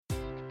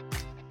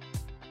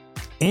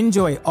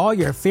Enjoy all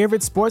your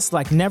favorite sports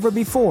like never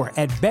before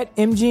at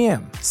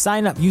BetMGM.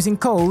 Sign up using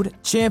code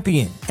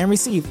CHAMPION and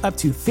receive up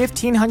to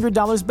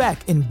 $1,500 back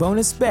in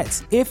bonus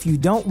bets if you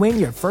don't win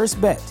your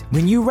first bet.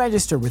 When you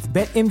register with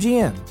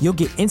BetMGM, you'll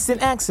get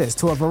instant access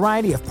to a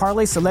variety of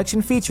parlay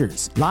selection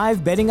features,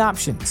 live betting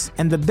options,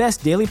 and the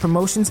best daily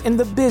promotions in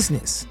the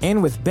business.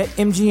 And with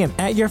BetMGM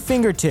at your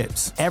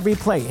fingertips, every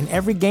play and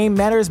every game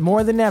matters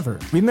more than ever.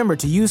 Remember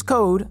to use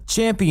code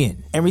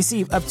CHAMPION and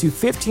receive up to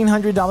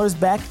 $1,500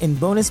 back in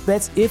bonus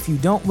bets if you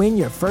don't win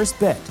your first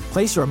bet.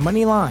 Place your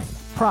money line,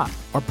 prop,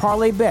 or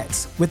parlay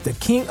bets with the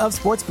king of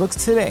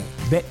sportsbooks today.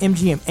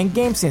 BetMGM and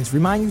GameSense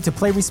remind you to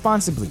play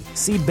responsibly.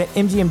 See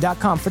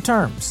BetMGM.com for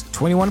terms.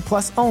 21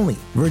 plus only.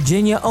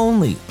 Virginia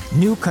only.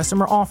 New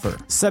customer offer.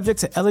 Subject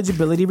to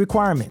eligibility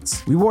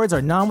requirements. Rewards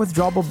are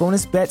non-withdrawable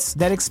bonus bets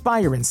that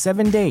expire in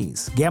 7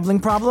 days. Gambling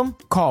problem?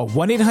 Call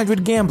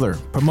 1-800-GAMBLER.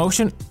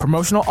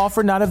 Promotional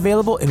offer not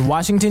available in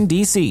Washington,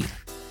 D.C.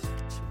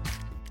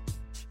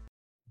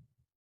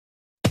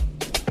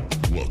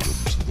 Welcome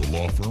to the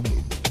law firm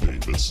of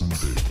Davis &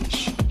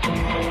 Davis.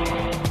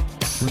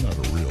 We're not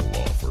a real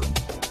law firm.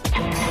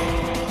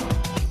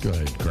 Go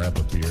ahead, grab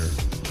a beer,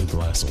 a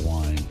glass of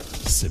wine,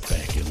 sit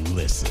back and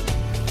listen.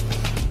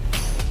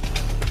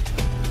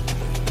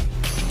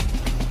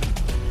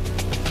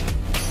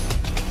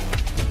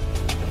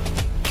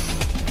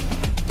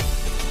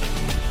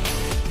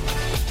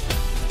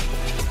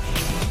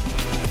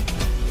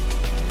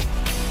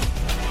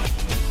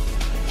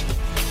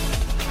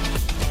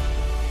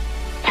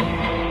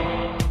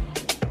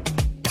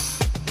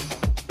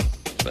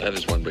 That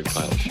is one big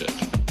pile of shit.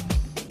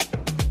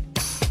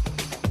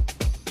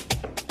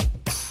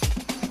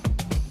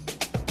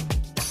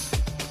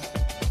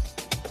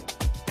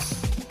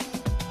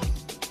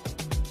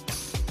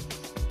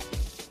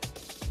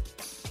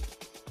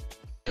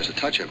 There's a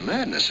touch of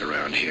madness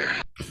around here.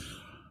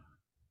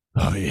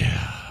 Oh,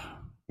 yeah.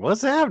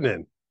 What's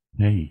happening?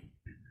 Hey,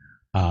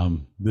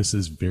 this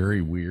is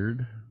very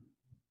weird.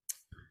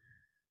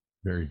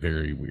 Very,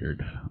 very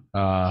weird.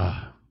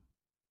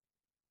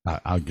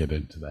 I'll get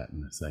into that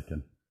in a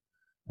second.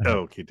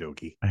 Okie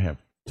dokie. I have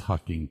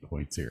talking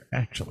points here.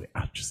 Actually,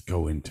 I'll just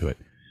go into it.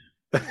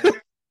 I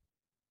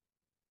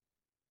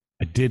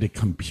did a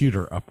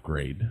computer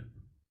upgrade.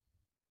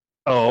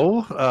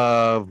 Oh,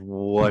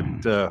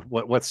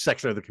 what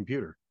section of the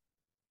computer?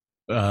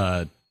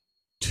 2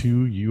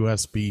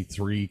 USB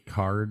 3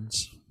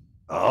 cards.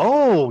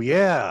 Oh,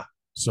 yeah.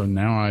 So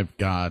now I've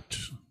got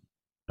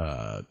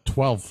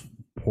 12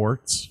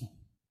 ports.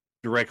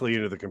 Directly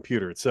into the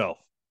computer itself.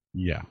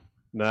 Yeah.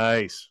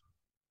 Nice.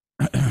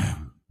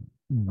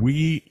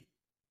 We,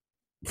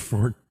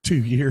 for 2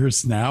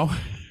 years now,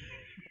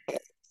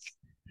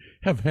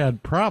 have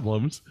had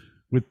problems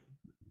with.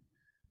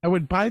 I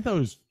would buy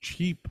those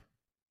cheap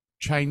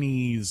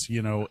Chinese,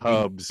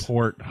 hubs.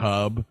 Port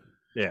hub.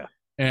 Yeah.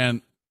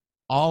 And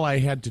all I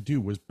had to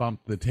do was bump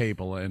the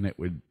table and it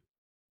would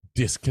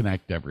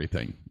disconnect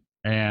everything.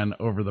 And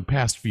over the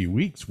past few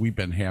weeks, we've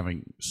been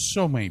having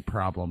so many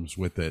problems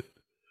with it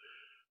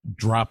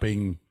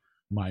dropping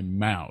my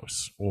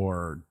mouse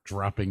or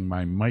dropping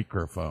my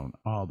microphone,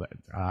 all that.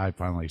 I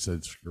finally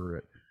said, screw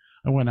it.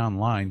 I went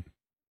online.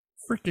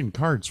 Freaking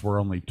cards were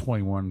only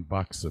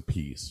 $21 a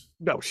piece.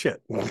 No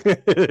shit.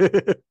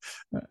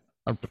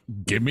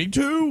 Give me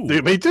two.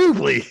 Give me two,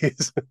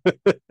 please.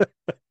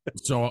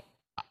 So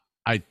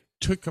I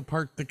took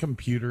apart the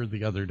computer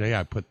the other day.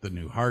 I put the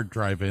new hard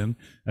drive in.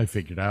 I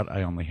figured out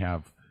I only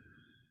have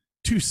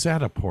 2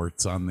 SATA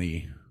ports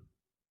two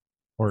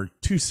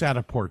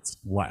SATA ports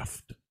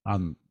left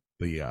on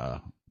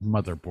the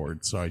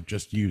motherboard, so I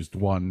just used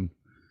one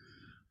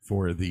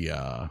for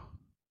the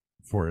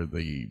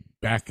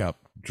backup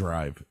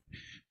drive.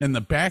 And the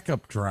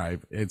backup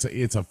drive, it's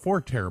a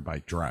 4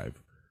 terabyte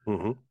drive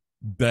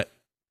that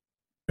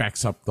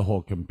backs up the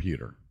whole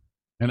computer.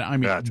 And I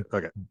mean, gotcha.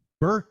 Okay.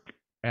 Burke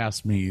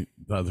asked me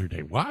the other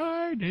day,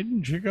 why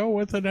didn't you go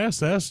with an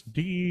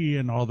SSD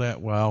and all that?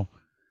 Well,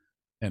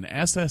 an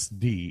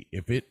SSD,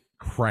 if it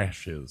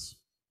crashes,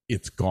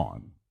 it's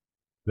gone.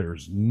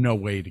 There's no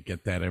way to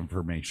get that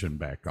information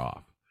back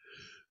off.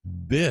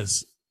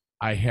 This,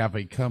 I have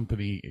a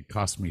company, it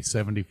cost me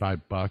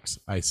 $75.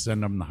 I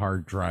send them the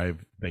hard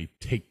drive. They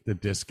take the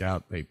disk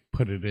out. They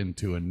put it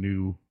into a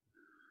new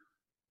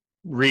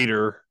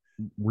reader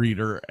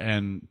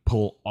and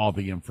pull all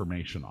the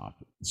information off.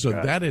 So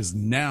that is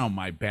now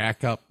my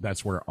backup.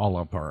 That's where all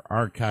of our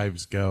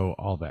archives go,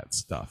 all that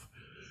stuff.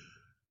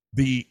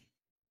 The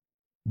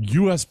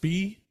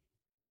USB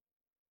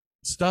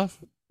stuff,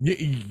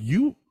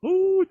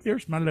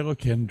 there's my little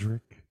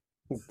Kendrick.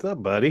 What's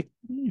up, buddy?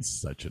 He's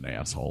such an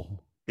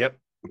asshole. Yep.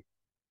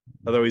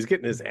 Although he's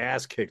getting his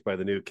ass kicked by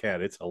the new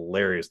cat. It's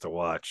hilarious to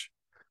watch.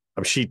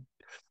 She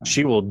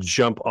will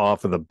jump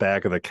off of the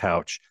back of the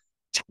couch,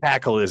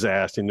 tackle his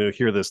ass, and you'll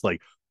hear this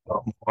like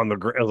on the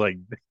ground. Like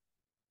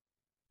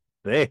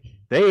they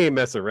ain't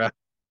mess around.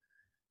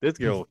 This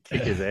girl will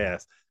kick his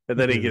ass, and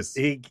then he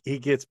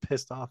gets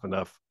pissed off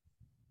enough,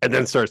 and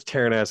then starts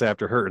tearing ass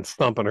after her and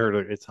thumping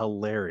her. It's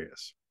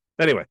hilarious.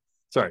 Anyway,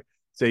 sorry.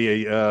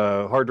 say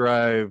hard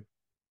drive,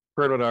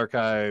 parental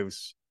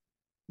archives,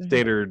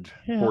 standard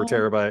 4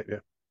 TB.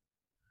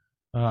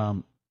 Yeah.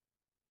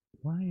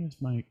 Why is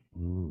my?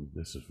 Ooh,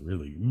 this is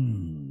really.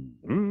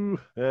 Ooh,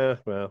 yeah.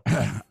 Well.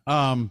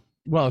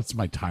 Well, it's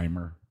my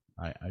timer.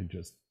 I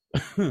just.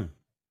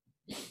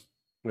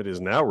 It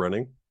is now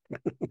running.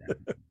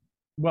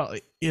 Well,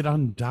 it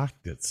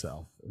undocked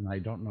itself, and I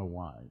don't know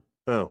why.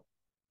 Oh.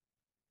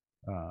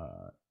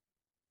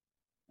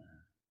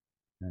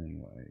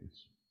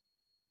 Anyways,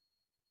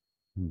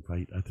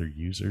 invite other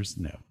users.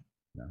 No,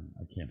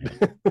 I can't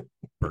have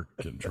Burke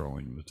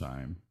controlling the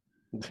time.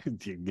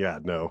 Yeah,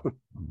 no.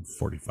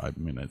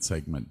 45-minute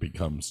segment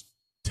becomes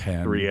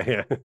 10.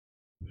 3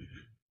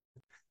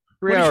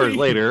 hours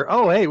later.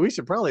 Oh, hey, we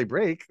should probably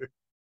break.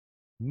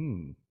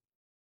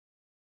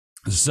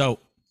 So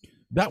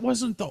that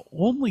wasn't the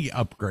only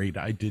upgrade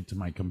I did to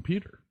my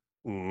computer.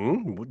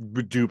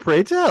 Do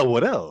pray tell.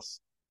 What else?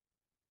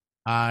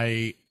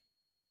 I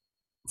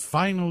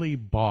finally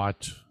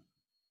bought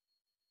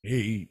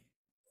a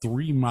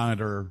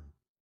 3-monitor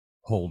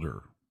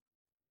holder.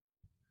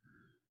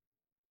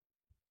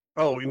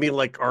 Oh, you mean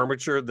like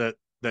armature that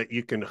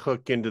you can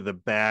hook into the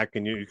back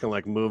and you can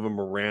like move them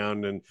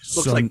around and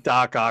looks like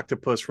Doc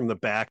Octopus from the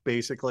back,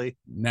 basically.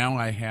 Now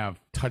I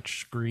have touch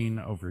screen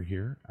over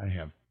here. I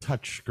have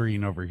touch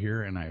screen over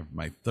here, and I have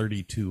my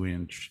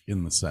 32-inch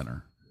in the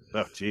center.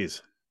 Oh,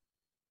 geez.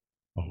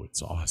 Oh,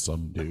 it's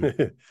awesome,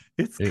 dude.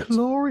 It's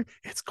glory.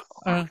 It's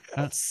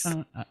glorious.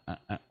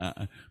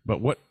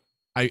 But what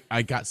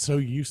I got so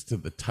used to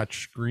the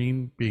touch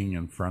screen being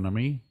in front of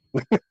me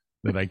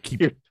that I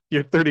keep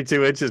your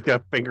 32 inches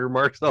got finger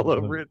marks all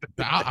over it.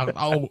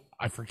 Oh,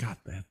 I forgot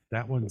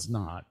that one's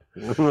not.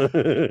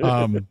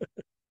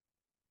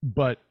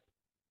 But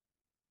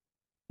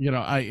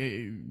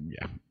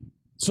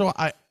so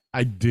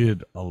I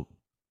did a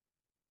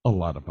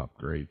lot of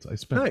upgrades. I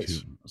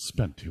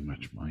spent too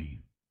much money.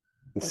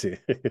 See.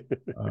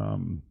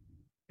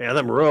 Yeah,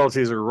 them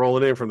royalties are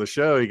rolling in from the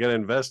show. You got to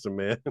invest them,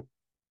 man.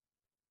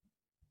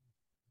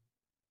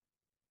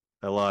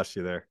 I lost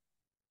you there.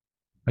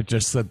 I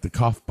just said the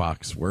cough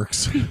box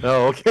works.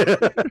 Oh, okay.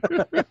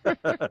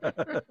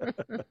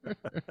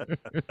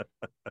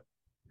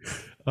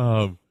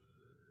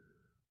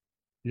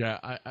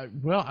 Yeah,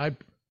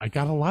 I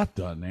got a lot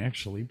done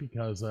actually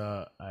because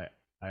I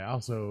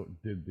also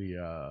did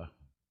the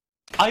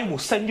I will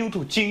send you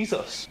to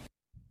Jesus.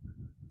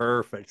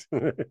 Perfect.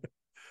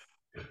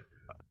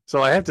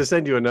 So I have to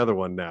send you another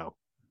one now.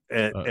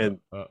 And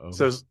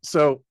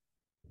so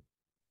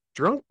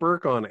Drunk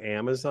Burke on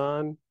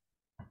Amazon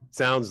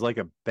sounds like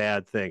a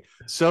bad thing.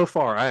 So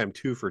far, I am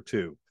 2 for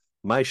 2.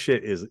 My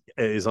shit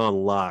is on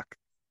lock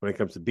when it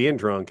comes to being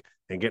drunk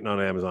and getting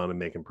on Amazon and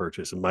making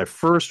purchases. And my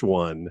first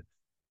one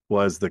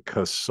was the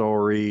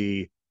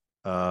Cosori,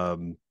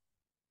 the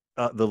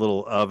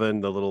little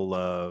oven, the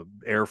little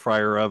air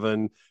fryer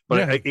oven,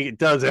 but it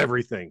does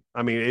everything.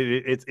 I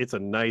mean, it's a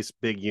nice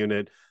big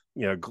unit.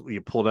 You know,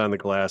 you pull down the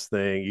glass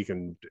thing.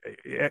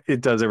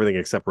 It does everything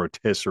except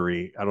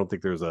rotisserie. I don't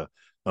think there's a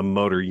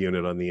motor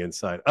unit on the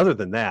inside. Other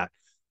than that,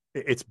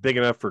 it's big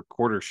enough for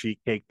quarter sheet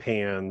cake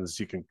pans.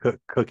 You can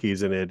cook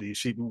cookies in it.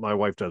 My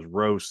wife does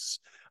roasts.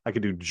 I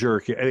could do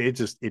jerky.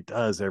 It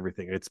does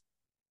everything. It's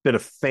been a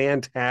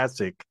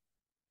fantastic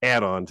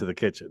add-on to the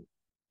kitchen.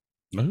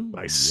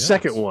 My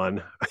second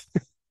one,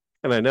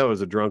 and I know it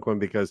was a drunk one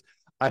because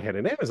I had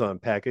an Amazon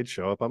package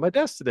show up on my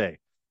desk today.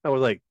 I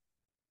was like,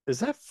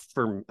 is that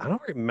for, I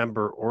don't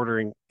remember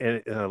ordering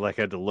it. Like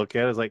I had to look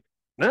at it. I was like,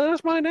 no,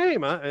 that's my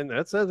name. And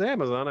that says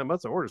Amazon. I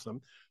must have ordered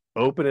some.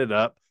 Open it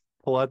up,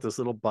 pull out this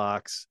little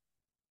box.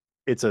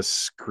 It's a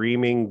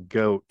screaming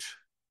goat.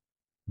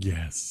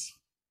 Yes.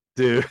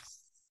 Dude.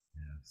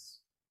 Yes.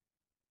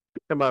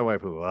 And my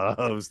wife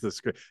loves the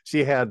scream.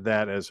 She had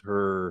that as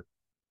her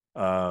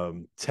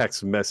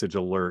text message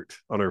alert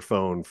on her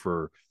phone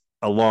for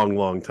a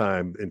long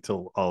time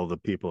until all of the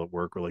people at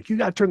work were like, you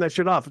got to turn that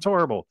shit off. It's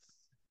horrible.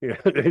 Yeah,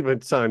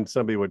 even time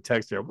somebody would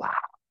text her. Wow.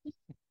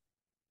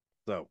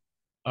 So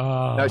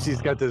now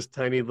she's got this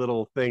tiny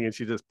little thing and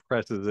she just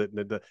presses it.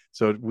 And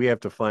so we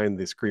have to find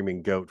the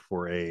screaming goat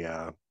for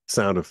a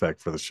sound effect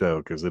for the show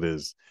because it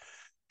is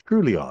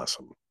truly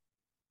awesome.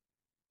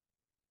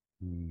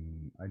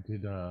 I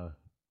did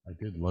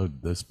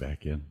load this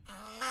back in.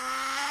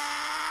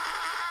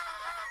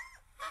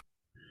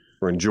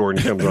 When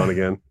Jordan comes on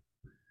again.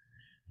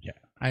 Yeah,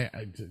 I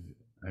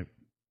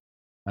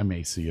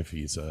may see if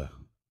he's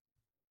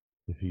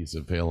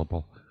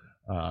available.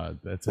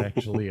 That's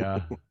actually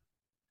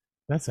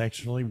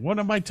one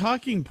of my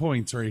talking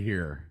points right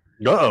here.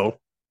 Uh-oh.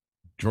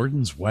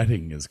 Jordan's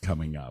wedding is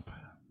coming up.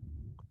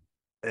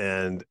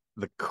 And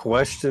the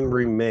question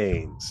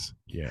remains,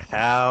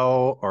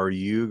 how are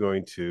you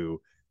going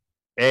to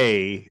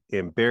A,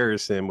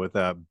 embarrass him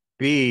without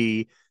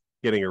B,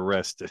 getting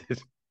arrested?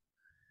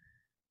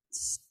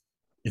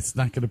 It's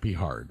not going to be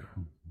hard.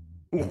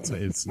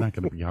 It's not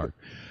going to be hard.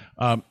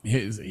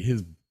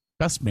 His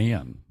best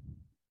man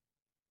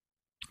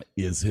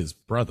is his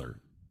brother,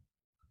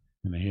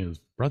 and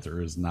his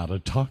brother is not a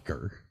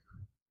talker.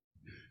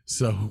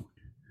 So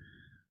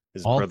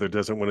His all- brother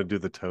doesn't want to do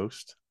the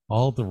toast.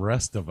 all the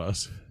rest of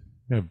us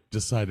have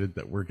decided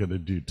that we're going to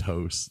do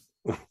toast.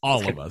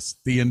 All of us,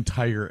 the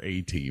entire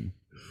A team.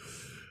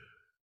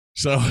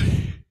 So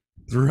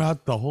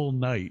throughout the whole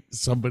night,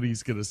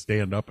 somebody's going to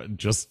stand up and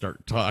just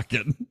start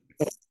talking.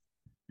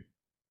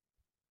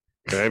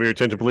 Can I have your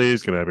attention,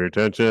 please? Can I have your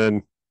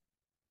attention?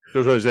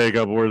 Just want to say a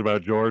couple words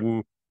about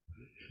Jordan.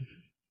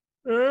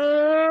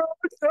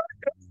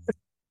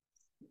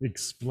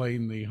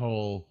 Explain the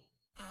whole.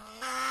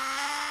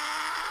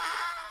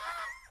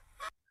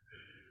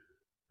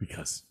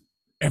 Because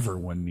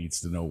everyone needs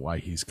to know why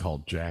he's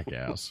called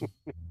Jackass.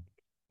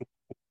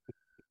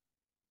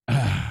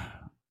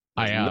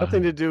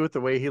 Nothing to do with the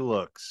way he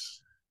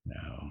looks.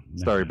 No.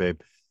 Sorry,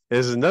 babe.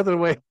 This is nothing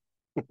way.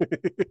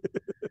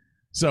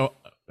 So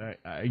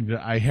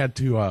I had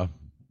to. I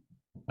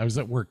was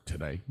at work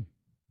today.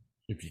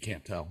 If you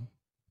can't tell.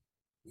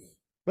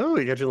 Oh,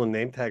 you got your little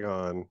name tag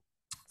on.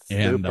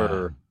 And,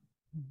 Super.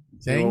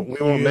 Thank we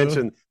you.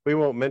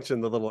 won't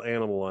mention the little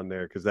animal on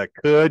there because that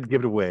could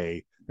give it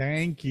away.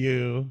 Thank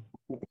you.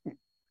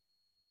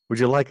 Would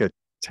you like a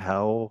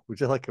towel? Would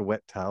you like a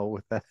wet towel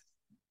with that?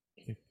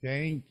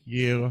 Thank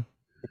you.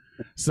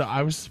 So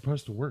I was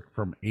supposed to work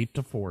from 8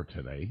 to 4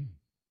 today.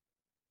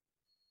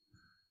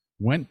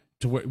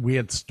 We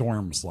had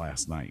storms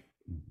last night.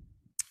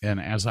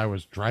 And as I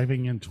was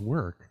driving into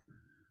work,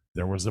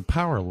 there was a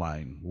power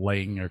line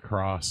laying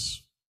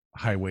across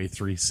Highway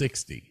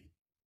 360.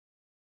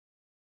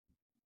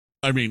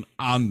 I mean,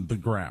 on the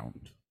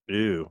ground.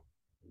 Ew.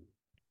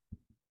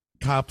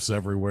 Cops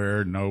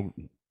everywhere, no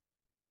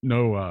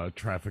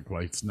traffic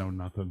lights, no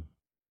nothing.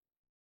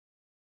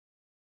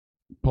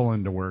 Pull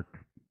into work,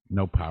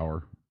 no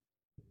power.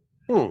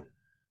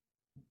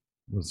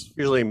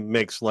 Usually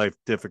makes life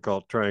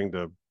difficult trying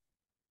to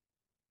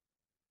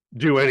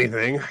do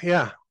anything.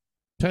 Yeah.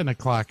 10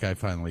 o'clock, I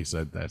finally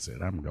said, that's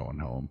it. I'm going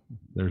home.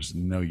 There's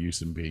no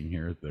use in being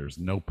here. There's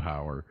no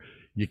power.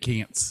 You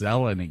can't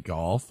sell any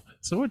golf,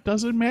 so it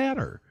doesn't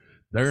matter.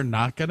 They're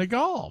not going to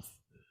golf.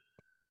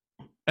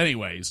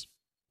 Anyways,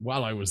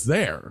 while I was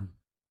there,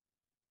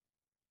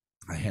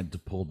 I had to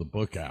pull the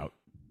book out.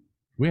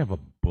 We have a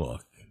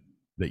book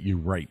that you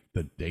write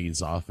the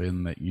days off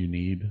in that you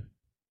need.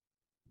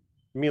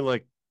 You mean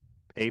like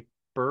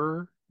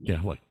paper?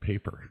 Yeah, like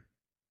paper.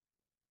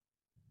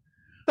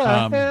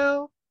 The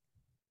hell?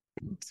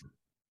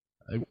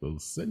 I will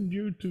send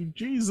you to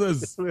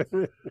Jesus. What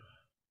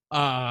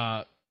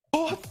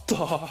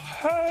the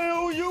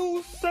hell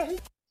you say?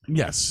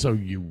 Yes, so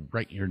you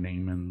write your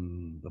name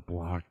in the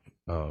block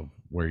of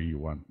where you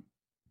want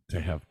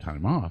to have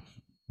time off.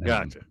 And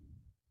Gotcha.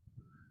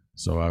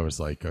 so I was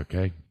like,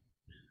 okay,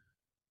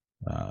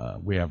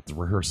 we have the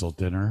rehearsal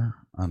dinner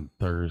on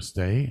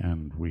Thursday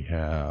and we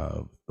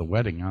have the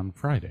wedding on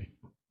Friday.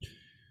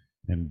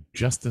 And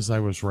just as I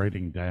was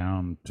writing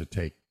down to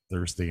take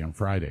Thursday and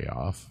Friday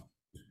off,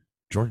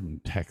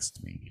 Jordan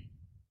texted me.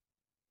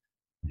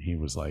 He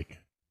was like,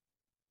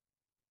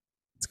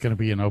 it's going to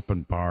be an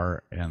open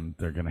bar and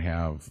they're going to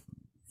have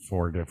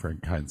 4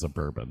 different kinds of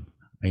bourbon.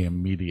 I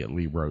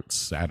immediately wrote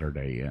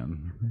Saturday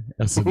in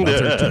as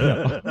another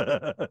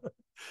day.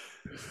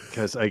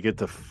 Because I get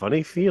the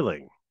funny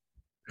feeling.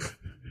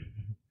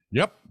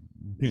 Yep.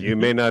 You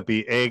may not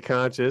be A,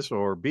 conscious,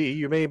 or B,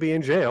 you may be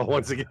in jail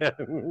once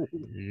again.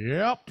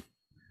 Yep.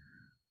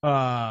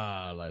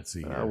 Let's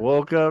see here. I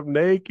woke up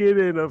naked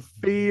in a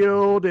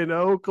field in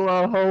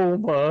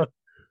Oklahoma.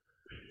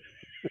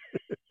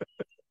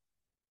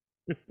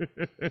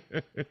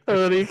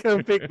 Honey,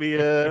 come pick me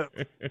up.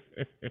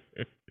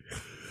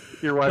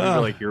 Your wife would be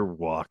like, you're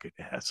walking,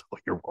 asshole.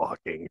 You're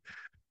walking.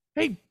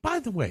 Hey, by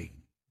the way,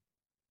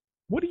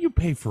 what do you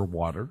pay for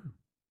water?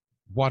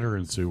 Water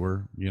and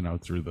sewer,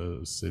 through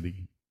the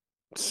city.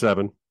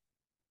 7.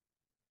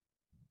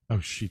 Oh,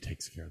 she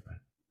takes care of that.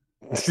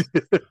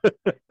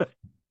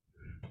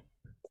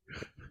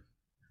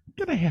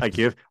 I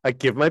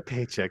give my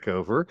paycheck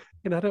over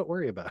and I don't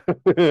worry about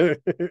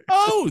it.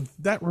 Oh,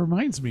 that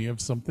reminds me of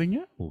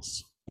something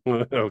else.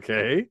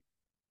 Okay.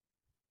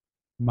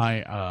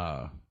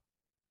 My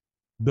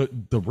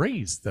the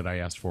raise that I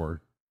asked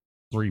for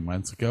 3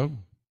 months ago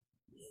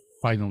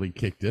finally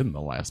kicked in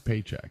the last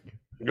paycheck.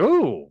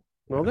 Oh,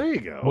 well, there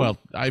you go. Well,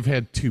 I've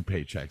had 2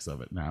 paychecks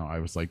of it now. I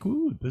was like,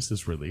 ooh, this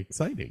is really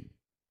exciting.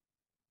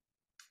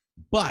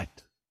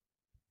 But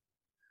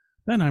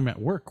then I'm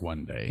at work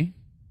one day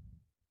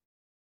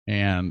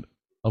and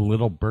a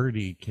little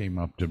birdie came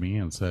up to me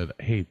and said,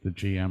 hey, the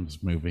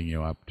GM's moving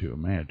you up to a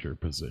manager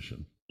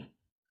position.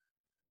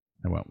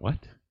 I went,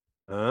 what?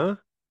 Huh?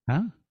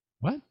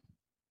 What?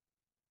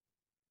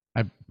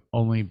 I've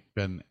only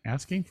been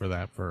asking for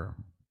that for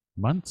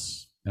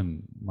months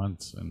and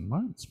months and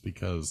months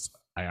because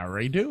I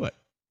already do it.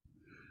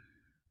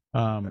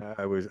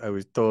 I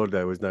was told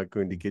I was not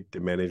going to get the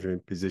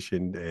management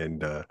position,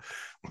 and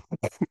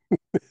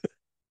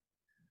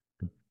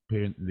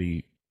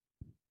apparently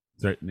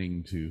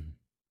threatening to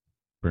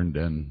burn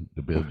down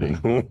the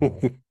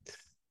building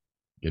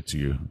gets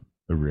you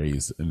a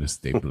raise and a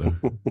stapler.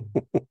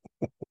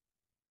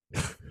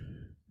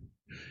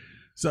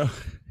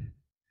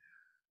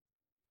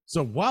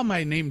 So while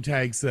my name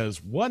tag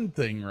says one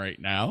thing right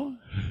now,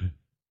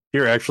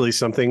 You're actually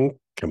something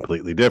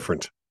completely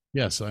different.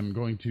 yes, I'm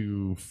going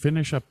to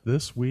finish up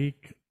this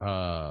week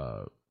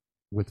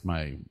with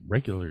my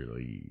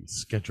regularly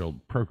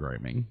scheduled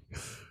programming,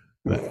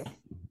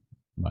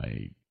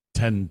 my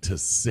 10 to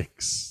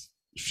 6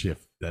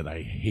 shift that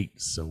I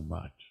hate so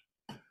much.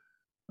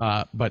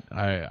 But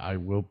I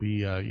will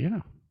be,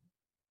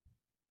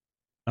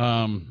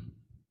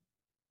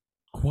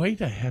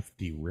 quite a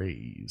hefty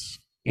raise.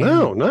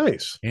 Oh,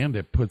 nice. And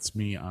it puts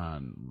me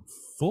on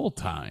full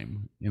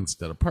time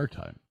instead of part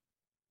time.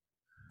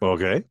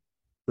 Okay.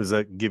 Does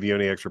that give you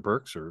any extra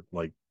perks or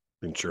like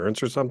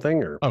insurance or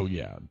something? Or Oh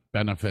yeah,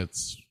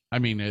 benefits. I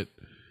mean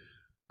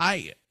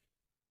I'm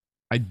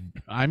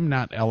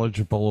not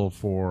eligible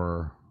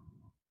for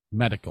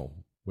medical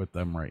with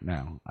them right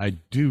now. I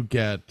do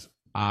get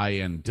eye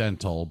and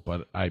dental,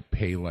 but I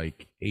pay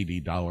like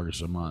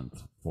 $80 a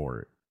month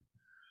for it.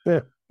 Yeah,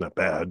 not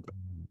bad.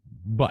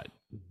 But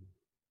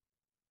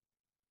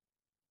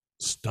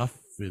stuff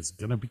is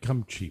gonna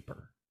become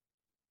cheaper.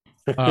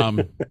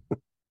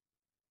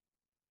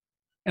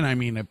 And I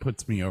mean it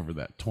puts me over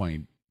that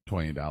 $20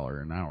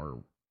 an hour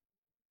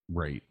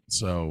rate.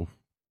 So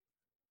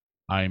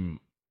I'm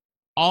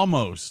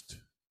almost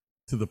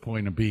to the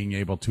point of being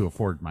able to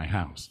afford my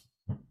house.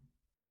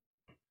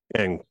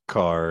 And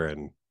car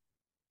and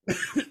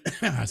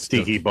I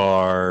still tiki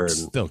bar and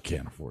still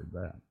can't afford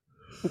that.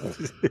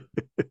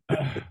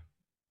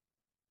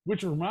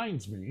 Which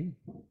reminds me,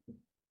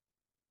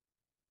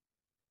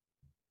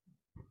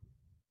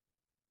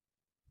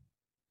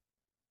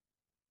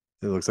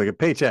 it looks like a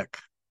paycheck.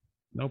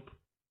 nope.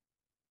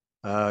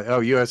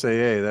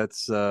 USAA,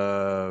 that's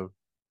who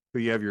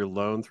you have your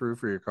loan through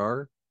for your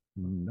car?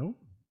 Nope.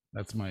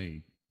 That's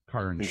my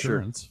car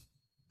insurance.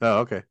 Oh,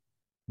 okay.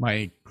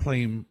 My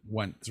claim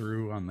went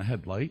through on the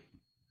headlight.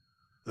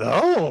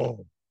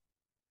 Oh,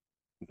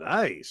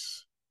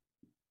 nice.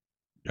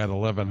 Got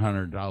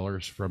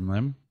 $1,100 from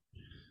them.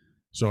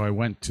 So I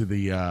went to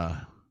the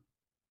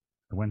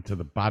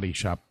body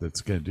shop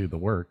that's going to do the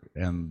work,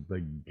 and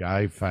the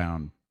guy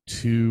found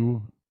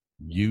 2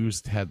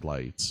 used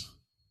headlights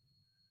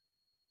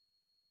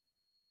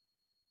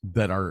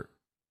that are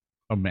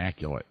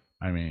immaculate.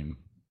 I mean,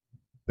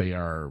 they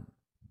are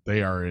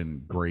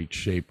in great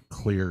shape,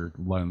 clear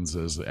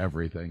lenses,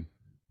 everything,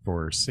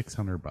 for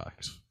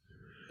 $600.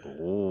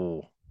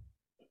 Oh,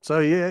 so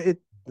yeah,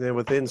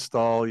 with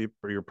install,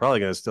 you're probably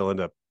going to still end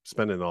up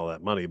spending all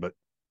that money, but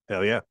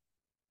hell yeah.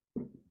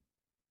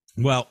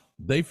 Well,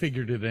 they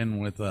figured it in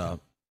with a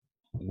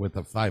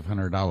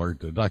 $500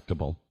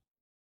 deductible.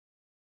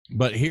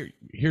 But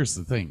here's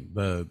the thing: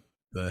 the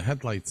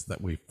headlights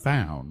that we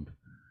found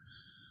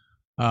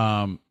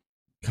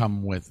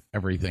come with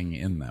everything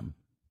in them.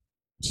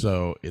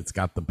 So it's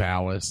got the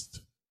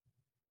ballast.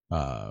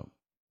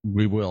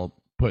 We will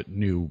put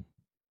new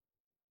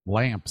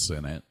lamps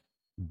in it,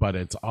 but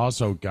it's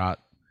also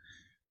got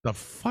the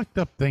fucked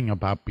up thing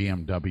about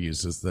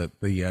BMWs is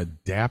that the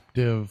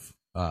adaptive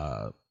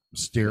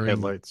steering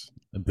Headlights.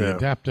 the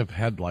adaptive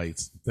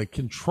headlights, the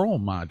control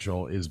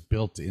module is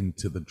built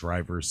into the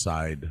driver's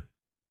side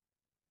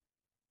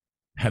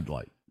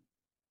headlight.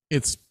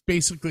 It's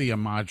basically a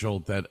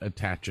module that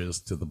attaches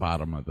to the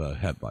bottom of the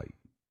headlight.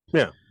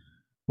 Yeah.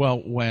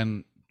 Well,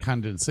 when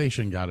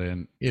condensation got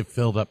in, it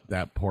filled up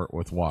that port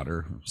with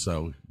water.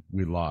 So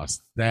we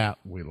lost that.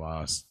 We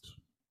lost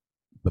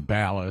the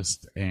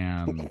ballast.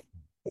 And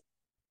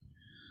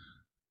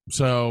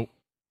so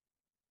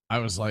I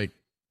was like,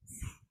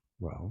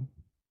 well,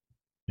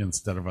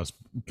 instead of us,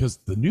 because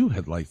the new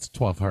headlight's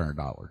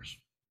 $1,200.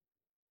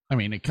 I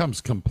mean, it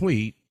comes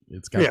complete.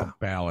 It's got the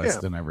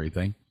ballast and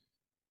everything.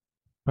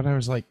 But I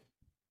was like,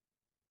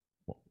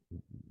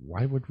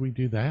 why would we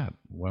do that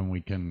when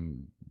we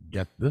can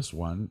get this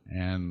one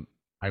and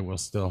I will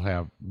still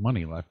have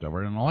money left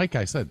over? And like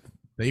I said,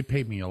 they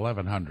paid me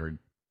 $1,100.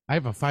 I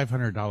have a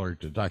 $500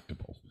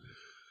 deductible,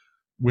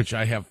 which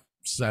I have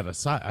set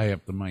aside. I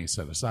have the money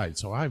set aside.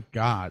 So I've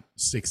got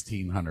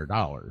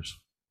 $1,600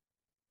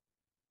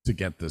 to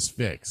get this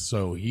fixed.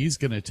 So he's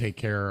going to take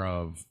care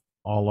of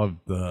all of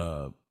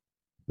the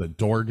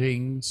door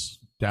dings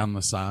down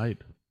the side.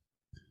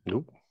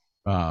 Nope.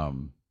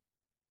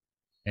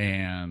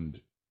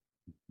 And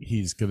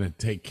he's going to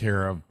take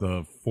care of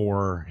the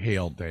 4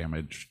 hail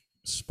damage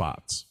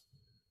spots.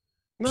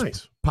 Nice.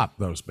 Just pop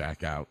those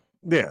back out.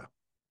 Yeah.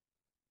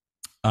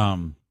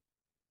 But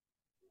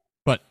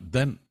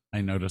then I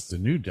noticed a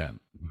new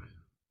dent.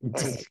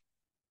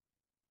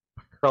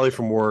 Probably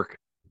from work.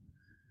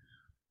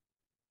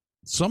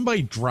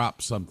 Somebody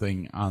dropped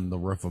something on the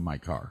roof of my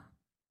car.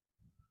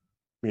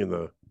 You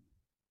got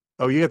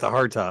the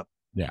hardtop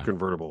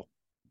convertible.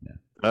 Yeah.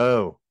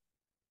 Oh.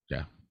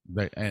 Yeah.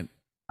 And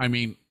I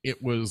mean,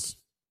 it was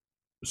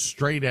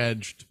straight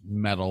edged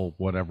metal,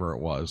 whatever it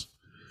was.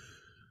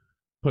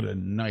 Put a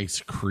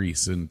nice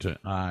crease into.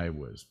 I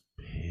was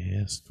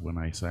pissed when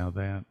I saw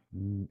that.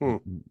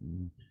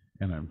 And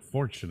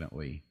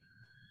unfortunately,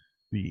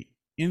 the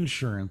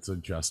insurance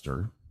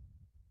adjuster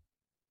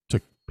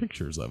took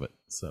pictures of it,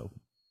 so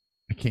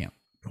I can't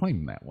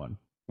claim that one.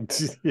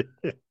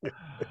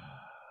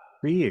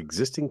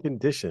 Pre-existing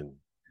condition,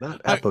 not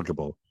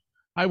applicable.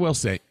 I will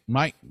say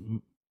my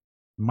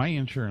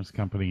insurance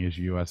company is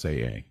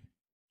USAA,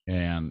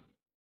 and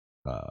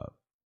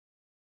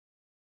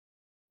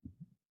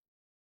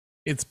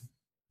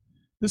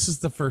this is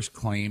the first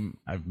claim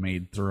I've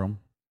made through them.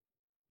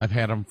 I've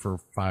had them for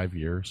 5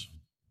 years.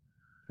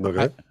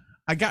 Okay.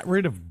 I got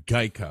rid of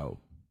Geico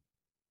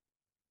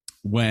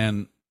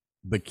when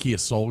the Kia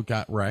Soul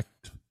got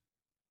wrecked,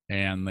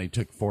 and they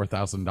took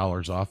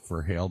 $4,000 off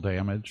for hail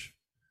damage.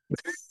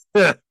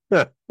 I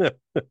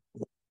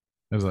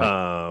was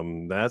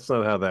like, that's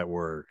not how that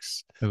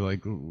works. I was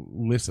like,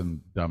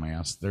 listen,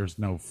 dumbass, there's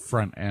no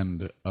front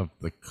end of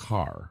the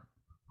car.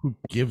 Who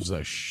gives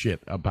a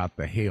shit about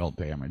the hail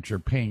damage? You're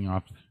paying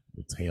off.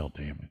 It's hail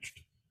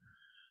damaged.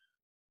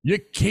 You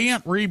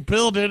can't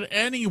rebuild it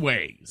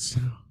anyways.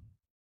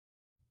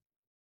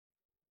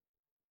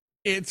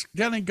 It's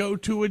going to go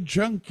to a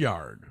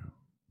junkyard.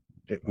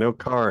 No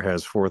car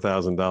has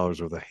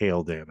 $4,000 worth of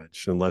hail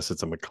damage unless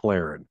it's a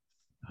McLaren.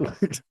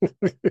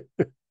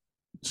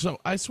 So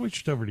I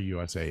switched over to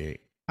USAA.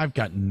 I've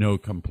got no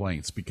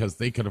complaints because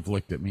they could have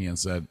looked at me and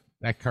said,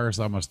 that car's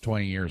almost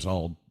 20 years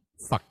old.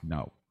 Fuck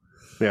no.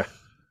 Yeah.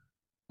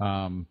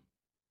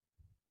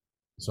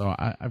 So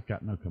I've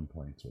got no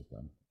complaints with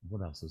them.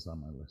 What else is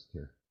on my list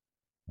here?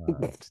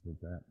 Did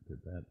that.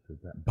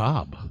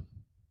 Bob.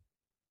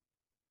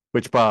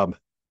 Which Bob?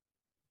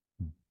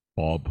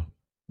 Bob.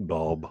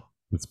 Bob.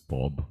 It's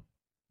Bob.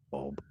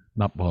 Bob.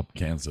 Not Bob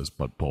Kansas,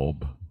 but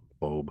Bob.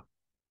 Bob.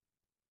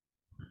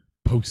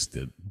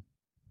 Posted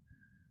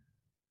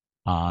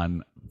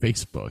on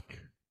Facebook.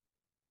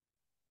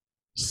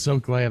 So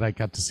glad I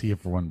got to see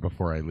everyone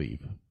before I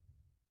leave.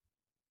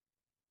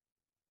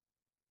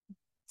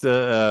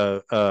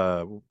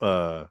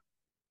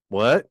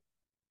 What?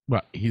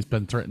 Well, he's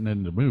been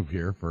threatening to move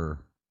here for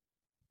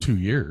 2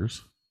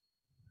 years.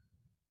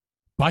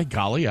 By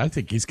golly, I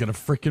think he's going to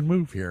frickin'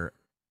 move here.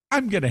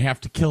 I'm going to have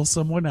to kill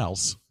someone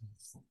else.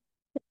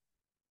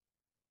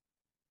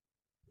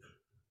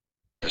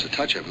 There's a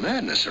touch of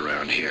madness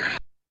around here.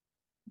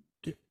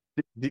 Do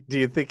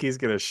you think he's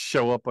going to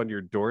show up on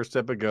your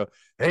doorstep and go,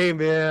 hey,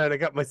 man, I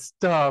got my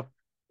stuff.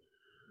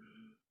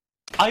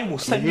 I will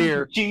send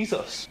Here. you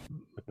Jesus.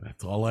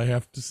 That's all I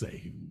have to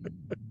say.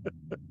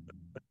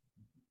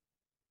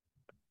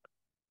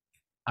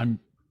 I'm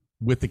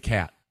with the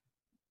cat.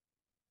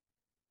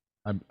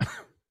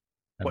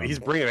 What, he's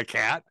bringing a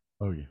cat?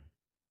 Oh, yeah.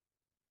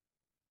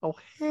 Oh,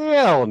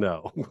 hell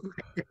no.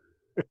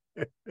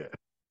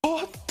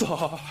 What the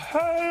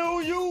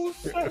hell you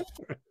say?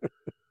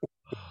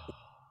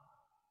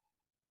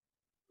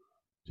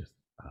 Just,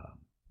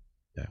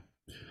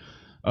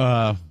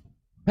 yeah.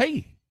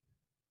 Hey,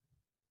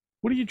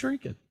 what are you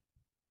drinking?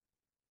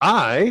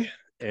 I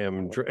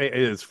am.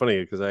 It's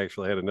funny because I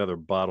actually had another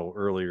bottle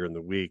earlier in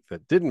the week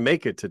that didn't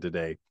make it to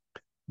today.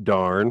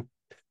 Darn.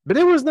 But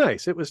it was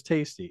nice. It was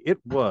tasty. It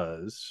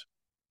was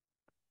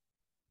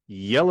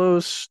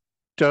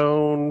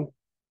Yellowstone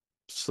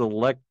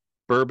Select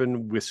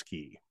Bourbon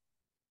Whiskey.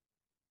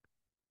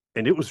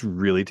 And it was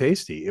really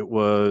tasty. It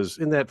was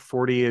in that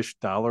 $40-ish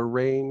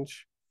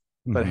range,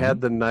 but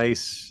had the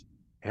nice,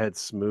 had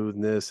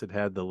smoothness. It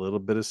had the little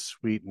bit of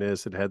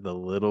sweetness. It had the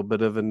little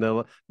bit of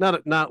vanilla.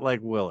 Not like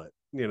Willet,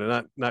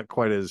 not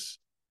quite as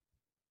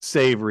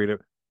savory.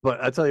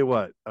 But I tell you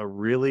what, a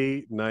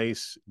really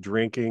nice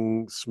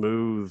drinking,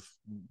 smooth,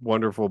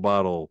 wonderful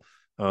bottle.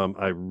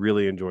 I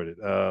really enjoyed it.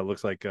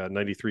 Looks like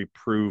 93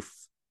 proof,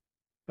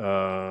 made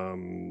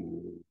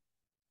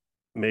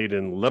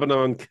in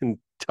Lebanon,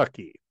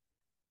 Kentucky.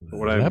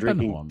 What I'm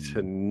drinking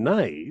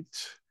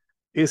tonight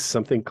is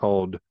something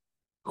called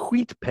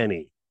Wheat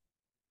Penny.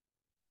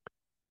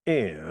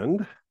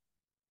 And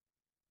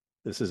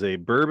this is a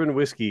bourbon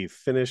whiskey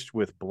finished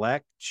with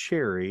black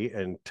cherry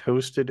and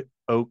toasted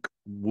oak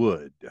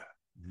wood.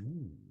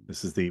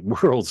 This is the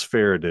World's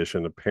Fair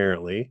edition,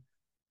 apparently.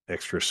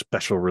 Extra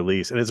special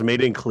release. And it's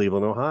made in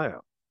Cleveland,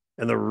 Ohio.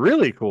 And the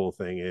really cool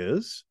thing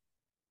is,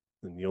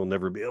 and you'll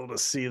never be able to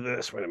see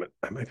this. Wait a minute.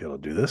 I might be able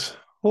to do this.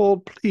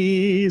 Hold,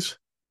 please.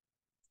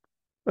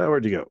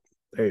 Where'd you go?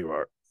 There you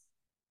are.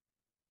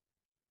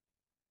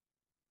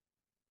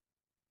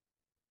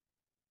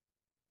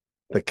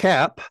 The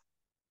cap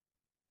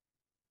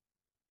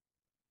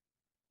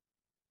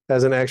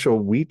has an actual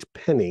wheat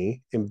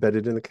penny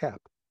embedded in the cap.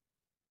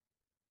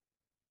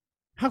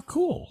 How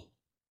cool.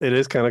 It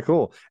is kind of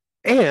cool.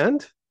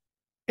 And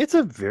it's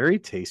a very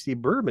tasty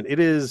bourbon.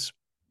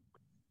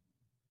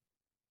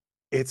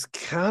 It's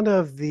kind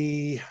of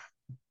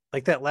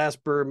like that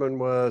last bourbon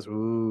was,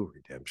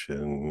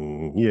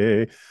 redemption,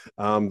 yay.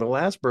 The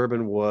last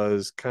bourbon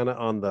was kind of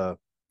on the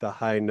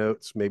high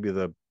notes, maybe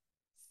the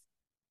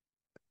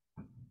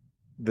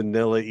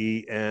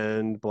vanilla-y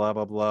end, blah,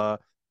 blah, blah.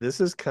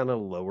 This is kind of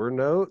lower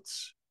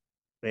notes,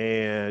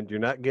 and you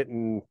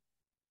can't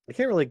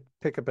really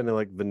pick up any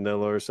like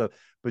vanilla or stuff,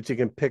 but you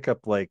can pick up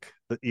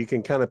you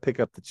can kind of pick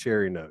up the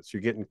cherry notes.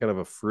 You're getting kind of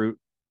a fruit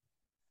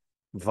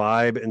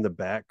vibe in the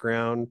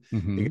background.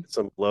 Mhm. You get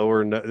some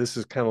lower note. This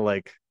is kind of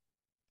like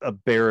a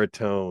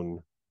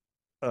baritone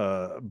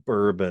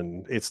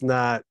bourbon. It's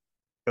not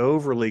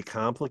overly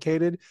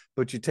complicated,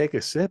 but you take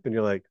a sip and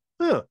you're like,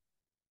 huh,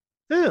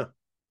 yeah,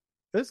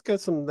 it's got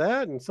some of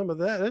that and some of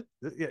that.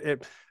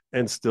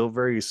 And still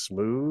very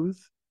smooth.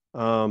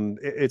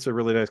 It's a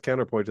really nice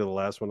counterpoint to the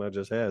last one I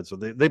just had. So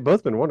they've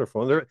both been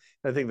wonderful. And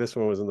I think this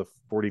one was in the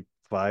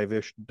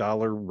 $45-ish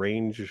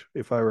range,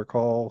 if I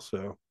recall.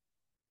 So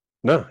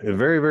no, it's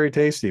very, very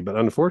tasty, but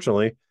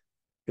unfortunately,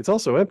 it's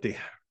also empty.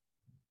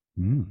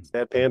 Mm.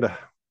 Sad panda.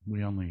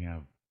 We only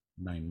have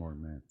 9 more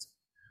minutes.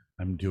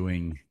 I'm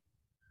doing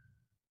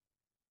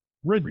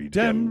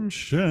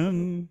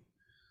Redemption.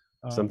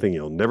 Something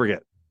you'll never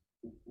get.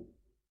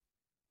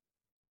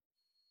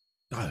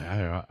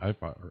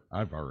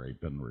 I've already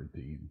been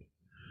redeemed.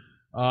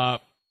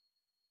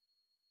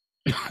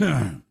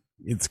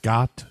 It's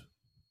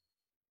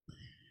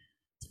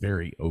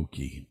very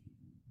oaky,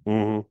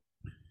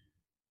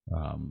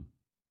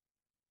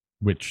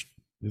 which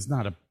is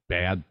not a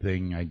bad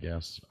thing, I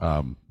guess.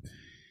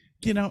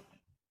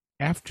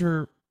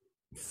 After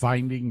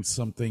finding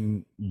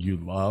something you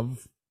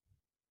love,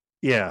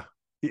 yeah,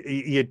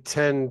 you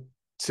tend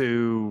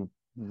to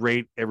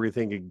rate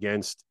everything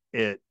against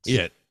it.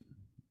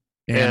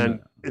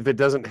 And if it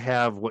doesn't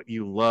have what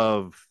you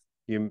love,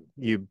 you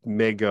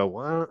may go,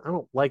 well, I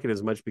don't like it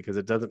as much because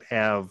it doesn't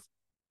have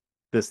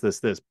this.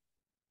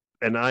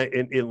 And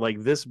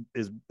like this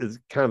is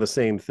kind of the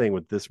same thing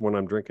with this one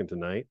I'm drinking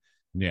tonight.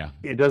 Yeah,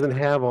 it doesn't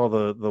have all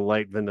the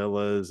light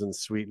vanillas and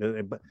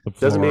sweetness, but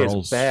doesn't mean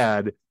it's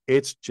bad.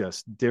 It's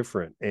just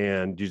different,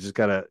 and you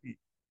gotta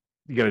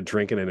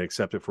drink it and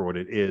accept it for what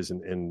it is,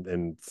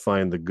 and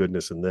find the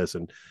goodness in this.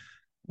 And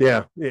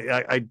yeah,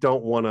 I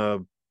don't want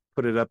to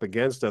put it up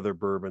against other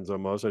bourbons.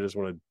 Almost, I just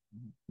want to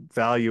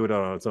value it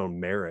on its own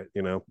merit.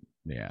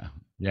 Yeah.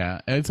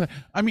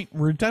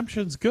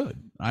 Redemption's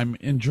good. I'm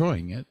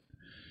enjoying it.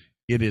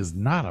 It is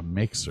not a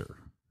mixer.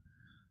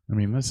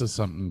 This is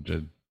something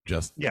to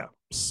just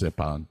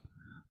sip on.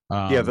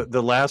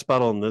 The last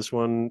bottle in this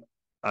one,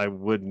 I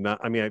would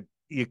not.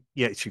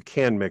 Yes, you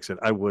can mix it.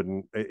 I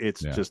wouldn't.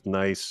 It's just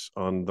nice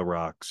on the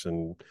rocks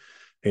and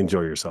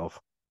enjoy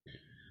yourself.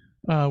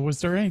 Was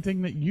there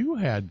anything that you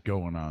had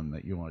going on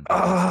that you wanted to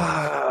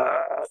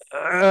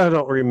I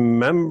don't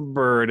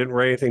remember. I didn't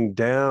write anything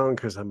down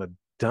because I'm a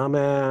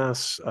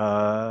dumbass.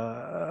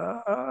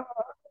 I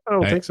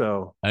don't think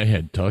so. I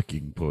had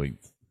talking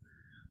points.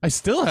 I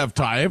still have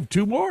time. I have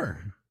 2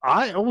 more.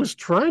 I was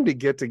trying to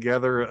get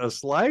together a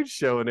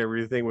slideshow and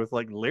everything with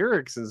like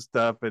lyrics and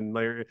stuff, and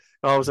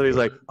all of a sudden he's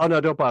like, "Oh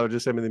no, don't bother.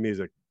 Just send me the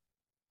music."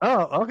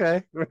 Oh,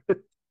 okay. Well,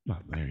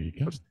 there you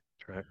go.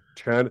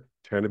 Trying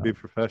to be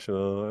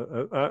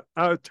professional.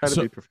 I trying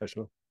to be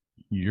professional.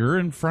 You're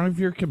in front of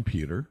your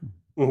computer,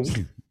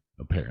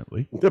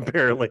 apparently.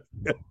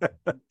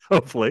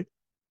 Hopefully.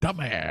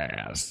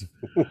 Dumbass.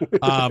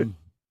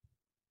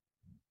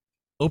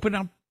 Open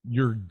up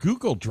your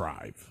Google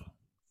Drive.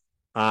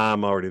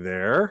 I'm already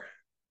there.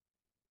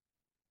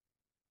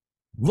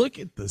 Look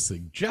at the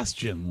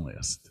suggestion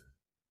list.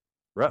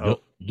 Uh-oh.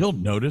 You'll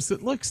notice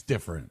it looks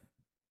different.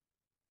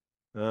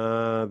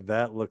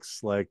 That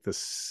looks like the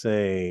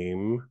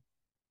same.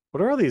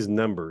 What are all these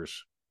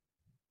numbers?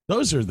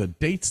 Those are the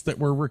dates that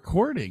we're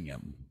recording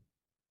them.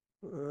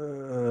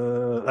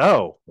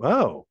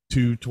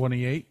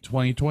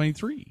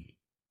 2/28/2023.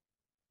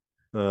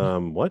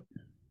 What?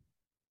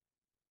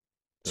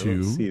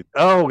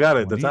 Got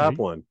it. The top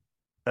one.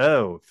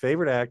 Oh,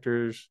 favorite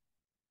actors.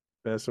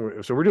 Best.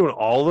 So we're doing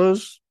all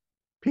those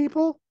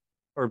people,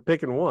 or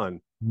picking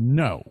one?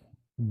 No,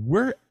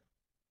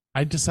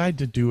 I decided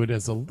to do it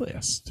as a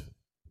list.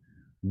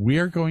 We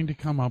are going to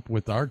come up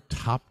with our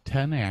top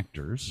 10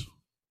 actors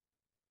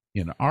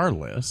in our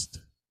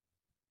list.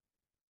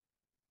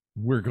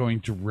 We're going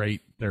to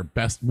rate their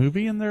best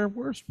movie and their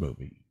worst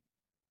movie.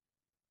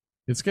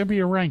 It's going to be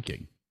a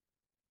ranking.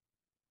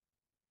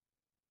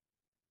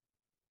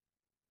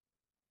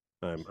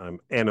 I'm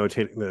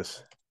annotating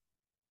this.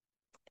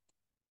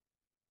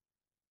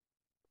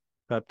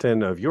 Top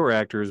 10 of your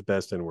actors'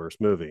 best and worst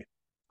movie.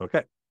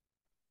 Okay.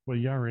 Well,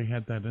 you already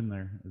had that in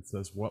there. It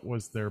says, what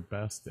was their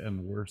best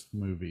and worst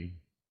movie?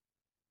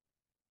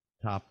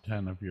 Top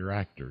 10 of your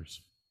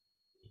actors.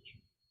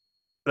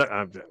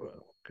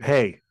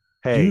 Hey.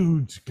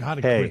 Dude's got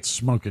to quit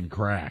smoking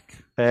crack.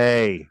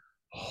 Hey.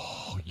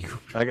 Oh,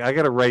 I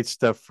got to write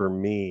stuff for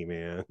me,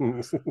 man.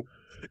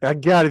 I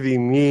got to be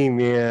me,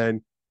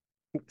 man.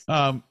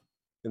 And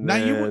now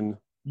then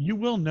you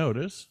will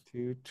notice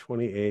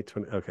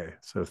 2/28/20. Okay,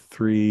 so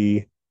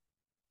 3.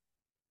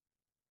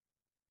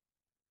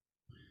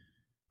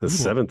 The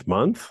 7th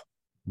month?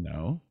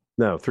 No,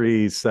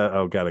 3.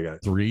 Oh, got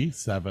it.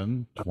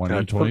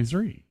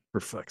 3/7/2023.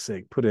 For fuck's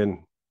sake, put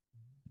in.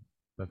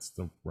 That's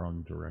the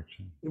wrong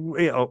direction.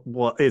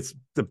 Well, it's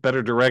the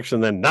better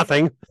direction than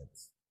nothing.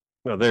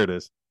 Oh, there it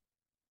is.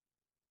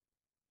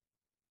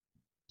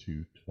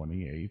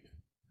 2/28.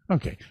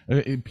 Okay,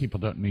 people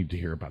don't need to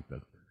hear about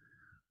this.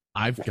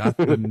 I've got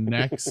the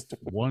next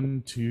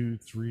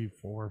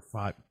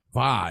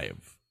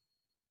 5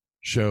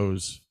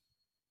 shows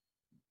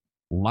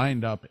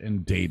lined up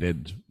and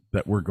dated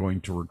that we're going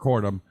to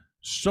record them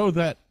so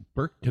that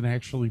Burke can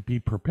actually be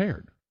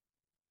prepared.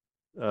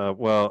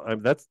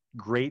 That's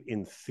great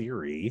in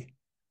theory.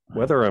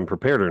 Whether I'm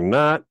prepared or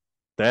not,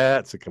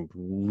 that's a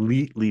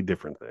completely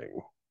different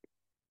thing.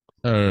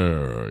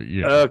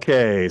 Yeah.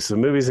 Okay, so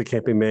movies that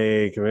can't be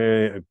made.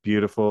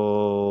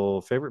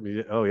 Beautiful favorite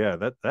music. Oh yeah,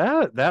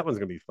 that one's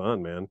gonna be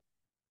fun, man.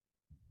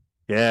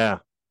 Yeah.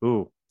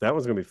 Ooh, that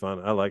one's gonna be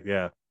fun. I like.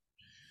 Yeah.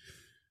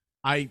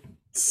 I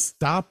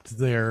stopped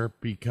there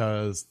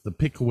because the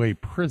Pickaway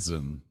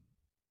Prison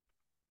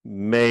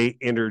may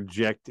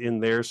interject in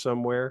there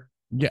somewhere.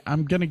 Yeah,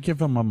 I'm gonna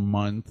give him a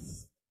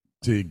month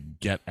to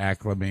get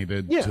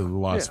acclimated to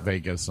Las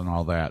Vegas and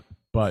all that.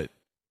 But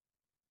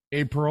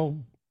April,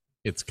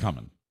 it's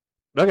coming.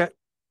 Okay.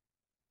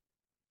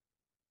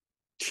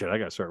 Shit, I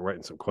gotta start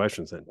writing some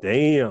questions then.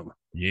 Damn.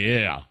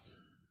 Yeah.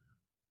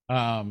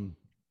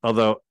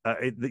 Although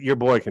your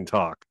boy can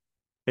talk,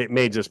 it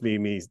may just be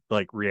me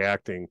like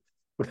reacting.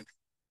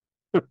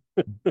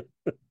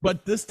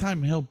 But this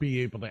time he'll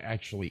be able to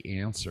actually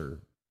answer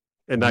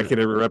and not get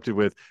interrupted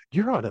with,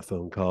 "You're on a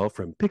phone call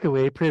from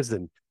Pickaway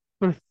Prison.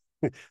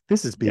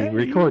 This is being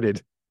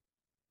recorded."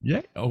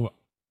 Yeah. Oh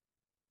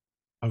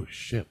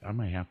shit! I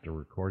might have to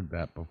record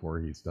that before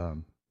he's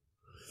done.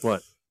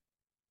 What?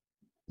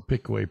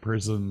 Pickaway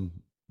Prison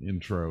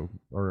intro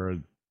or a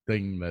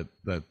thing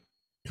that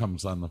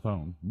comes on the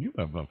phone. You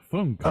have a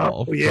phone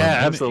call. Oh,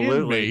 yeah,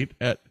 absolutely.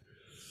 At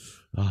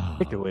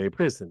Pickaway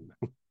Prison.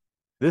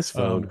 This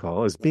phone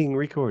call is being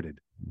recorded.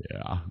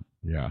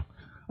 Yeah.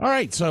 All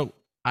right, so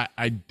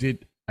I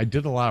did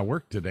a lot of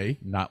work today,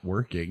 not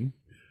working.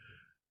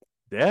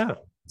 Yeah.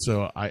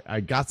 So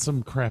I got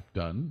some crap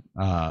done.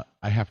 I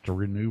have to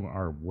renew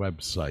our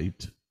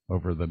website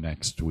over the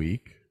next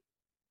week.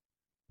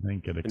 I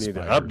think it expires.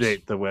 I need to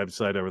update the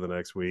website over the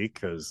next week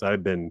because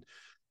I've been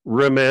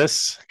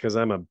remiss because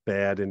I'm a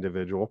bad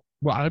individual.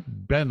 Well,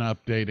 I've been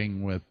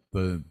updating with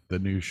the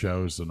new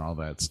shows and all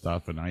that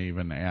stuff, and I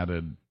even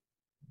added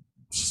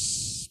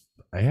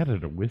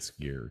a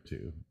whiskey or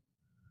two.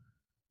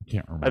 I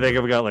can't remember. I think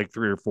I've got like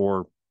 3 or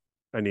 4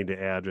 I need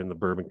to add in the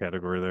bourbon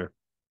category there.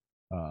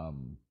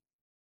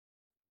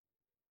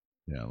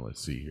 Yeah,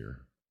 let's see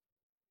here.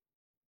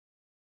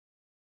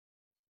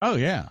 Oh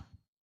yeah,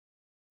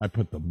 I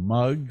put the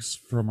mugs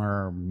from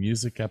our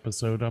music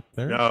episode up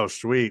there. Oh,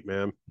 sweet,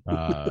 man.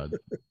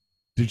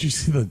 Did you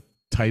see the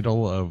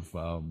title of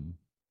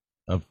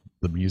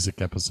the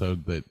music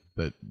episode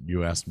that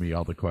you asked me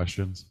all the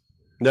questions?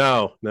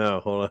 No,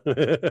 hold on.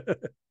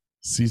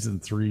 Season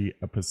 3,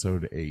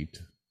 episode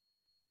 8.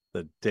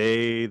 The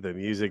day the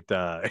music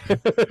died.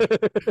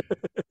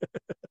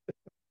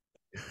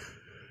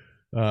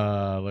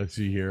 Let's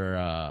see here.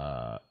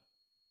 I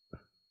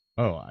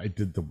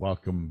did the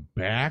welcome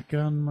back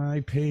on my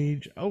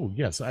page. Oh,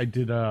 yes, I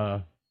did.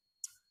 You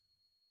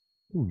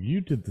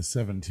did the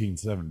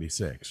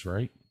 1776,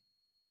 right?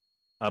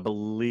 I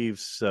believe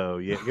so.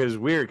 Yeah, it was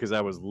weird because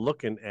I was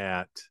looking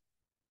at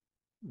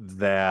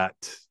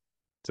that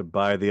to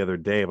buy the other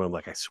day, but I'm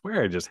like, I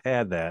swear I just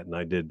had that, and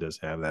I did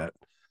just have that.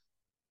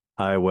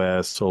 High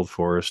West, Old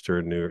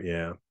Forester, New.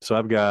 Yeah, so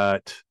I've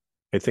got,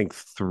 I think,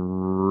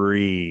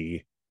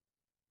 3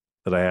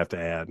 that I have to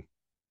add.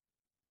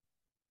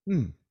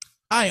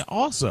 I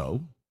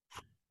also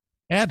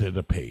added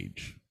a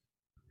page.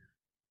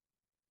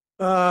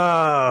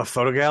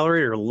 Photo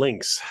gallery or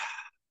links?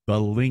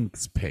 The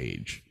links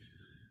page.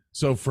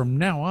 So from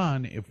now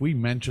on, if we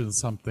mention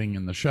something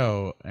in the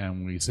show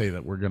and we say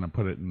that we're going to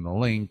put it in the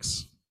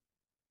links,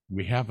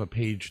 we have a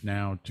page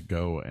now to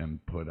go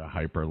and put a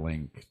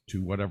hyperlink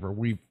to whatever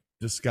we've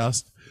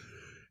discussed.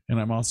 And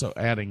I'm also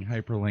adding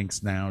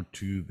hyperlinks now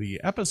to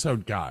the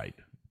episode guide.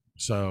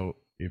 So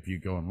if you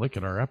go and look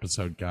at our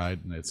episode guide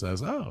and it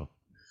says, oh,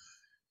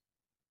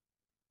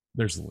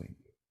 there's a link.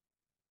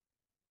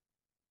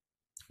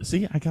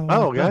 See, I got a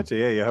Oh, gotcha.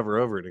 Yeah, you hover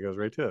over it, it goes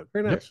right to it.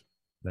 Very nice. Yep.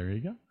 There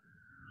you go.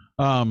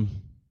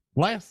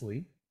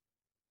 Lastly,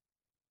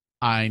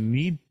 I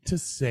need to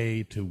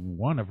say to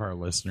one of our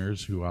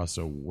listeners who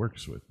also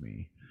works with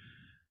me,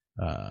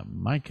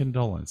 my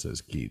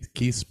condolences, Keith.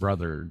 Keith's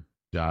brother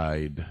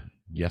died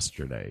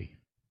yesterday.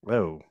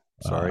 Oh,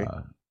 sorry.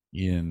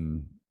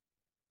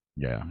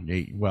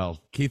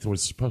 Keith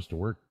was supposed to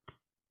work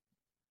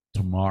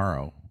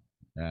tomorrow,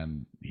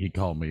 and he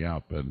called me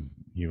up and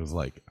he was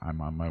like, I'm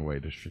on my way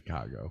to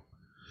Chicago.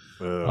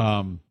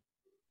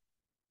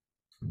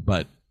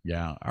 But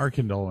yeah, our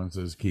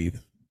condolences,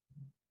 Keith.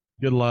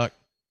 Good luck.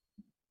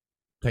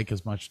 Take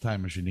as much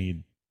time as you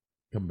need.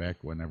 Come back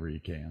whenever you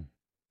can.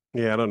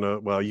 Yeah, I don't know.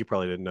 Well, you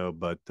probably didn't know,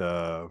 but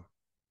so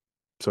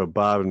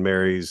Bob and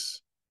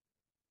Mary's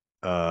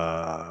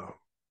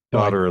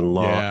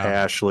daughter-in-law,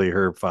 Ashley,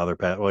 her father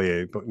passed. Well, yeah,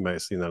 you might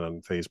have seen that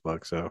on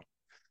Facebook. So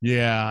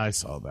yeah, I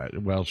saw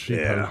that. Well,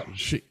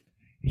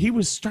 he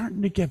was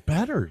starting to get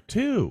better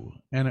too,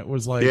 and it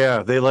was like,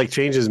 yeah, they like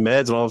changed his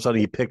meds, and all of a sudden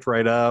he picked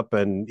right up,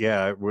 and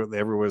yeah,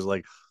 everyone was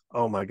like,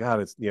 oh my God,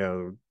 it's,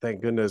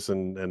 thank goodness.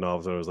 And all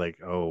of a sudden it was like,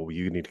 oh,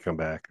 you need to come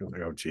back. I was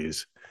like, oh,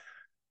 geez.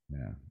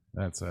 Yeah,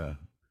 that's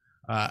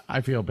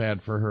I feel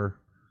bad for her.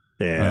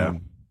 Yeah.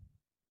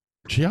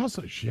 She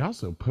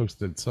also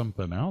posted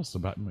something else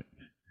about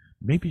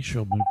maybe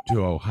she'll move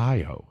to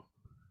Ohio.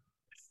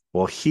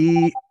 Well,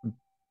 he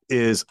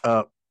is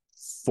up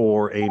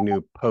for a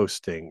new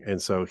posting.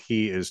 And so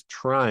he is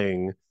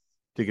trying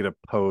to get a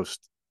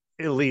post,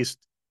 at least.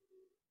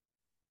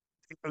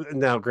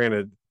 Now,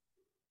 granted,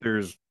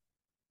 there's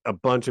a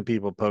bunch of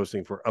people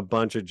posting for a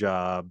bunch of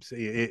jobs.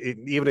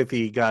 Even if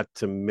he got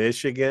to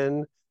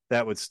Michigan,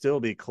 that would still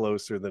be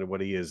closer than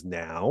what he is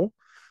now.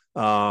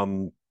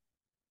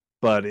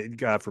 But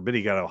God forbid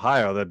he got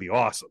Ohio, that'd be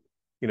awesome.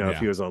 If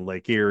he was on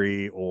Lake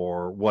Erie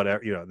or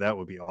whatever, that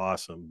would be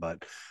awesome.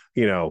 But,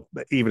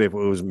 even if it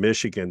was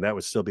Michigan, that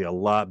would still be a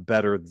lot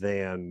better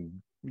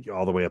than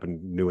all the way up in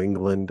New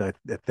England, I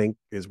think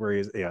is where he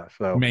is. Yeah.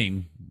 So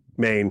Maine.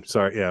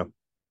 Sorry. Yeah.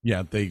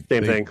 Yeah. Same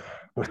thing.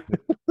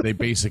 They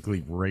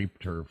basically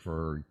raped her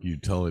for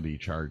utility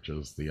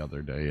charges the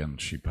other day, and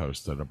she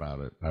posted about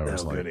it. I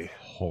was like, goody.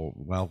 oh,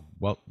 well,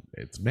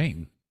 it's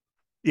Maine.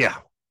 Yeah.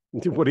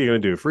 What are you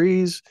going to do?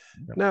 Freeze?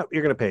 No,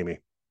 you're going to pay me.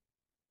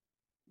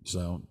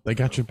 So they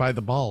got you by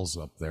the balls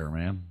up there,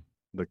 man.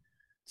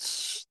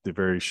 The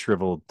very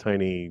shriveled,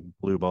 tiny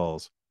blue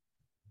balls.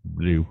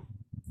 Blue.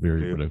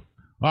 Very blue.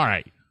 All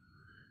right.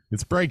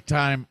 It's break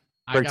time.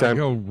 I gotta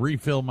go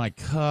refill my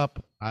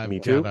cup. Me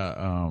too.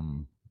 Gotta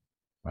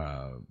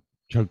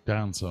choke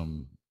down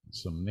some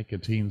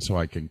nicotine so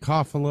I can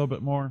cough a little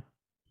bit more.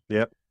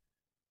 Yep.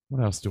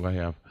 What else do I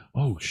have?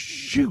 Oh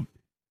shoot.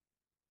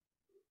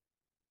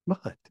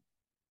 What?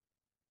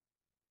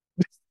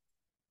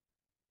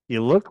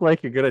 You look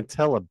like you're gonna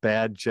tell a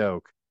bad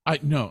joke. I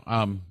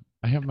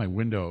have my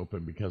window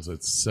open because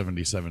it's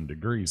 77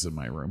 degrees in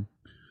my room.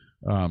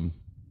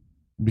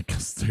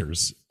 Because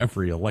there's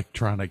every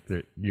electronic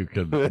that you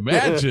can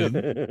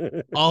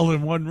imagine all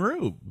in one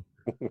room.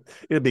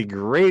 It'd be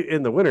great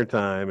in the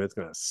wintertime. It's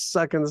gonna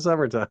suck in the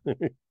summertime.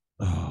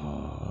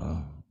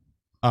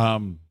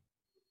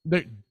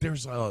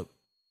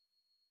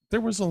 There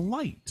was a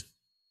light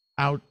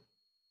out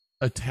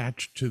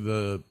attached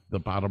to the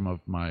bottom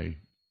of my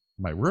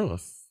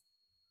roof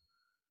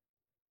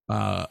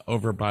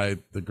over by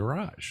the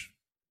garage,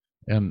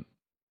 and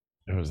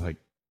it was like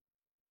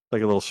a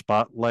little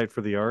spotlight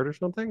for the yard or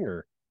something,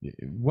 or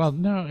well,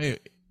 no,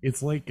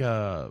 it's like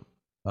an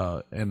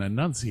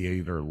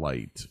annunciator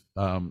light,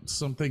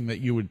 something that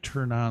you would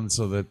turn on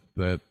so that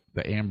the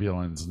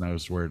ambulance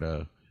knows where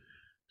to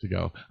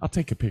go. I'll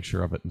take a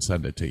picture of it and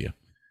send it to you.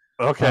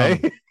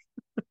 Okay.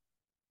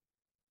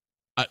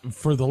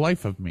 For the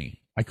life of me,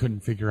 I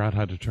couldn't figure out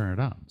how to turn it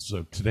on.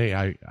 So today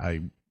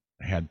I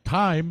had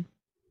time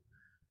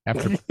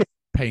after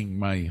paying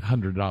my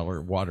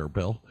 $100 water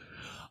bill.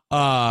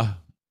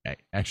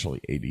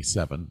 Actually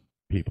 87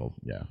 people.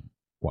 Yeah.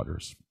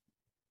 Waters.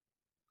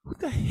 Who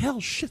the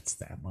hell shits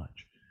that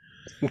much?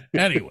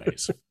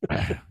 Anyways.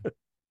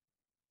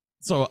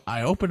 So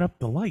I open up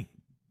the light.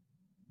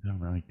 And I'm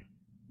like,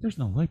 there's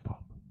no light bulb.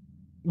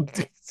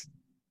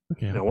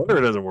 Okay. No wonder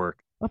it doesn't work.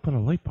 I'll put a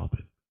light bulb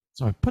in.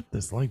 So I put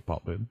this light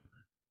bulb in.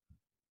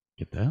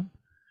 Get that?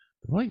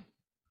 The light.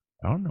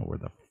 I don't know where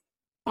the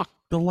fuck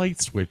the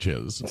light switch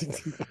is.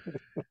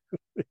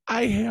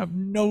 I have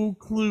no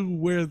clue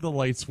where the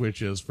light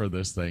switch is for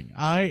this thing.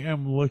 I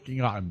am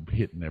looking, I'm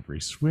hitting every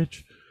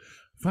switch.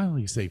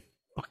 Finally say,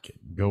 fuck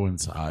it, go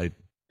inside.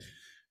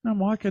 And I'm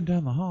walking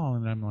down the hall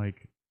and I'm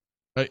like,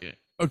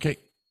 okay,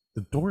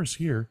 the door's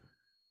here.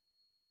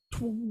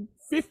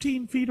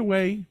 15 feet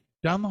away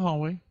down the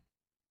hallway,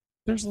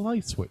 there's a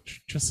light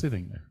switch just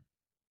sitting there.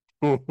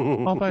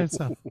 All by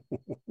itself.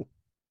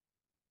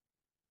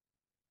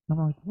 I'm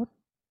like, what?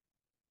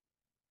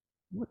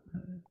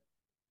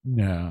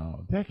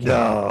 No.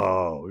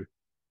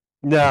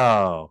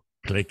 No.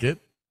 Click it.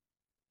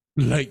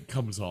 Light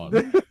comes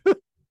on.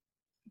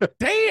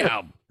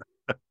 Damn.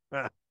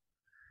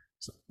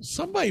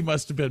 Somebody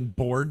must have been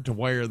bored to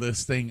wire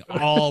this thing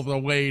all the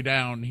way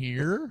down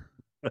here.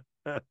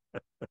 I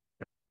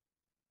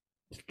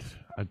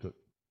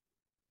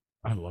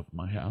love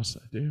my house.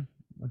 I do.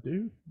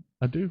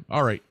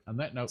 All right. On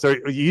that note. So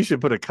you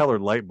should put a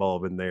colored light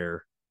bulb in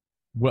there.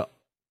 Well.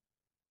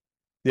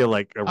 Yeah,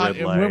 like a red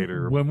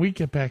light. When we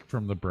get back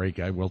from the break,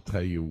 I will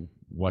tell you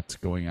what's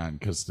going on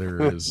because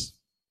there is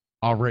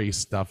already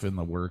stuff in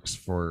the works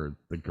for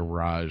the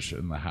garage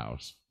and the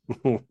house.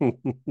 All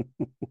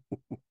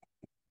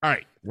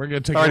right. We're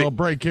going to take a little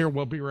break here.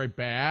 We'll be right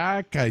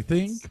back, I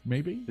think.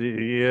 Maybe.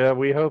 Yeah,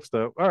 we hope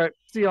so. All right.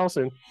 See y'all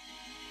soon.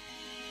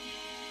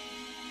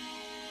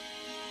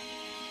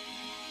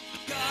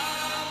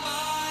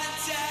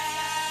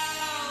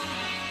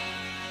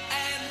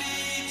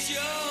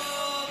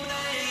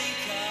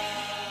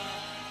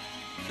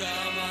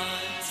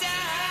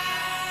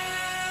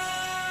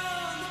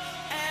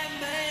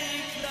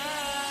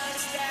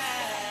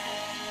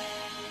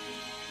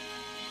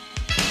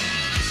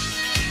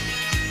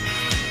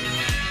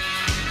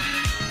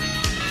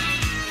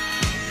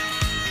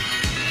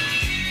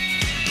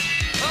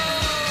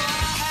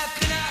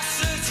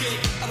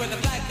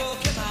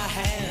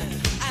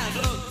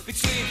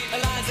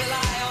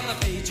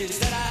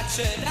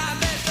 action. I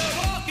met the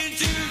walking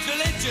Jews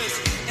religious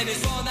in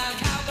his worn down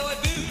cowboy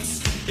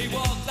boots. He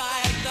walked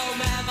like no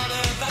man on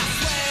earth. I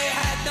swear he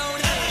had no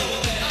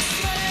name. I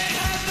swear he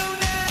had no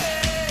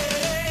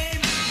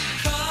name.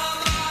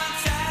 Come on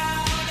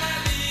down and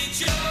meet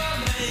your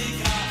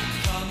maker.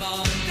 Come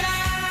on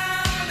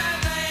down and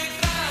make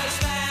the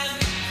stand.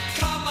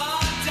 Come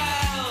on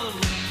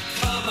down.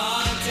 Come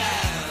on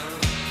down.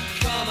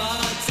 Come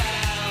on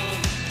down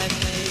and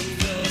make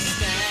the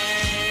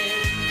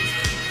stand.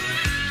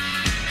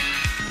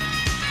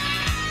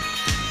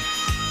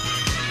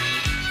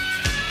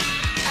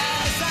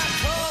 As I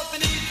crawled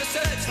beneath the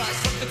searchlight,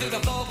 slipping through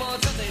the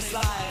floorboards of this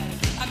slide,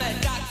 I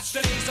met Dr.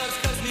 Strange so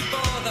close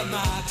before the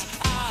march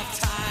of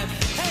time.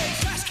 Hey,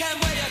 trash can,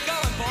 where you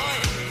going, boy?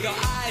 Your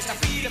eyes are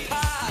feet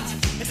apart.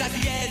 It's at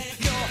the end,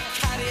 your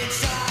carriage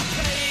shall I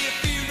play a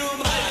funeral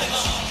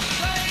march?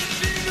 Play a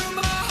funeral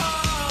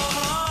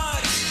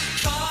march.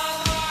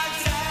 Come on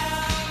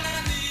down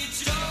and meet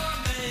your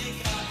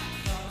maker.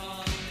 Come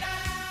on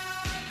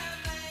down and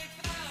make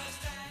the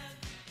stand.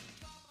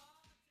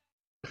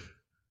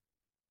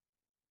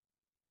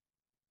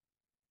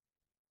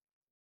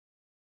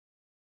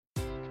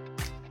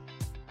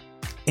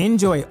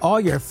 Enjoy all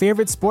your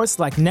favorite sports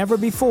like never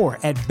before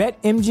at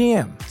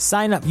BetMGM.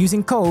 Sign up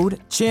using code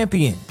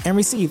CHAMPION and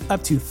receive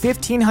up to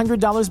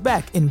 $1,500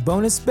 back in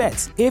bonus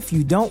bets if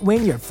you don't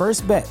win your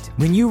first bet.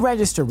 When you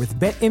register with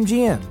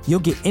BetMGM, you'll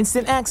get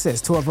instant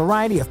access to a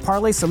variety of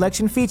parlay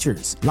selection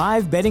features,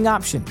 live betting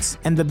options,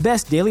 and the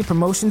best daily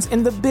promotions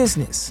in the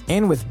business.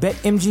 And with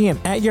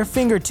BetMGM at your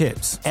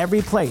fingertips,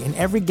 every play and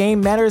every game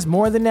matters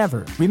more than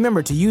ever.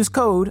 Remember to use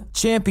code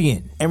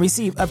CHAMPION and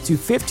receive up to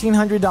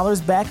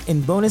 $1,500 back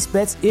in bonus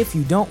bets if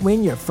you don't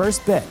win your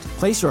first bet.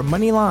 Place your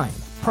money line,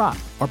 prop,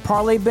 or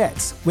parlay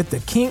bets with the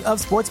king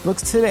of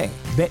sportsbooks today.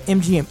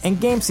 BetMGM and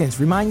GameSense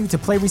remind you to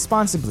play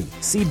responsibly.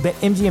 See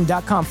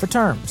BetMGM.com for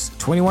terms.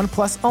 21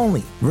 plus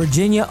only.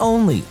 Virginia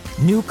only.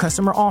 New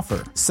customer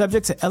offer.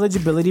 Subject to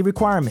eligibility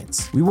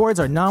requirements. Rewards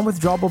are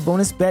non-withdrawable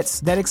bonus bets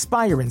that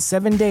expire in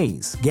 7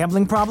 days.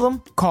 Gambling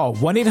problem? Call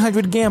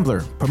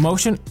 1-800-GAMBLER.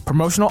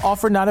 Promotional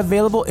offer not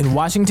available in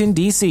Washington,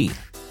 D.C.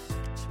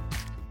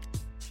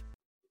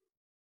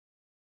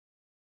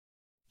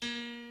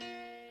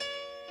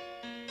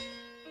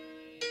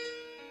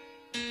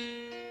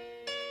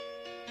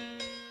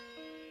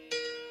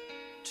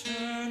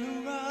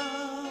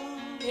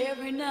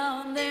 Every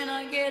now and then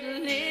I get a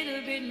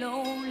little bit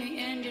lonely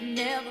and you're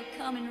never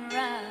coming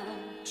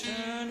around.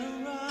 Turn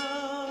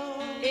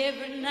around.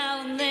 Every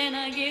now and then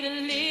I get a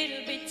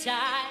little bit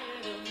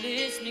tired of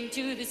listening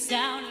to the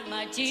sound of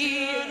my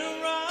tears. Turn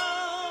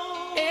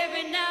around.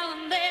 Every now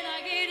and then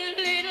I get a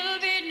little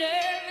bit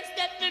nervous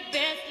that the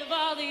best of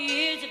all the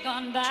years have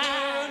gone by.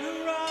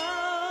 Turn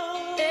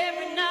around.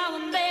 Every now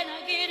and then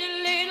I get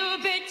a little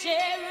bit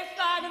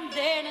terrified and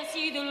then I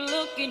see the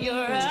look in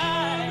your eyes.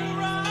 Turn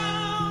around.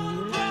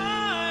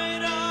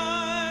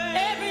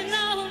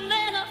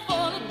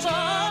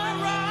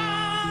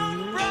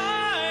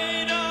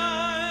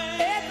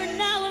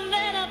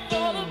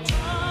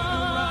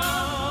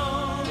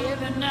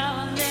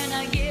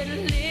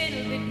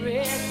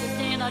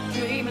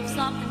 Dream of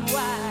something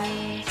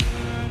wise.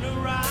 Turn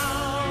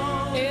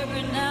around.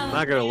 Every now and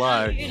Not gonna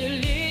lie, a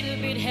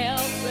little bit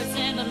helpless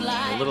and I'm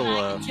like a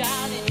little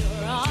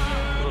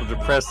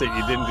depressed that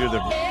you didn't do the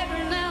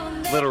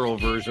literal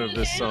version of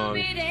this song.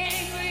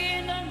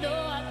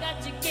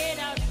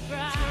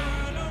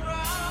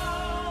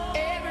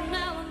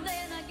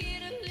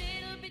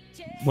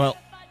 Well,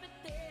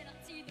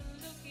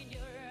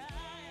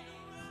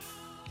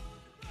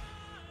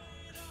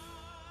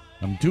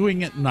 I'm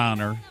doing it in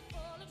honor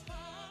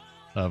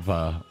of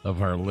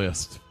our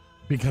list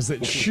because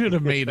it should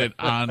have made it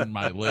on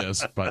my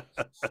list, but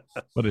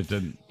it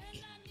didn't.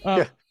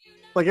 Yeah.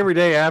 Like every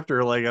day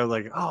after, like I was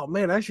like, oh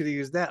man, I should have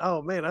used that.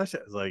 Oh man, I should.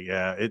 It's like,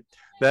 yeah,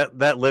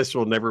 that list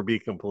will never be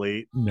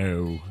complete.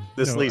 No,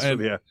 this list, and,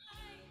 yeah.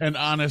 And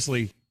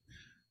honestly,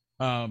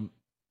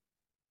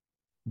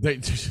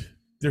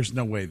 there's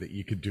no way that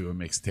you could do a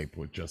mixtape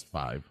with just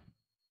 5.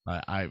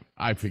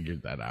 I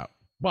figured that out,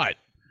 but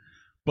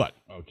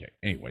okay.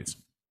 Anyways,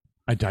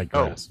 I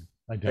digress.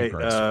 I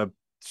digress. Hey,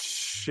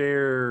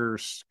 share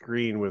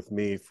screen with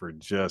me for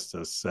just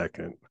a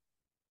second.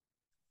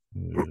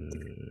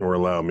 Or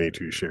allow me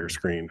to share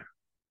screen.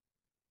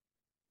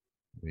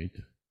 Wait.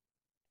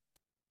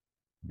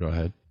 Go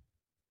ahead.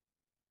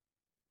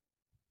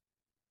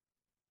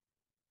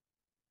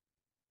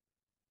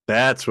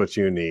 That's what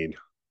you need.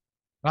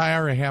 I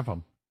already have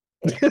them.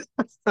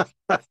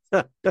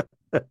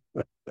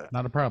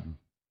 Not a problem.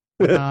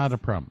 Not a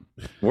problem.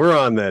 We're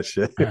on that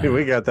shit.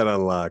 We got that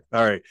unlocked.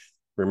 All right.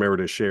 Remember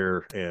to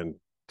share and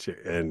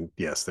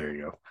yes, there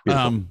you go.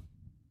 Beautiful.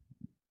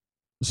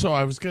 So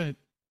I was gonna,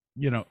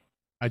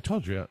 I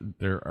told you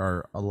there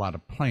are a lot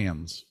of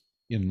plans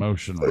in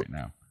motion right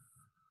now.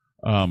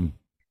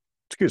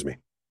 Excuse me.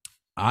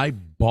 I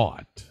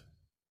bought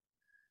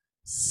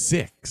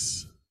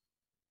 6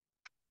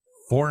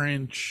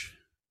 4-inch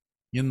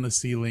in the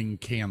ceiling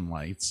can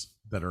lights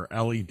that are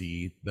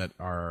LED that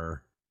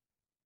are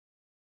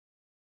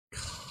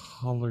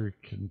color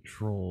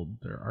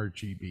controlled. They're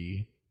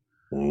RGB.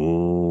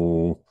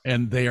 Ooh.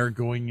 And they are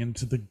going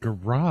into the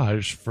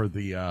garage for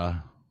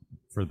the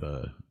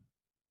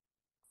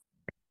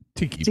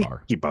tiki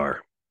bar. Tiki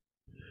bar.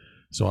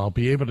 So I'll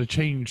be able to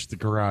change the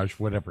garage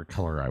whatever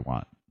color I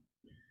want.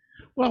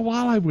 Well,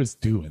 while I was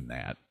doing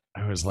that,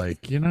 I was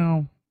like,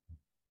 While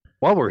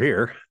we're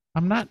here,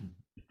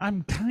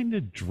 I'm kind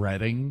of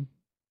dreading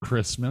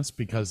Christmas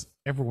because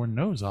everyone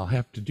knows I'll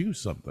have to do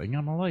something.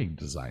 I'm a lighting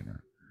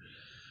designer.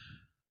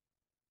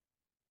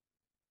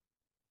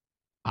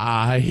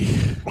 Have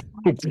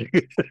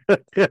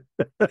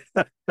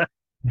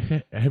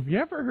you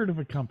ever heard of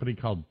a company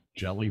called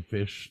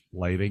Jellyfish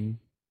Lighting?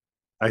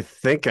 I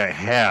think I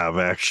have,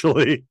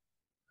 actually.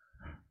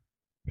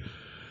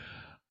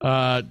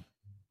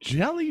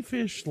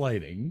 Jellyfish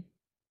Lighting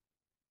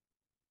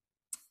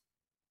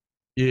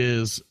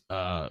is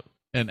an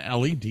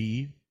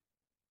LED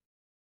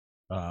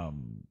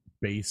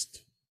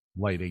based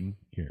lighting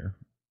here.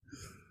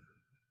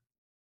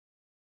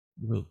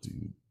 We'll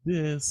do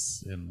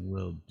this and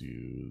we'll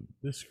do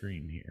this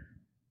screen here.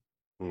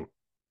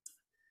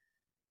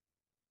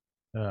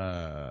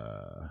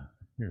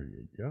 Here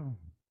you go.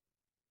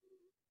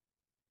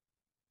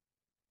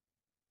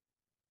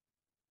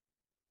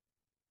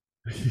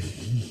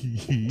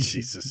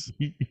 Jesus.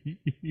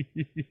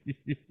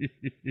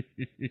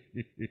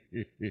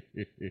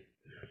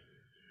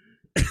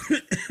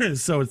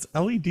 So it's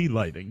LED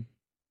lighting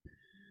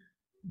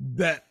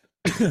that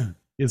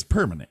is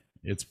permanent.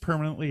 It's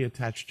permanently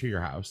attached to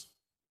your house.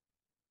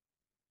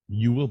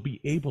 You will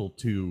be able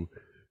to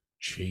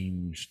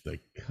change the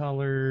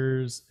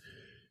colors,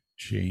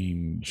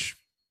 change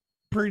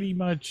pretty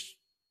much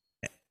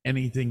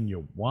anything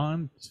you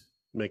want.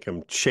 Make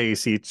them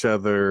chase each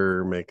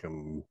other, make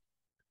them...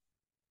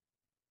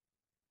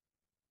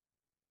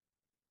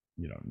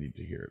 You don't need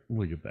to hear it.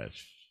 Look at that.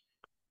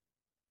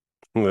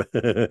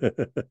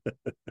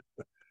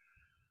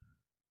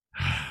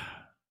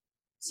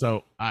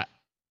 So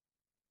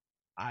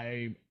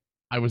I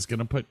was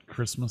gonna put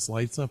Christmas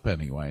lights up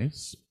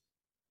anyways.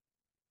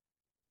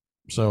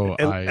 So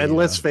and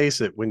let's face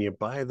it, when you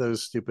buy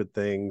those stupid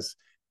things,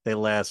 they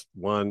last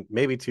 1,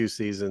 maybe 2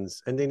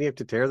 seasons, and then you have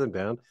to tear them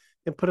down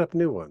and put up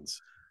new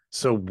ones.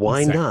 So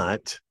why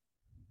not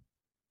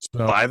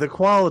buy the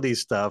quality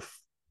stuff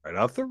right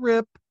off the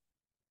rip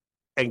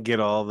and get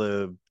all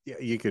the...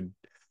 You could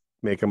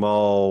make them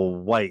all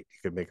white, you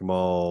could make them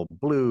all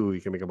blue,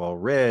 you can make them all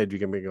red, you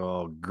can make them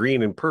all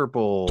green and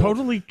purple.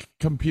 Totally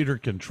computer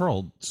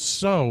controlled.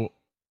 So,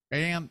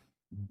 and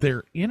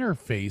their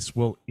interface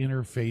will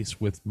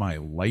interface with my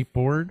light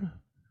board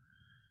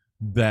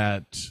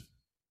that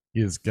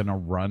is gonna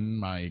run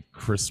my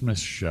Christmas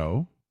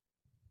show.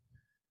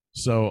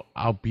 So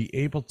I'll be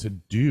able to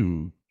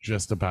do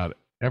just about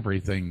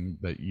everything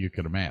that you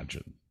could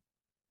imagine.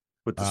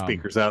 Put the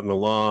speakers out in the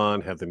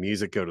lawn, have the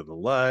music go to the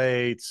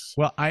lights.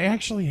 Well, I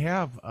actually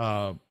have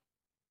a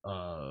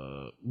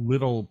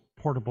little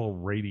portable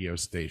radio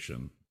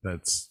station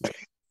that's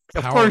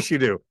of course you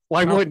do.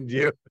 Why wouldn't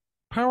you?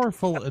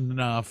 Powerful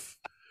enough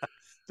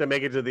to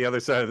make it to the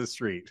other side of the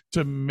street.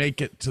 To make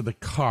it to the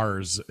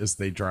cars as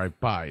they drive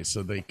by,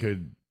 so they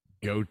could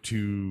go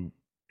to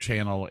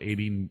channel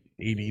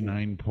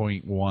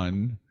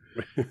 89.1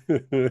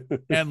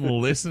 and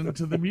listen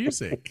to the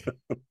music.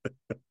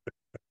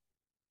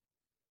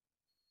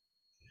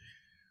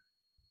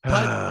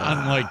 But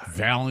unlike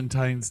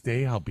Valentine's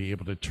Day, I'll be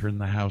able to turn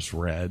the house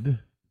red.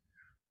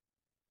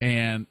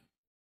 And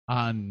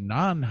on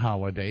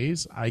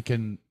non-holidays, I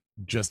can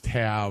just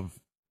have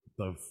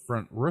the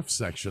front roof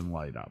section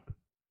light up.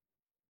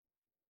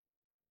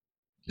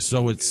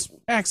 So it's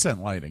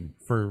accent lighting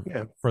for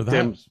the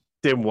house.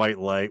 Dim white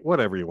light,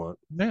 whatever you want.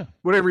 Yeah.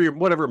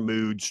 Whatever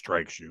mood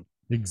strikes you.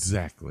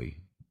 Exactly.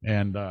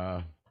 And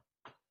yeah.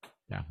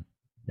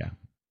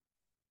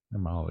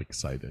 I'm all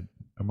excited.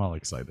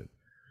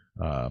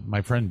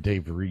 My friend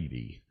Dave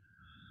Reedy.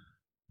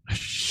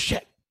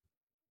 Shit.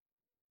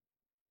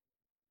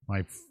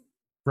 My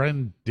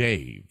friend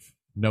Dave,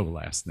 no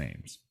last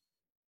names.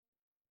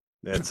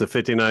 That's a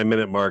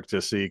 59-minute mark,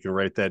 just so you can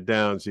write that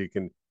down, so you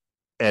can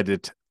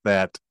edit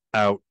that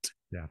out.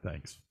 Yeah,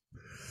 thanks.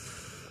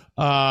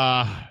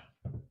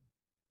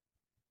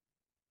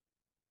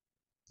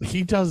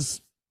 He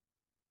does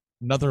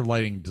another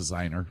lighting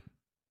designer.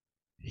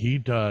 He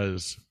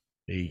does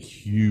a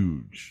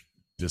huge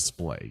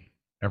display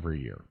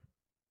every year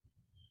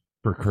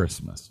for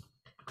Christmas.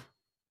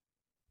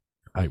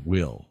 I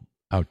will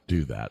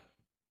outdo that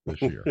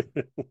this year.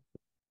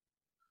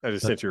 I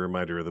just sent you a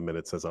reminder of the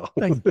minutes, that's all.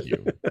 Thank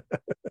you.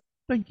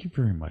 Thank you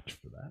very much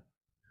for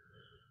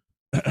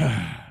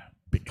that.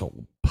 Big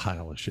old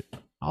pile of shit.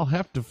 I'll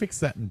have to fix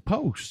that in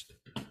post.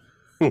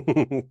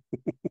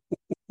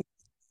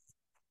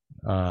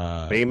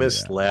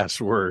 Famous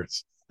last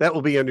words. That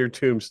will be on your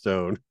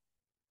tombstone.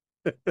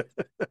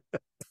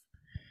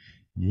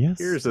 Yes.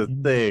 Here's the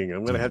thing.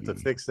 I'm going to have to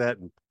fix that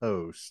in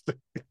post.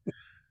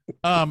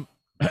 Well,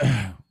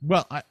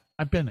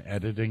 I've been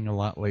editing a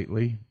lot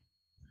lately.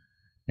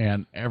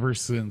 And ever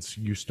since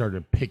you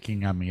started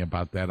picking on me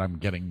about that, I'm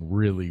getting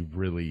really,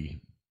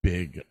 really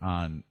big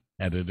on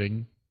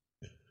editing.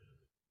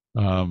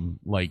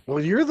 Like,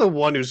 well, you're the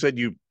one who said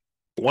you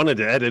wanted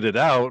to edit it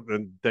out,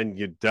 and then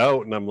you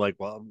don't. And I'm like,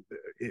 well,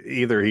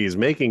 either he's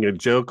making a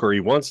joke or he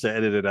wants to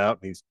edit it out,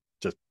 and he's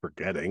just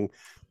forgetting.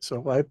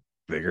 So I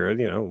figured,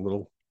 a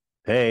little,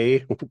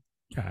 hey,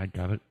 yeah, I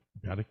got it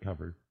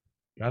covered.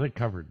 Got it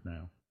covered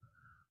now.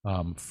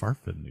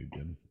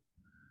 Farfanugan.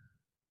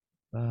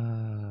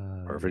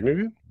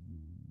 Farfanugan?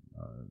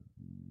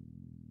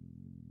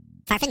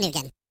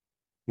 Farfanugan.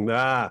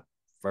 Nah,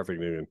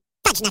 Farfanugan.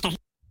 Fudge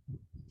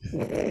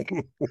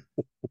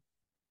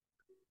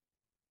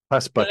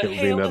Pus bucket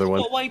would be another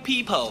one. White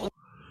people.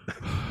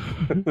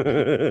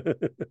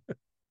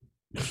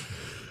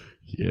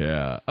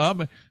 Yeah.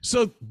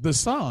 So the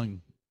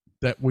song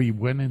that we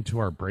went into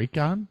our break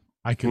on,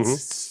 I could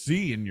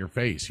see in your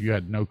face you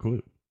had no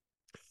clue.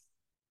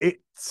 It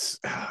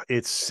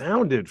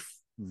sounded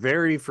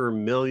very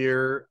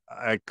familiar.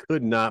 I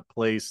could not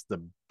place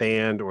the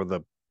band or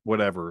the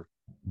whatever.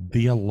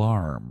 The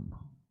Alarm.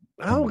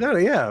 Oh god,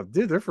 yeah,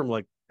 dude, they're from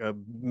like a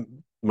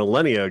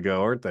millennia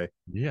ago, aren't they?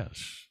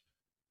 Yes,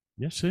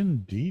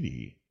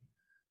 indeedy.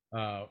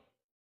 All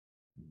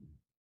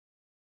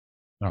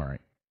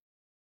right.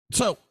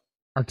 So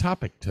our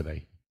topic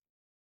today,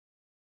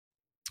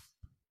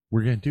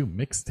 we're gonna do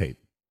mixtape.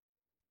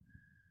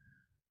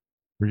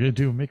 We're gonna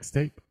do a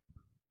mixtape.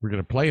 We're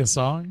gonna play a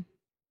song,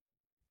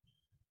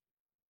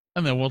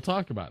 and then we'll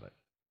talk about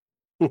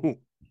it.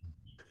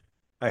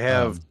 I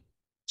have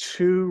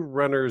two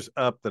runners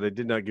up that I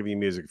did not give you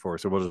music for,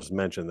 so we'll just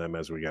mention them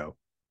as we go.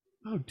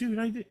 Oh, dude,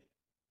 I did.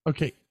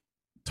 Okay,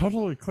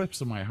 Total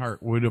Eclipse of My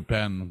Heart would have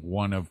been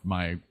one of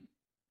my.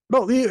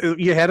 Well,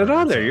 you had it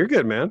on there. You're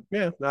good, man.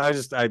 Yeah, no, I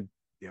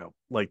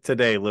like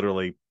today,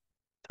 literally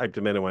typed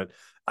them in and went,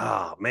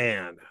 "Oh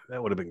man,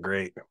 that would have been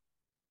great."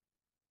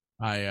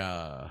 I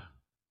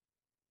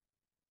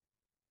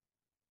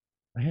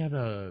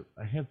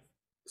had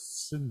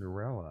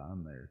Cinderella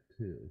on there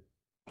too.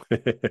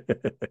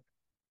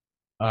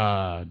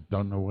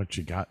 Don't know what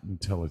you got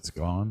until it's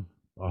gone.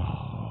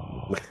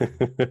 Oh,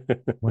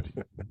 what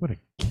a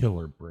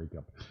killer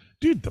breakup,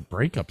 dude! The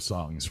breakup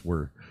songs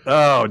were.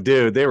 Oh,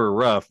 dude, they were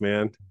rough,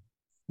 man.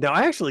 Now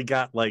I actually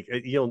got like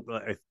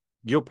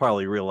you'll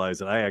probably realize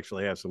that I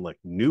actually have some like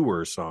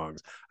newer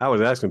songs. I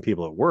was asking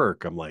people at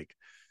work. I'm like,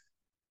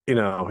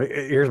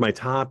 here's my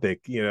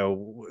topic.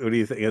 What do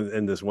you think?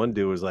 And this one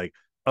dude was like,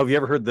 "Oh, have you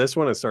ever heard this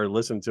one?" I started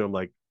listening to him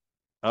like,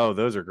 "Oh,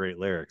 those are great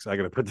lyrics. I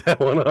got to put that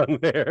one on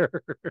there."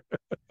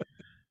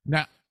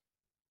 Now,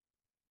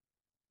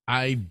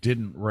 I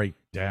didn't write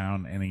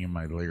down any of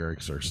my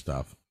lyrics or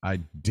stuff. I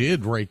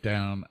did write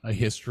down a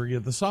history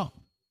of the song.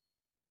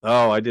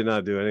 Oh, I did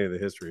not do any of the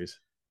histories.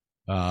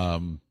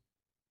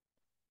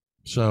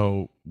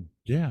 So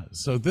yeah.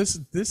 So this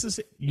is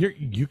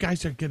you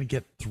guys are gonna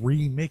get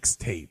 3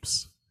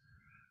 mixtapes.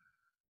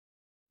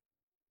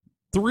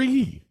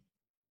 3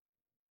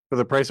 for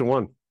the price of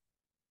 1.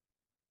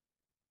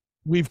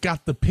 We've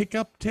got the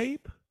pickup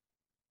tape.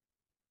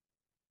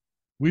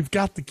 We've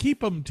got the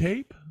keep 'em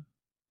tape.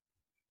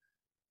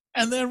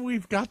 And then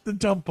we've got the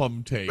dump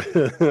 'em tape.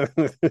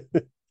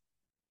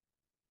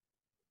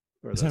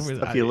 Or the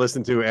stuff you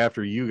listen to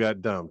after you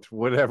got dumped,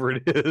 whatever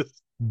it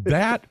is.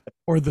 That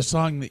or the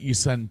song that you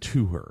send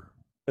to her.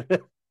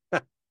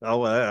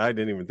 Oh, I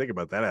didn't even think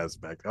about that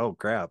aspect. Oh,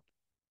 crap.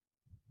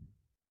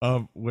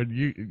 When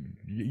you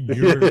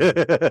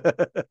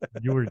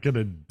were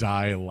gonna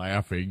die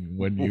laughing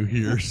when you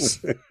hear.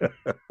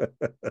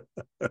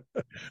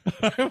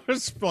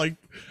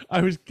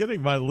 I was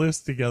getting my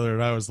list together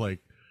and I was like,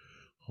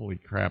 holy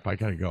crap, I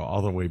gotta go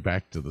all the way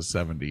back to the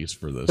 70s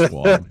for this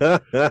one.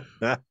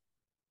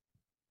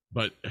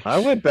 But I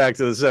went back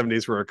to the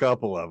 70s for a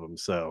couple of them,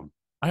 so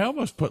I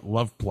almost put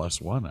Love Plus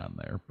One on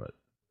there, but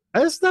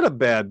that's not a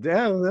bad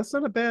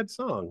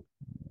song.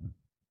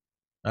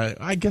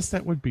 I guess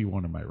that would be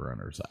one of my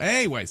runners.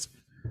 Anyways,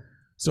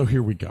 so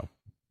here we go.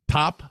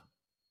 Top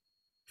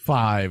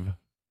 5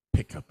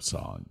 pickup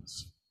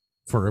songs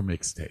for a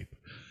mixtape.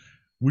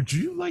 Would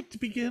you like to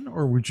begin,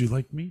 or would you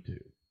like me to?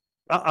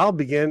 I'll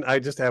begin. I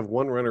just have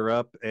one runner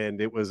up,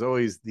 and it was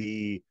always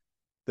the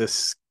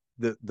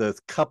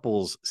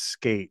couples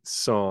skate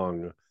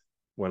song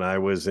when I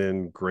was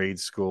in grade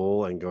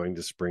school and going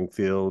to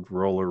Springfield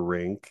roller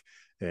rink,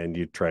 and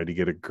you tried to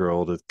get a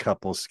girl to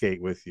couple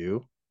skate with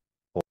you.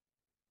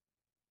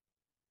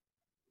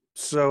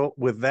 So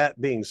with that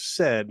being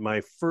said,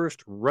 my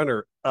first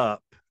runner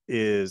up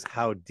is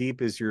How Deep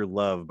Is Your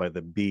Love by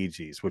the Bee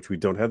Gees, which we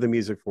don't have the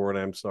music for, and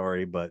I'm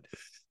sorry, but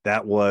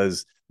that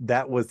was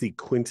the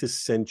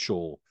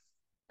quintessential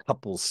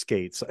couple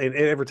skates. And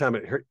every time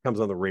it comes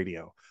on the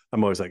radio,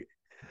 I'm always like,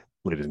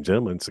 ladies and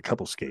gentlemen, it's a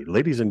couple skate.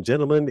 Ladies and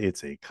gentlemen,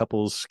 it's a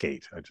couple's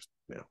skate. I just,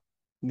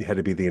 you had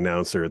to be the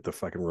announcer at the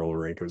fucking roller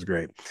rink. It was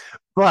great.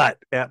 But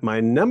at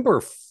my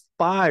number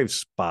 5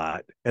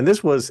 spot, and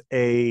this was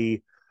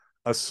a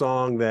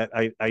song that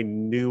I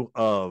knew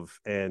of,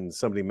 and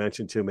somebody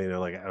mentioned to me, and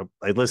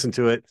I listened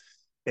to it,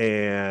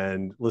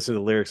 and listen to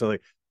the lyrics. I'm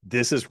like,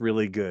 this is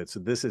really good. So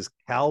this is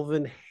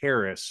Calvin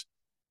Harris,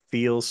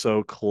 Feel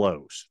So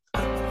Close.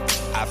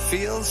 I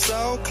feel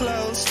so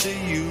close to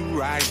you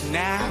right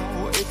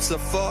now. It's a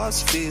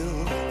force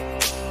field.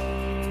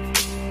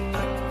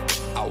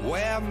 I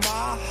wear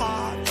my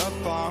heart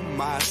up on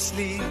my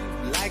sleeve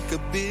like a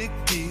big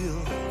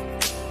deal.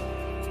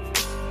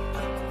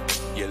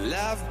 Your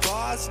love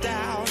pours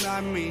down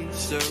on me,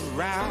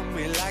 surround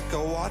me like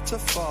a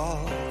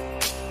waterfall.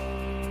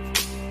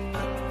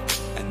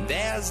 And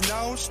there's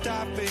no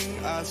stopping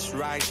us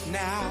right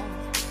now.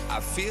 I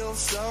feel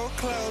so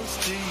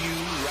close to you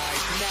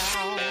right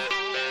now.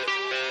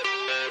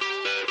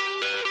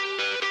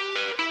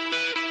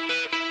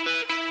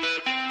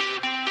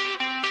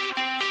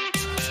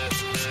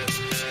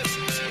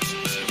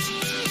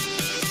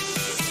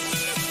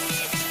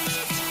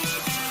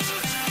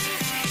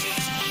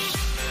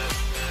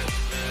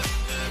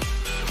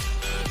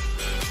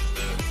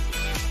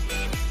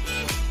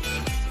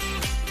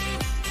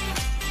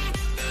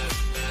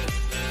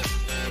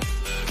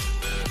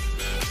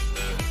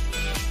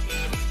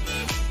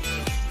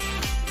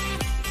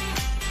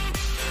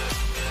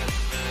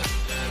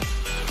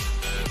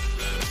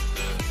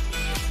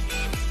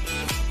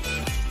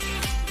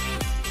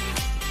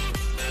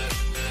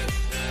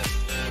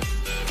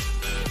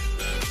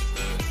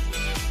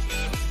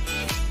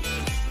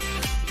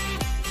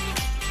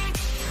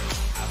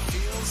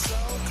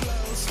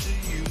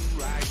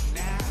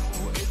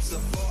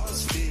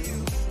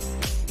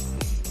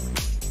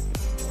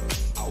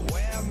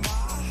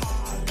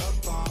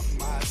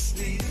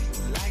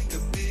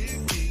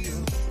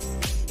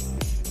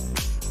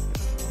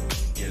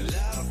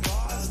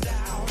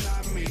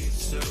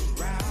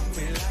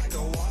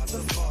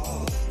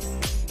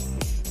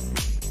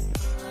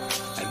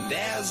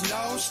 There's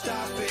no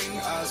stopping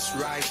us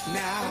right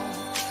now.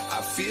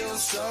 I feel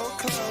so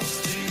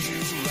close to you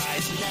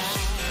right now.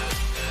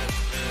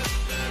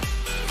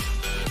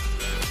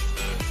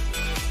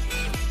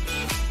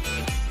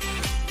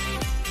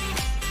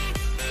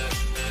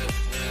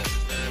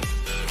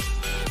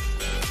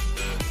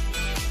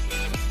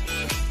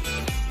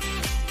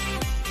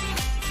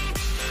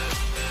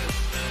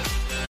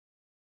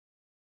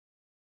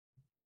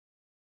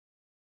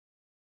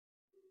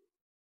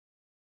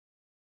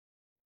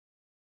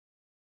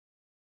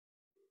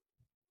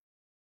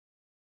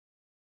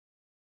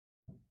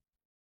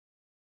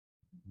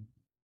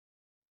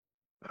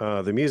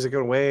 The music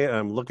went away.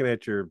 I'm looking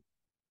at your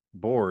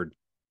board.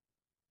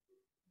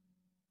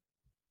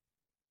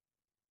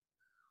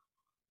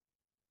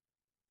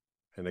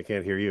 And I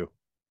can't hear you.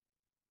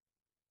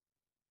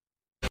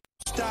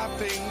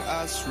 Stopping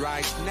us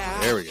right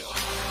now. There we go.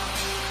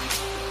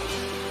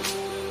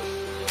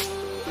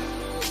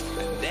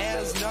 And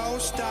there's no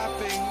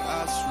stopping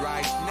us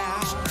right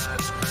now.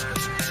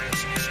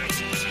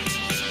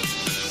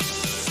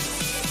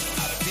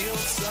 I feel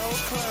so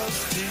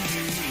close to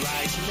you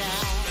right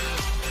now.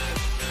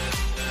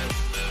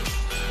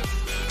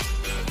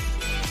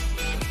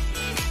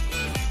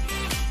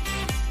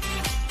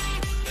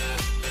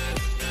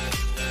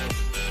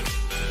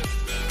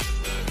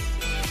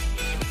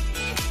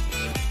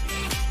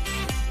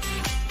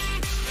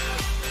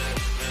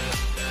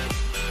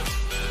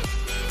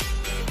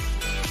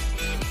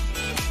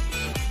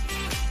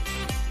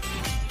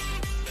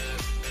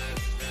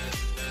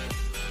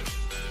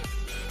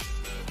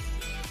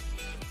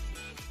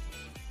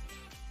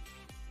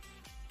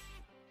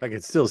 I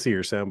can still see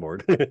your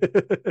soundboard.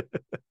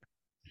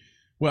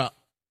 Well,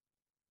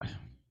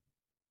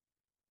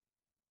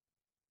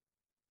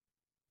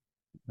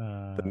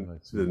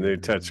 the new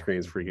touchscreen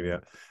is freaking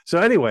out. So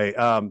anyway,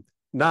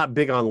 not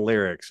big on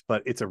lyrics,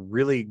 but it's a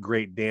really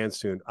great dance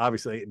tune.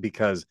 Obviously,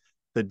 because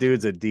the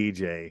dude's a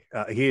DJ.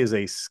 He is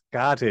a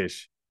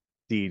Scottish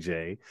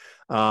DJ.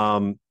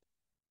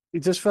 It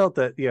just felt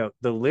that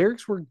the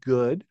lyrics were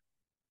good,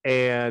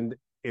 and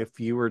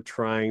if you were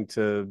trying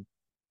to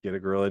get a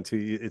girl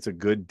into, it's a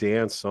good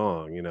dance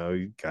song.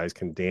 You guys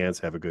can dance,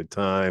 have a good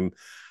time,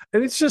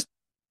 and it's just,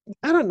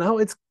 I don't know,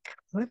 it's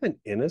kind of an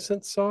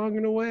innocent song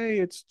in a way.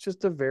 It's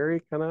just a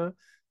very kind of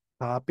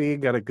poppy,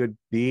 got a good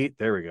beat.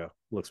 There we go.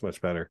 Looks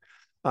much better.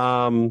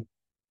 Yeah,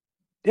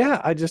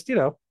 I just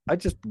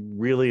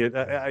really,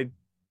 the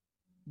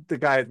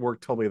guy at work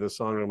told me this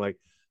song, and I'm like,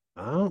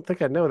 I don't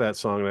think I know that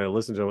song. And I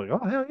listened to it, I'm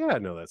like, oh hell yeah, I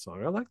know that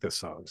song. I like this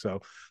song. So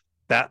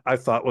that I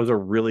thought was a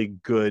really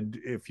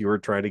good, if you were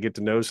trying to get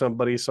to know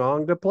somebody's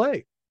song to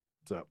play.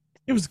 So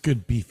it was a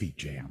good beefy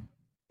jam.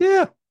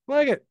 Yeah,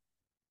 like it.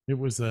 It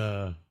was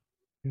a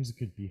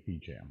good beefy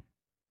jam.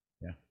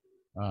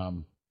 Yeah.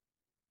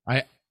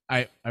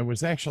 I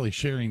was actually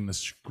sharing the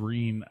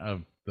screen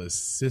of the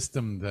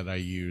system that I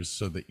use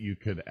so that you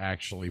could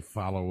actually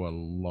follow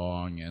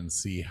along and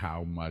see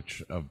how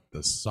much of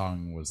the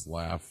song was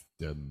left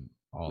and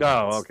all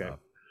that okay. stuff.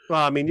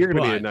 Well, I mean, you're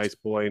going to be a nice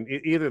boy, and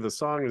either the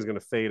song is going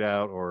to fade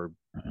out or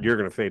you're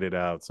going to fade it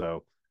out.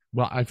 So,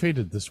 well, I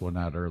faded this one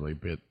out early,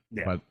 but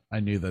I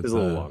knew that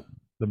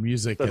the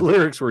music, the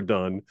lyrics were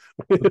done.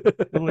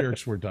 the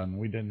lyrics were done.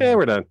 We didn't. Yeah,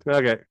 we're done.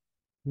 Okay.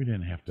 We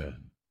didn't have to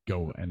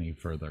go any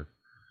further.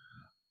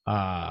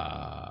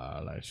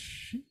 Let's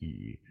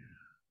see.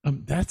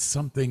 That's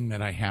something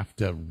that I have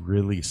to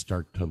really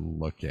start to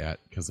look at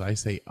because I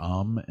say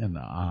and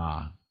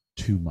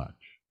too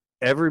much.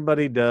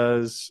 Everybody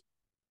does.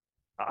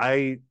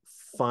 I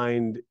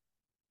find,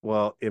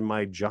 well, in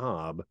my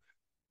job,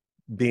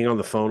 being on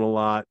the phone a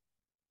lot,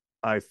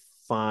 I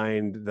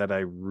find that I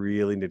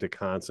really need to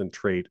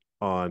concentrate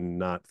on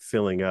not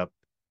filling up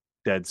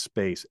dead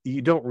space.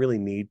 You don't really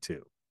need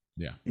to.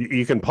 Yeah.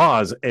 You can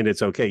pause and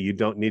it's okay. You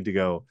don't need to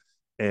go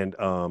and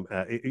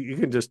you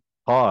can just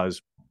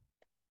pause.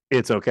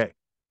 It's okay.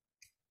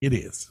 It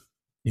is.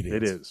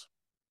 It is.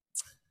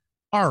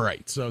 All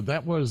right. So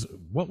that was,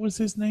 what was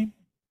his name?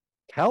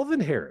 Calvin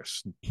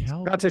Harris.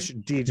 Scottish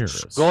DJ.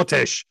 Harris.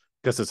 Scottish.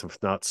 Because it's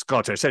not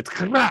Scottish. It's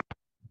crap.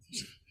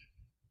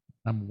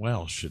 I'm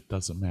Welsh. It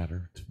doesn't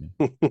matter to me.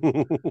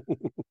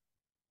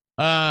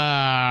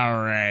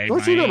 All right.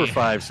 What's your number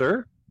 5,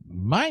 sir?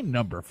 My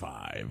number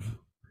 5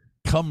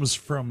 comes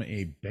from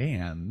a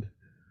band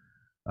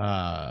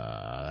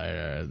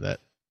that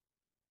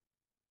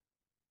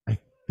I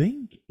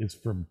think is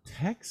from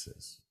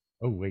Texas.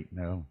 Oh, wait,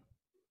 no.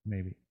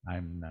 Maybe.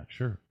 I'm not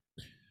sure.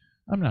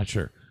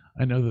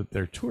 I know that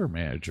their tour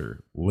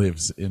manager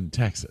lives in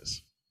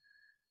Texas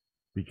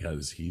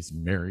because he's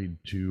married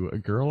to a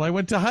girl I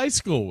went to high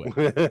school with.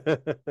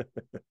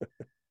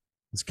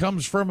 This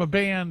comes from a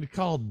band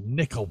called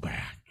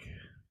Nickelback.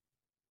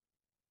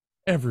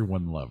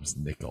 Everyone loves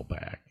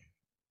Nickelback.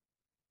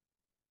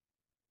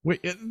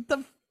 Wait,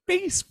 the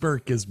face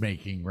Burke is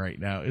making right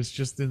now is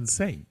just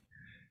insane.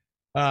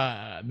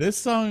 This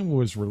song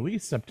was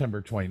released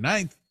September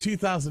 29th,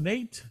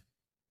 2008.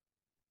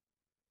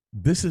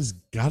 This has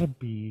got to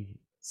be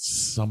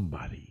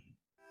Somebody.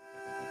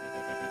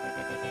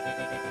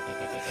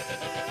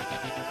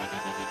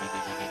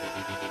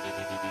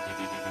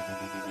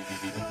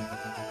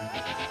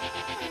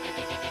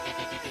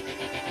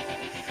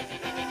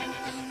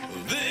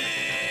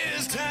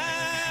 This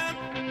time,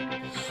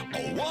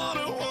 I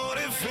wonder what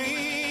it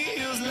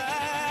feels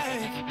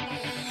like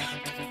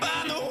to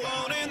find the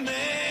one in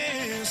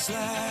this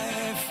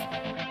life,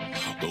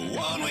 the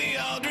one we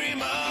all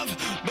dream of,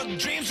 but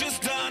dreams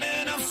just aren't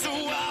enough, so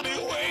I'll be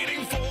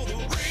waiting for the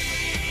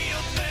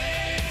real thing.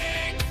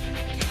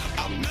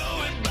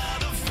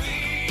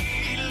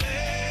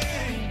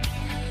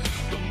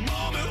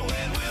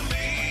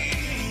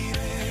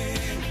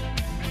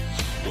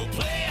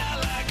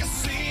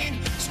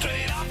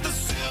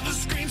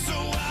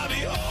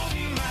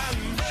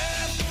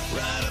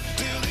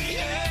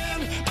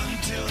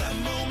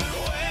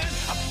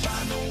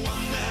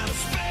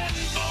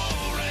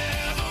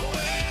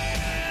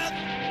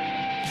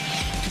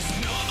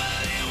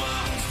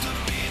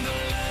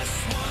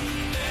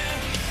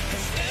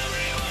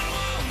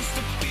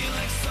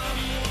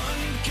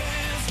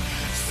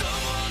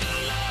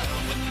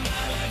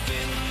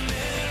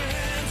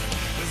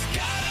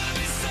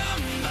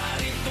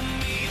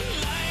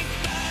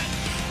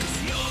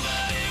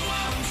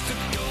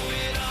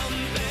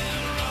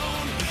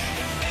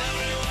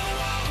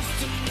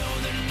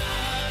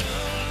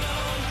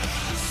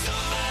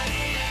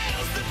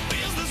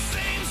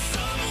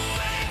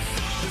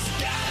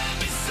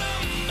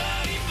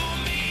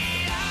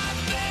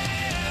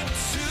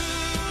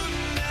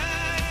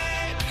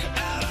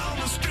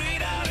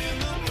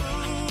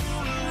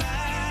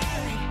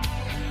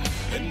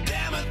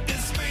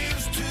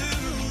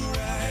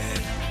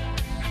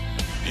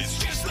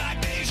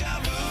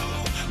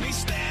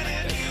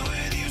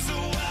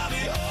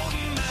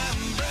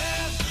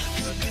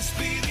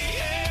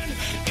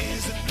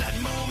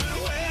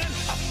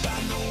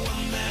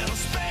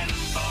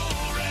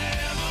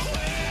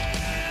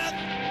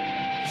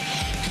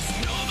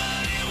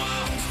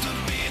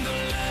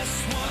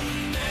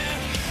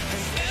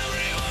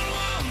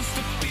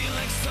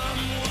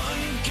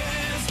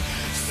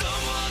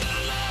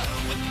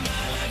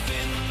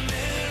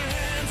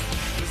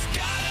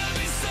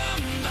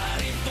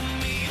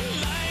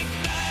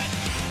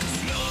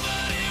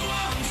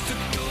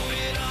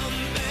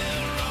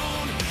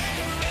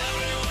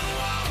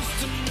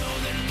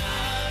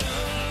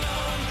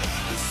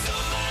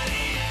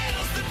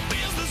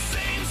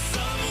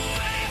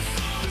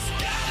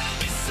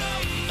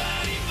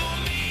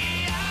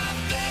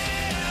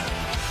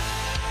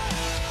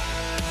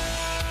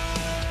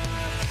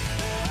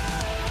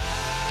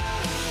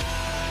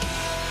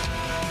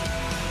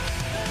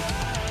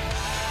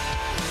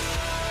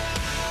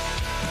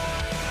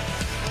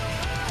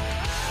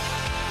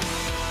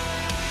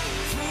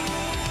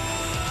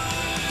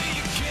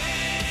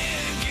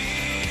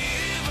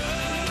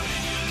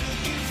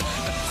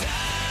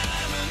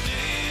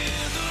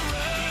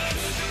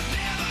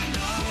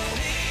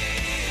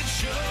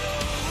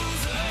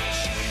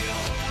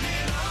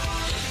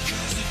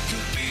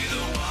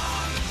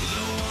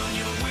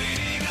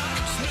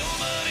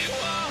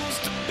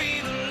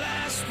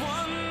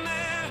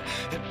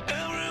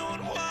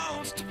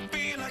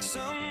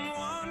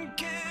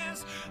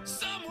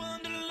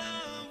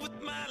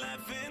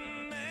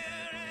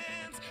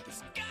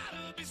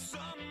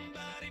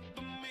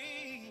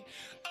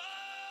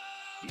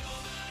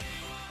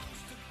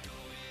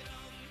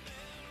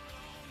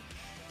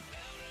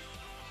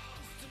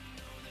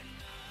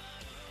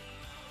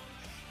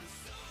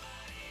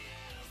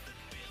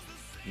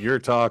 You're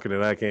talking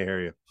and I can't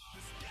hear you.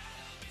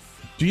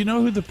 Do you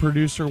know who the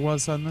producer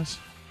was on this?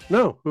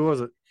 No, who was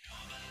it?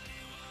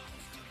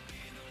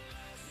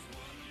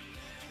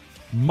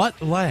 Mutt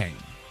Lang.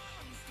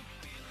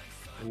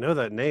 I know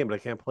that name, but I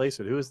can't place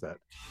it. Who is that?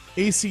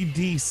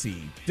 AC/DC,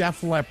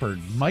 Def Leppard,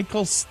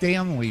 Michael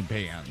Stanley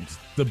Band,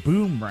 The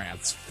Boom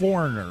Rats,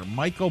 Foreigner,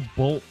 Michael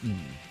Bolton,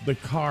 The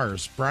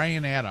Cars,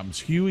 Bryan Adams,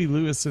 Huey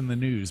Lewis and the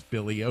News,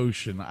 Billy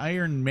Ocean,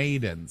 Iron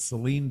Maiden,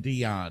 Celine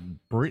Dion,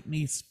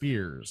 Britney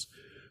Spears,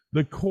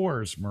 The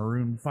Corrs,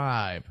 Maroon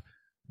 5,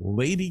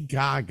 Lady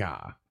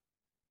Gaga,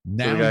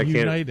 Now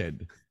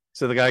United.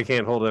 So the guy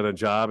can't hold down a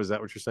job? Is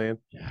that what you're saying?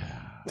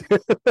 Yeah.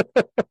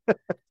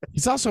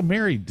 He's also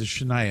married to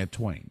Shania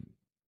Twain.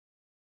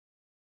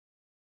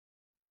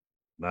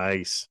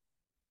 Nice.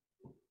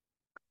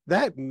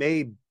 That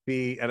may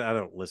be, and I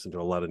don't listen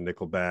to a lot of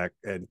Nickelback,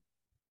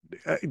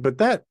 but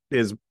that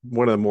is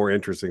one of the more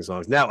interesting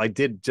songs. Now, I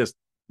did just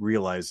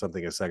realize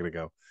something a second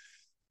ago.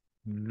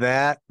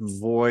 That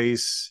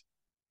voice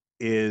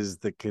is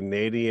the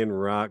Canadian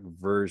rock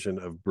version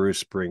of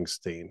Bruce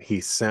Springsteen.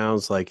 He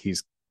sounds like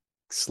he's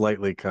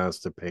slightly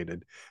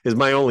constipated, is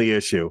my only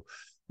issue.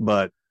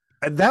 But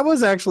that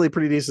was actually a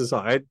pretty decent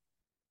song.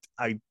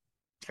 I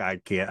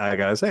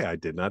gotta say, I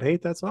did not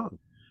hate that song.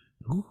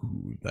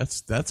 Ooh,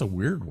 that's a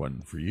weird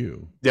one for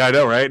you. Yeah, I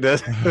know, right?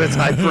 That's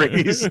high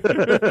praise.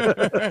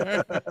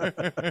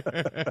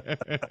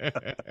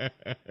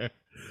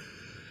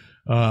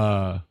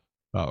 Oh,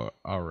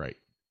 all right.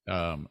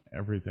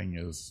 Everything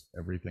is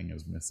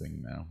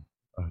missing now.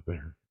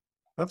 There.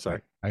 I'm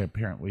sorry. I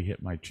apparently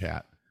hit my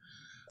chat.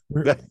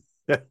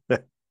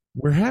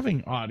 We're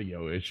having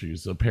audio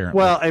issues apparently.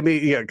 Well, I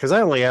mean, yeah, because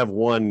I only have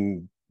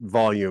one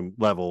volume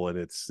level, and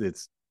it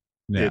is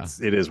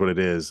what it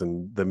is,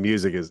 and the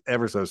music is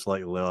ever so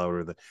slightly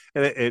louder than,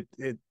 and it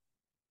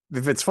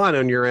if it's fine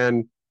on your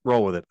end,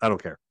 roll with it. I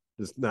don't care.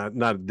 It's not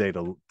a day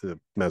to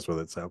mess with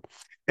it. So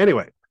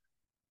anyway,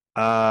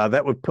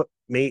 that would put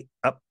me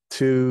up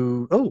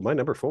to my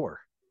number 4,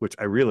 which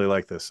I really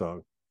like this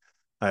song.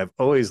 I've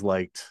always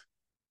liked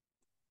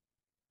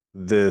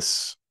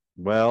this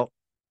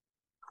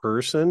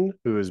person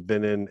who has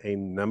been in a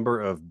number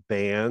of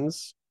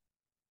bands.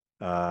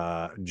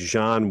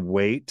 John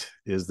Waite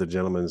is the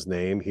gentleman's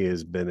name. He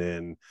has been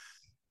in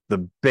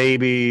the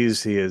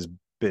Babies. He has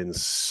been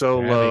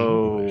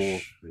solo.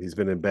 He's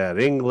been in Bad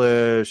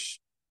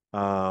English.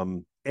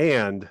 And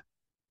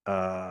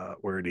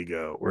where'd he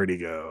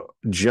go?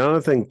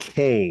 Jonathan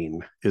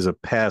Cain is a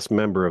past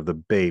member of the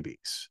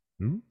Babies.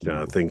 Mm-hmm.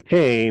 Jonathan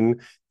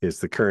Cain is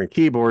the current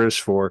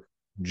keyboardist for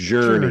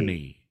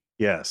Journey.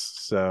 Yes.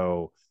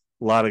 So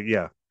a lot of,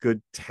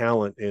 good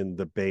talent in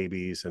the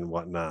Babies and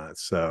whatnot.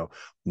 So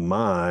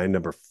my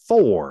number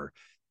 4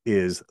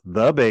 is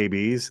the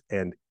Babies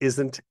and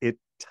Isn't It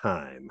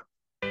Time?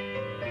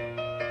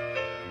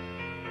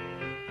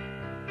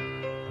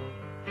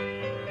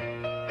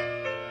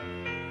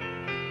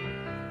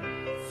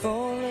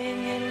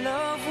 Falling in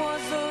love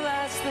was the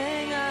last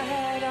thing I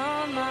had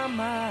on my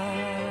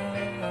mind.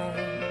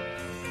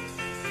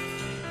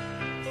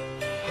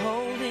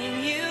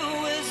 Holding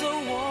you is a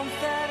warmth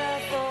that I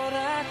thought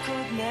I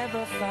could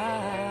never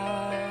find.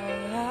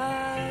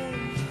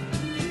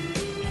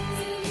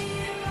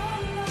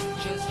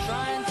 Just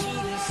trying to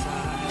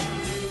decide.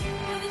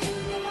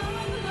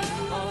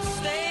 I'll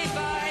stay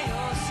by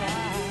your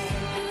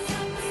side.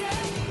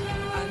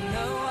 I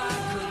know I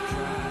could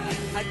cry.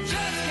 I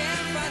just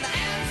can't find the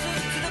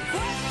answers to the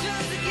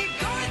questions that keep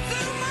going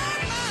through my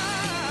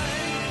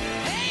mind.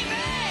 Hey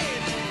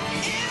babe,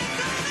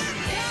 isn't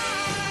it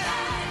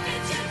time?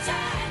 It's your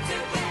time to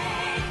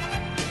wait.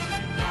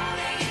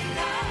 Falling in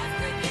love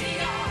could be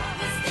your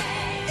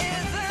mistake.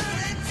 Isn't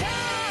it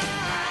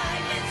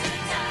time? It's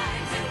your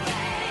time to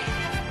wait.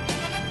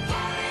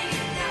 Falling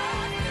in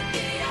love could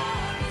be your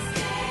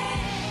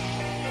mistake.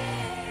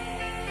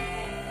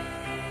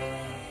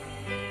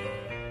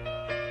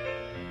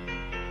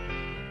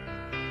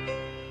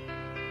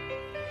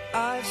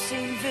 I've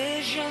seen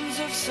visions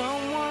of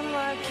someone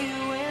like you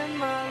in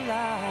my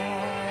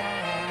life.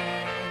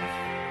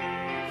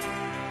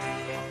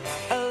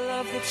 A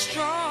love that's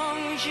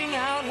strong, reaching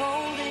out,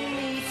 holding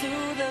me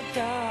through the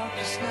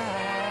darkest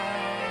night.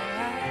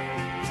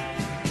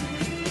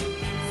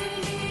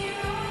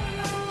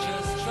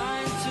 Just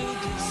trying to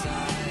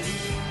decide.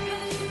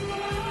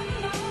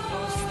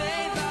 I'll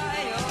stay by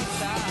your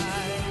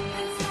side.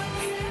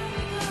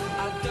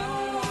 I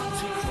don't want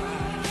to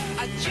cry.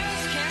 I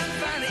just can't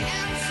find the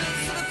answers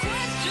to the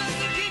questions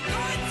that keep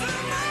going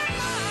through my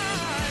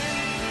mind.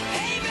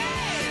 Hey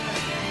babe,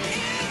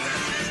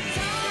 isn't it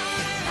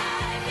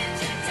time?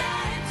 It's your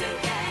time to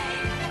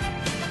wait.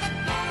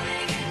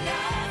 Falling in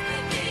love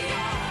could be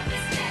your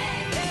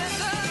mistake.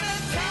 Isn't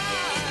it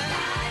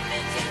time?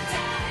 It's your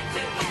time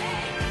to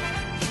wait.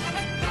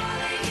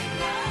 Falling in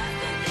love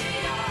could be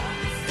your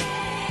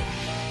mistake.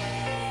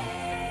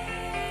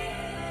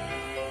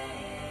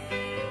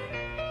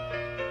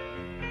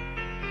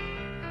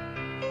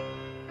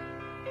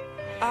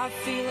 I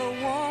feel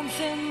a warmth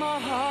in my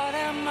heart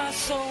and my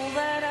soul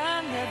that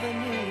I never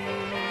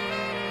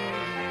knew.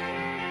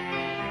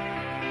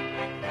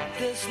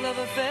 This love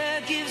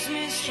affair gives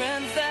me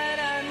strength that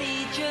I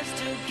need just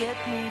to get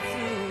me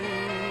through.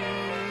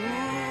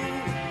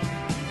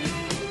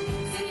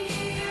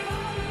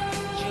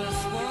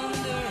 Just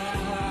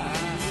wondering why.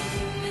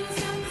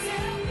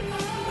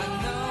 I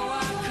know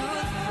I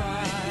could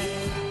cry,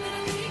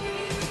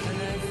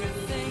 and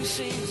everything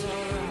seems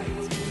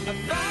alright. I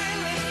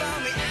finally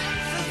found the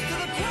answers to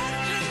the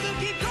questions that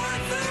keep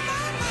going through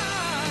my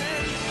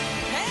mind.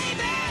 Hey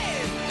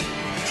babe,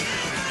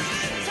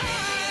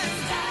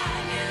 it's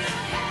time. You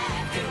don't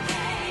have to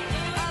wait.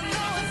 I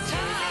know it's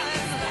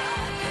time.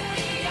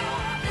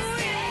 Ooh,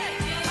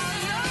 yeah. I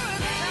know it's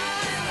time.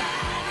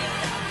 You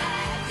don't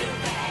have to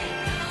wait.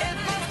 It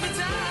must be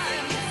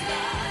time.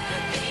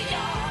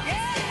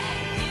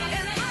 Yeah,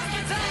 it must be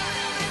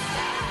time.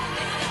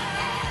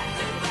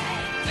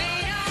 Be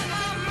on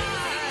my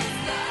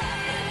mind. It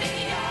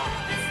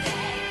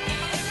must be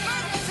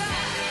time.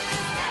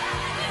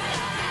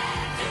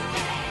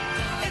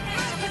 It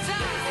must be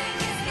time.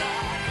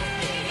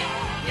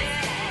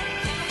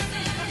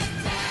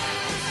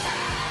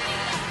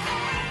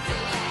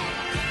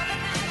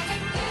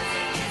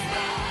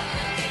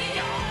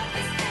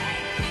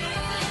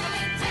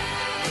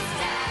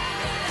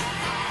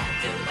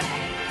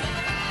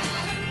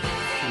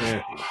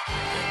 Yeah.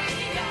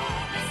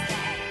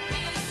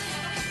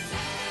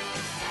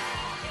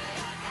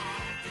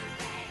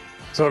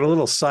 So, on a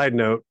little side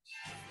note,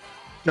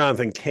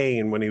 Jonathan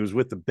Cain, when he was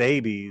with the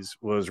Babies,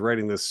 was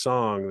writing this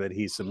song that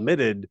he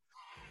submitted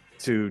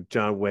to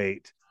John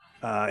Waite.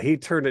 He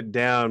turned it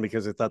down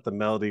because he thought the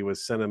melody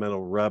was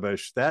sentimental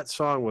rubbish. That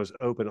song was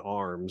Open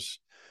Arms,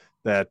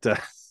 that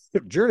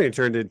Journey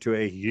turned into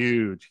a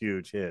huge,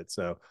 huge hit.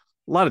 So,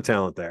 a lot of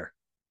talent there.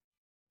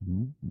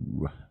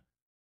 Ooh.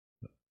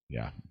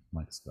 Yeah,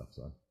 my stuff,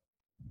 son.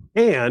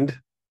 And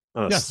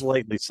on a Yes.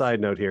 slightly side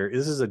note here,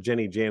 this is a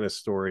Jenny Janis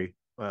story,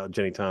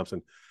 Jenny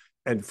Thompson.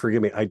 And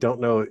forgive me, I don't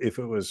know if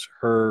it was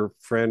her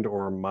friend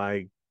or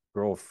my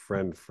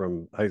girlfriend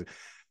from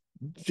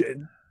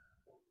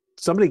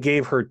somebody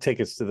gave her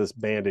tickets to this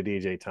band at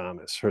DJ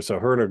Thomas. So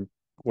her and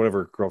one of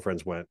her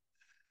girlfriends went.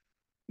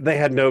 They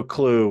had no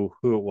clue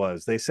who it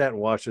was. They sat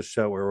and watched the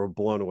show and were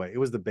blown away. It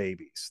was the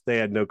Babies. They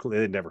had no clue.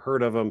 They'd never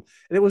heard of them.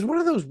 And it was one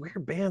of those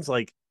weird bands,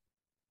 like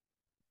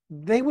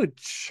they would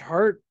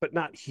chart, but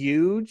not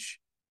huge.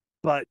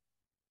 But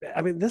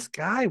I mean, this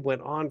guy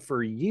went on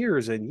for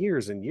years and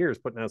years and years,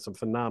 putting out some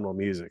phenomenal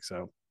music.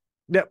 So,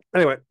 yep.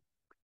 Anyway,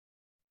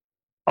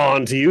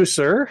 on to you,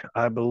 sir.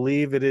 I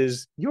believe it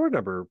is your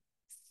number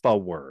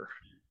 4.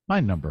 My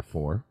number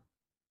 4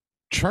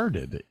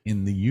 charted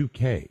in the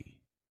UK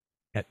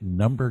at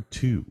number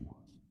 2.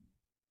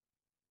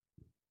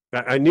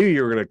 I knew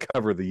you were going to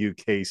cover the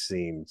UK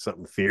scene,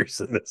 something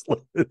fierce in this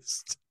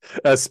list,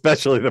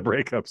 especially the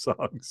breakup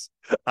songs.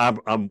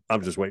 I'm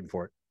just waiting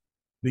for it.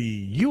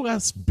 The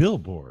US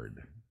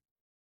Billboard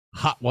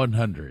Hot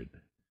 100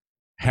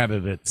 had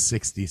it at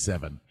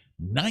 67.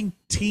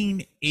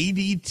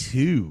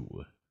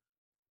 1982.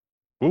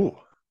 Ooh.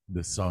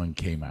 The song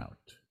came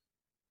out.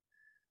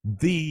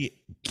 The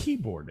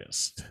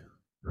keyboardist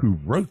who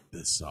wrote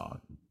this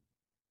song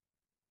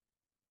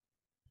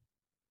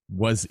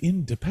was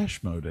in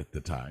Depeche Mode at the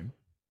time.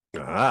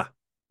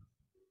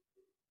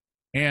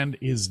 And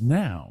is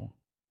now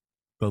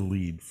the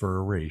lead for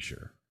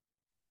Erasure.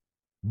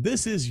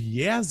 This is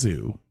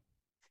Yazoo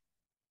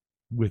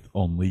with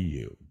Only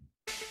You.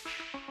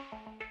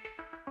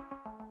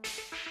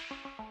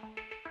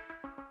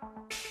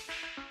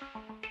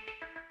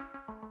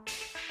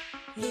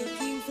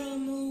 Looking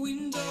from a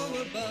window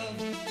above,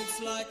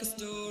 it's like a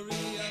story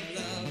of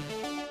love.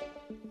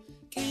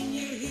 Can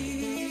you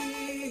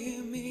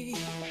hear me?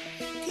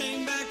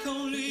 Came back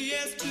only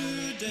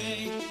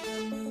yesterday.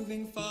 I'm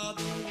moving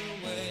farther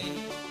away.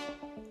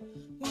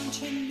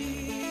 Want you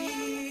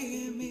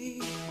near me?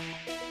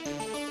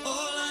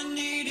 All I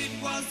needed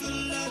was the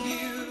love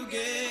you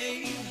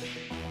gave.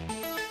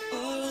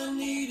 All I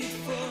needed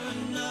for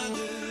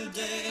another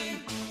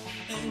day.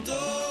 And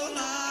all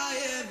I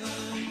ever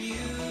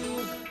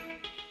knew,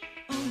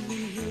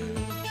 only you.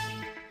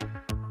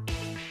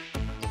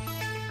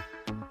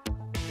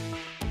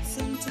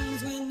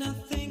 Sometimes when I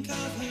think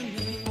of her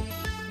name,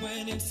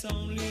 when it's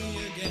only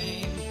a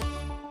game,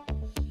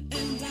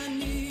 and I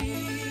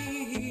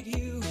need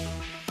you.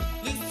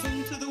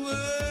 Listen to the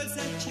words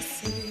that you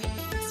say.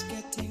 It's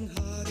getting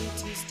harder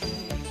to stay.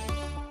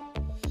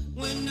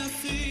 When I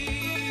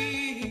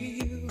see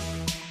you,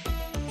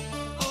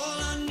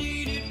 all I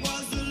needed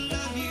was the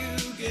love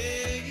you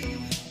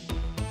gave.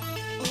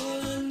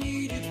 All I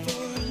needed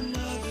for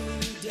another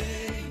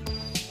day.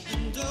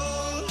 And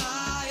all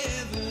I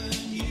ever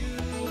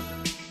knew,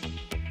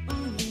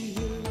 only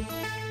you.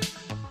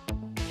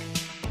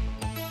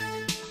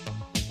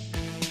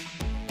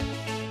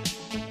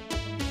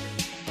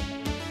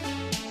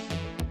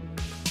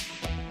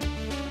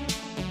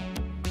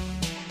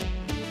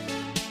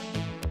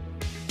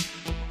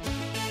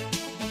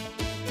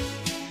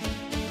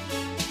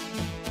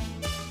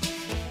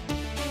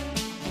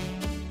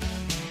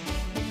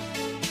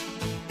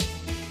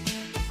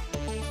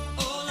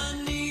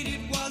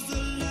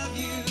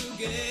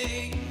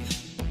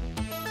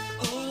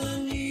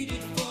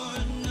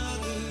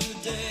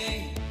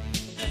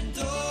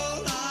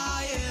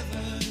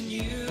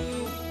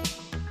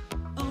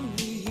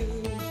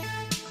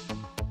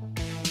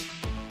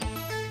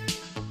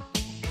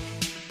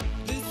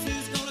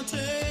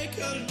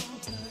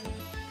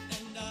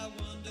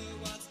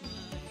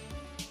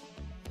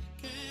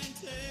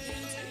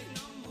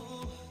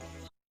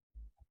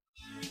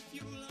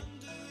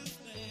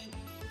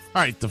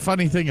 All right. The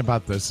funny thing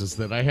about this is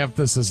that I have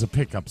this as a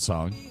pickup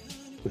song.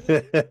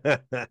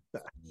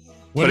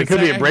 But it could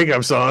be a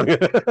breakup song.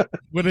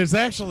 When it's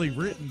actually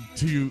written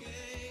to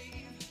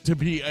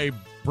be a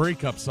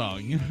breakup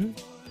song.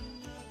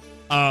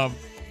 But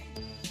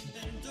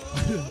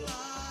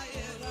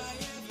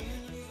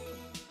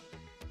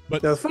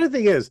now, the funny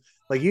thing is,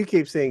 like you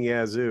keep saying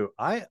Yazoo,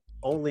 I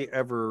only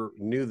ever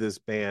knew this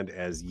band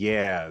as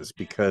Yaz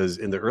because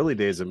in the early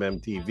days of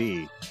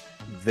MTV,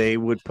 they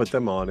would put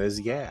them on as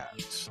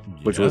Yaz,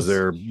 which was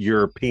their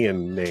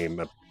European name,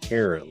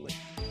 apparently.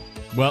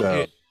 Well,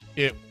 So-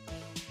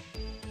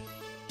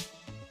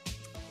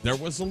 there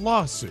was a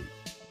lawsuit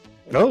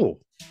Oh,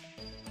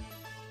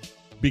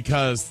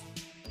 because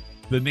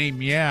the name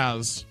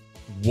Yaz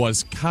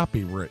was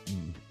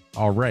copywritten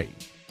already.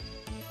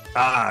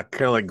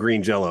 kind of like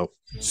Green Jello.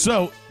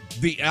 So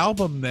the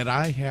album that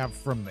I have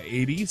from the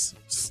 80s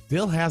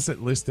still has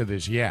it listed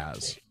as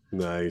Yaz.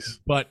 Nice.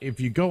 But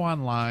if you go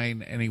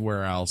online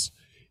anywhere else,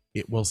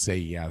 it will say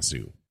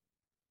Yazoo.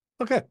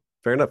 Okay,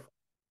 fair enough.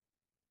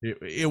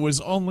 It was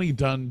only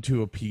done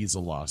to appease a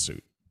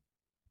lawsuit.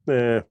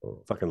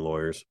 Fucking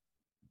lawyers.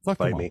 Fuck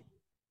Fight them me.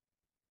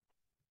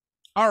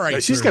 All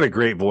right. She's sir. got a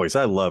great voice.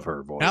 I love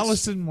her voice.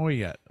 Allison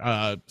Moyet.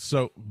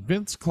 So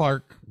Vince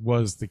Clarke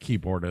was the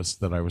keyboardist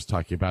that I was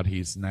talking about.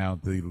 He's now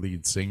the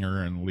lead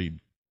singer and lead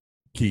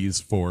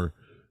keys for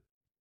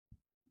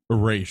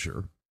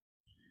Erasure.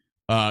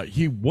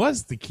 He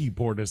was the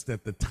keyboardist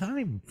at the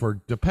time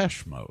for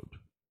Depeche Mode.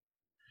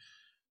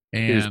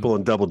 And He was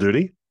pulling double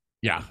duty?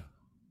 Yeah.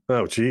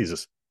 Oh,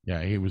 Jesus.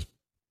 Yeah, he was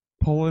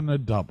pulling a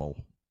double.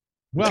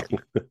 Well,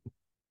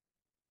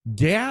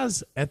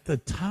 Gaz at the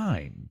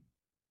time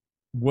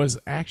was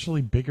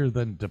actually bigger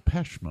than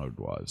Depeche Mode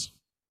was.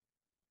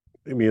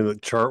 I mean,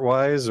 chart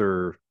wise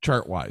or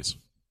chart wise?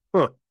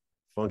 Huh.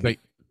 Funky.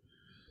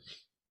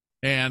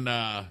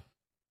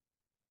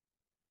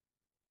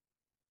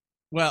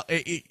 Well,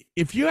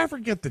 if you ever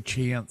get the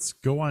chance,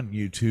 go on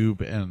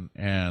YouTube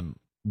and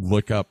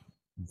look up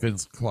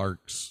Vince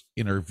Clarke's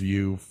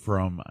interview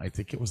from, I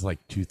think it was like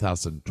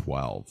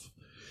 2012.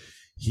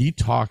 He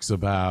talks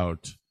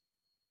about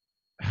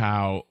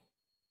how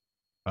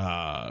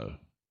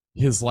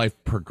his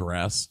life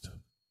progressed,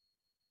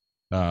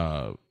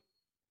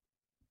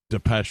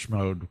 Depeche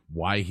Mode,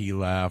 why he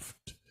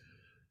left,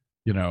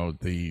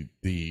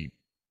 the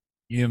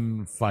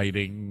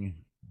infighting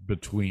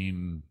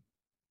between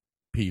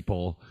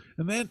people.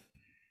 And then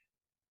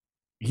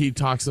he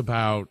talks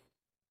about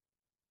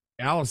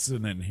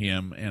Allison and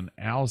him, and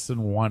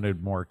Allison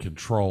wanted more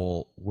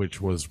control, which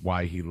was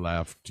why he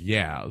left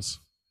Yaz.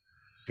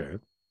 Okay.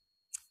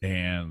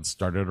 And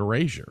started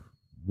Erasure,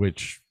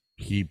 which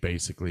he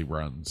basically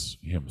runs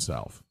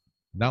himself.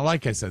 Now,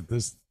 like I said,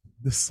 this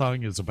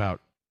song is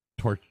about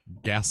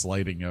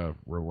gaslighting a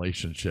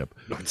relationship.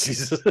 Oh,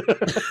 Jesus.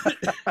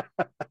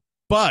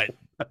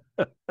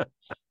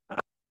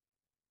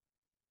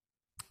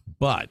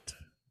 But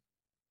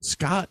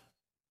Scott,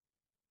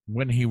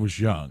 when he was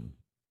young,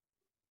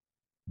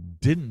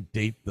 didn't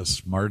date the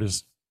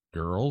smartest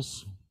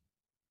girls.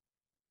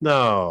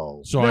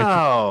 No. So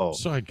no.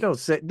 I don't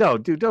say no,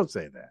 dude. Don't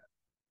say that.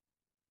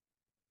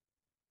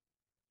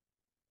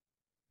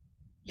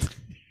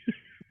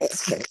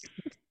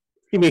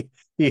 You mean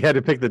he had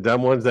to pick the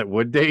dumb ones that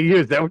would date you?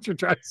 Is that what you're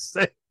trying to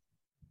say?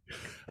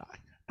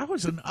 I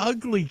was an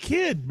ugly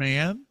kid,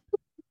 man.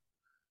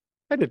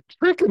 I had to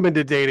trick him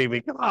into dating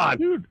me. Come on,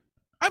 dude.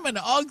 I'm an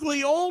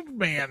ugly old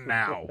man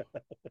now.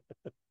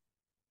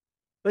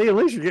 Hey, at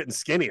least you're getting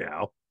skinny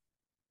now.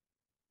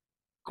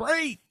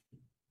 Great.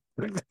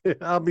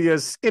 I'll be a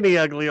skinny,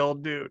 ugly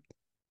old dude.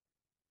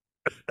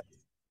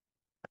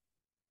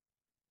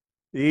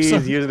 He's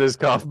using his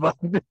cough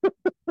button.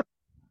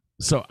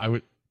 So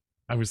I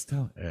was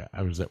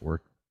at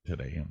work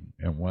today,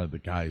 and one of the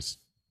guys,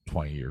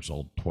 20 years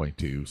old,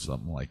 22,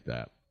 something like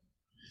that.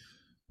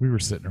 We were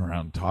sitting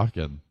around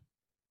talking,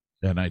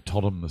 and I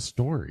told him the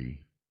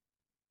story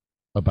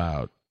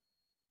about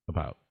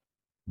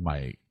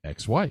my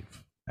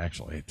ex-wife.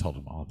 Actually, I told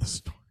him all the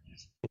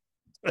stories.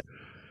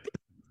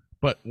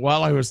 But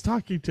while I was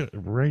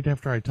right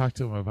after I talked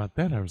to him about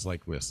that, I was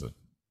like, listen,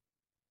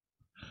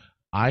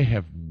 I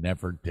have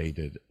never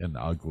dated an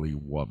ugly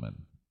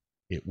woman.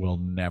 It will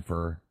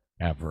never,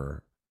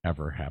 ever,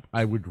 ever happen.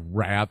 I would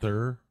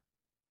rather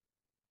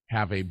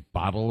have a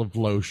bottle of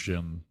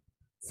lotion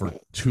for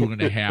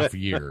 2.5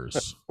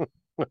 years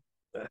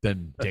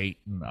than date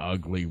an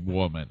ugly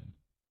woman.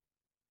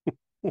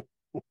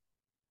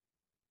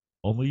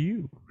 Only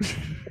you.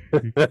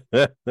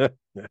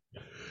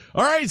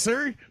 All right,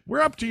 sir. We're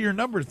up to your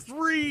number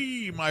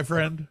 3, my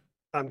friend.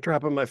 I'm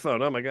dropping my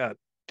phone. Oh my God.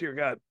 Dear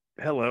God.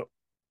 Hello.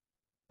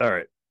 All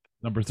right.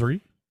 Number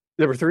 3?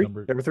 Number 3?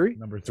 Number 3?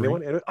 Number 3.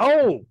 Anyone?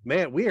 Oh,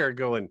 man. We're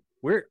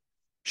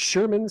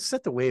Sherman,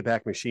 set the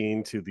Wayback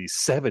Machine to the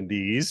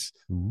 70s.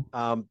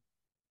 Mm-hmm.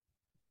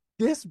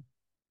 This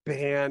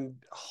band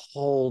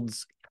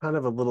holds kind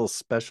of a little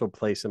special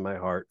place in my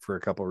heart for a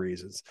couple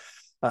reasons.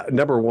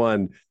 Number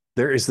one,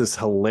 There is this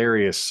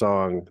hilarious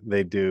song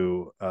they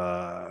do,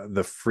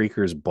 the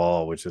Freakers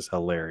Ball, which is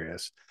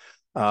hilarious.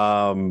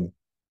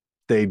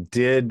 They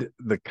did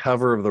the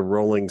cover of the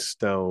Rolling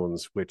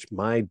Stones, which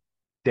my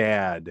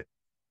dad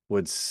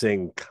would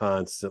sing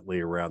constantly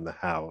around the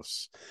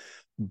house.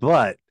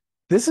 But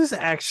this is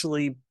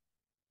actually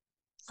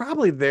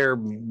probably their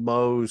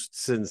most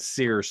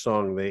sincere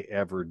song they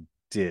ever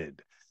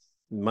did.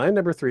 My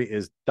number 3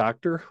 is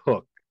Dr.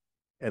 Hook,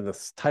 and the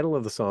title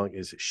of the song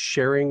is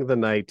Sharing the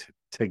Night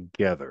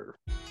Together.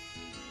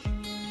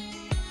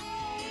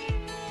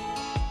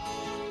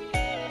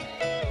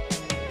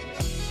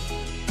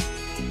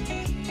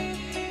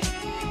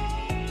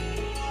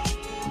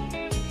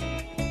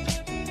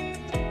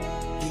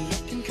 You're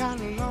looking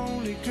kind of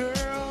lonely,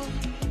 girl.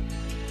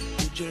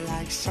 Would you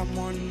like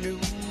someone new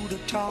to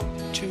talk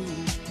to?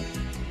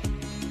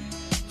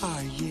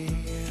 Oh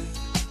yeah,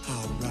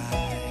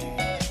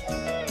 alright.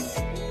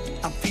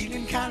 I'm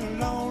feeling kind of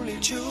lonely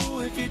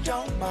too, if you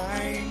don't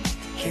mind.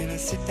 Can I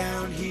sit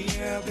down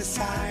here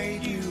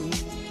beside you?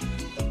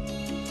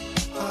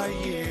 Oh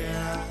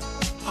yeah,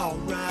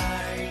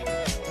 alright.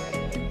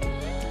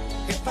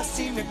 If I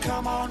seem to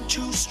come on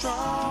too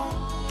strong,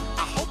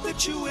 I hope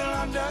that you will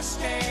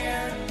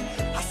understand.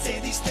 I say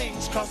these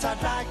things cause I'd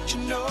like to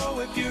know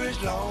if you're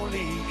as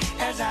lonely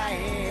as I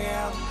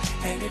am,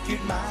 and if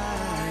you'd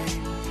mind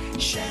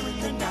sharing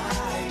the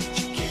night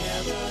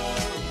together.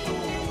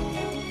 Oh,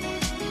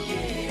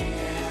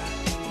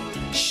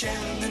 yeah.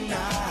 Sharing the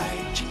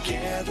night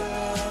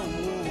together.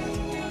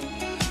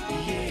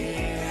 Oh,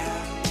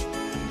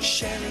 yeah.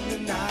 Sharing the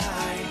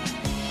night.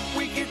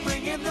 We could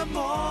bring in the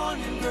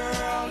morning,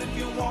 girl, if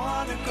you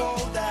wanna go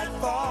that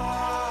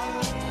far.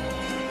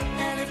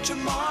 And if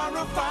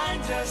tomorrow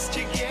finds us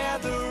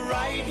together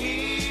right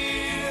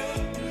here,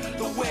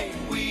 the way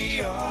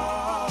we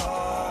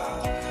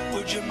are,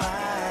 would you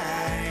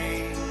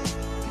mind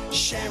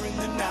sharing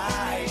the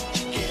night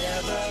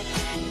together?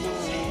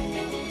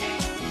 Ooh,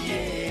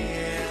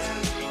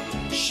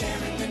 yeah.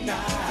 Sharing the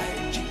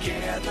night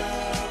together.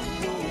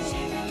 Ooh,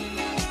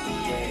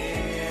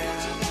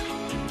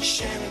 yeah.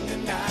 Sharing the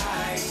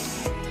night.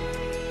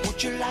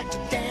 Would you like to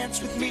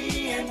dance with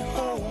me and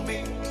hold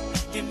me?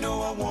 You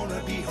know I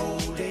wanna be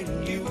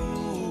holding you.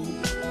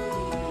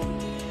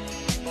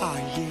 Oh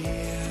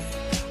yeah,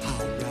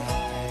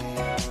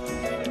 alright.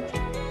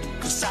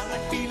 Cause I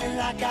like feeling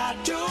like I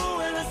do,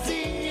 and I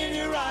see in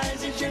your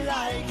eyes that you're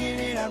liking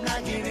it, I'm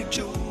liking it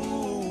too.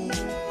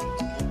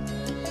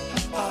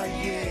 Oh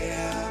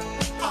yeah,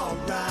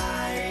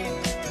 alright.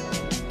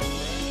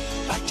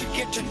 Like to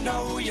get to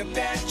know you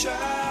better.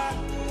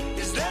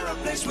 Is there a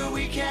place where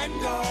we can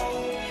go,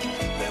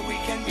 where we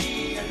can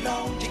be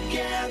alone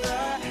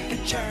together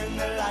and turn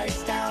the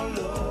lights down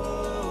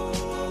low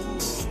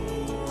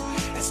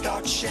and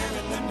start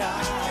sharing the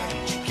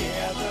night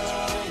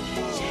together?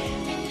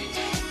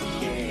 Oh,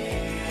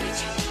 yeah.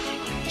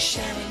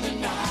 Sharing the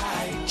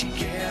night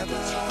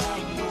together. Oh,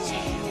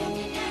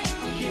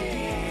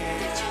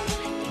 yeah.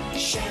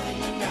 Sharing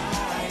the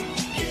night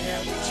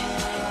together.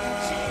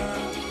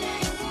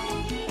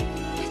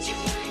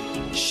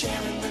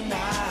 Sharing the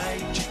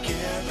night together.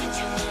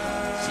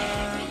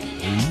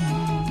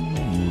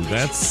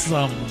 That's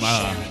some.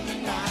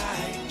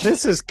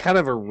 This is kind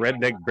of a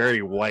redneck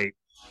Barry White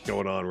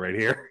going on right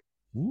here.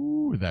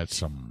 Ooh, that's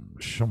some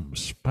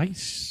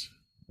spice.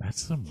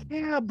 That's some.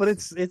 Yeah, but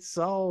it's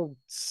all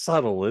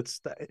subtle.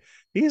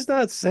 He's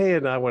not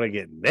saying I want to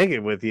get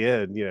naked with you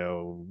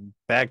and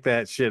back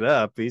that shit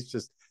up. He's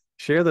just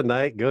share the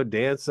night, go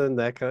dancing,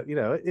 that kind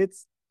of,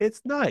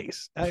 it's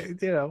nice. I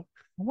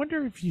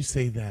wonder if you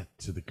say that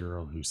to the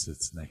girl who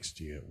sits next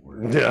to you at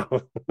work. No.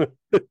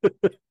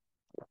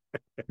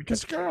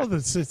 Because the girl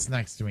that sits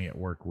next to me at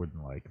work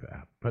wouldn't like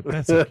that, but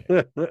that's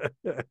okay.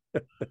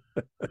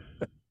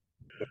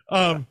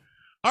 All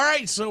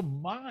right, so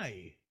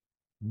my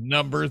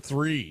number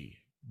 3,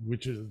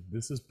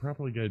 this is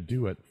probably going to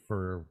do it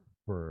for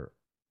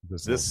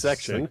this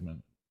section.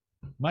 segment.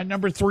 My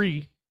number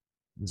 3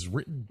 is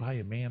written by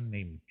a man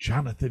named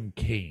Jonathan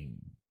Cain.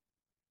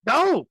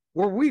 No,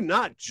 were we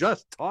not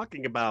just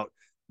talking about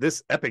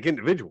this epic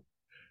individual?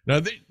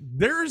 Now,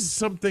 there's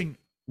something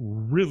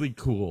really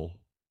cool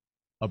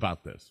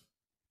about this.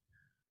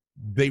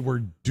 They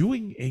were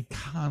doing a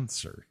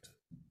concert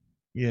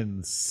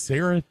in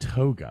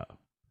Saratoga,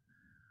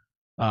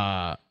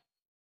 the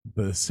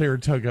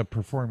Saratoga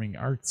Performing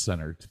Arts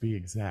Center, to be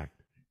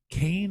exact.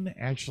 Cain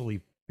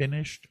actually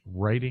finished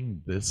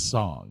writing this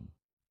song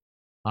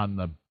on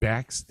the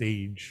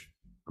backstage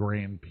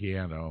grand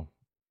piano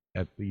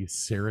at the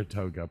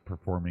Saratoga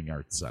Performing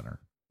Arts Center.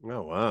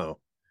 Oh, wow.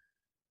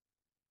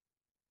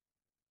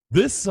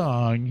 This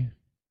song,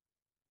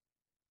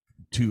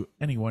 to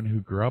anyone who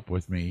grew up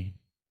with me,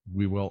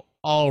 we will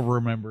all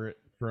remember it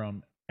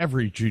from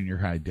every junior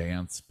high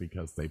dance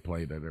because they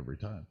played it every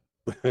time.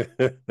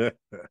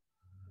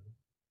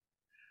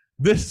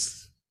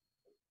 This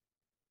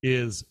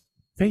is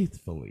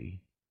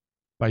Faithfully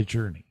by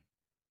Journey.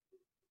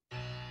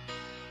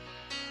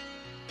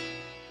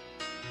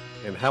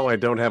 And how I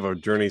don't have a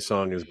Journey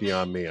song is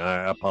beyond me.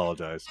 I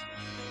apologize.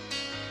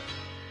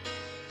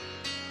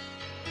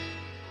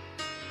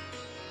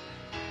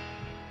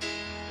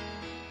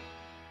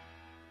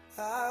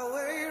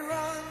 Highway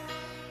run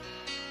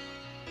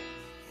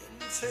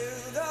into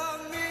the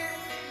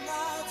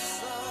midnight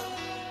sun.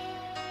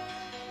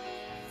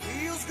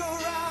 Wheels go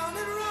round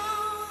and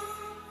round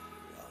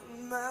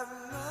on my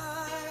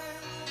mind.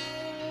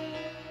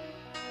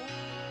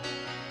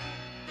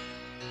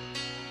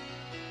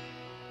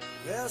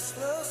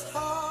 Restless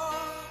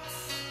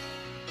hearts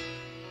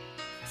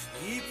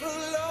sleep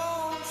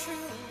alone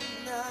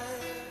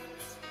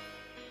tonight,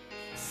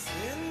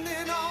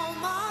 sending all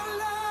my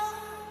love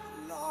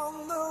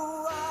along the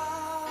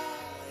wire.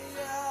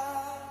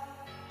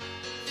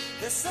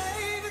 They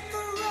say that the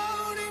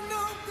road ain't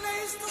no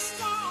place to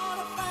start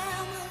a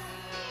family.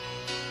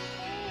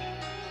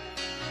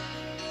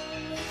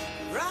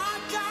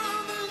 Right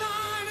down the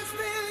line, it's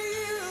been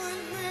you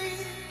and me.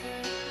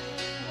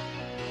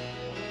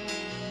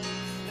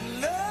 And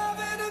love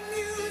and a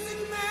music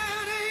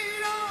man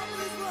ain't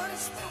always what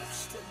it's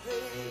supposed to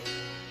be.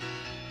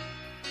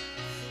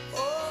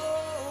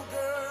 Oh,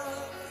 girl,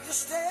 you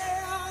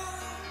stand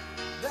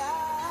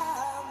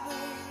by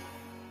me.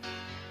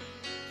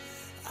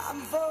 I'm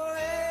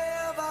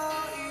forever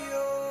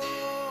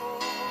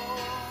yours,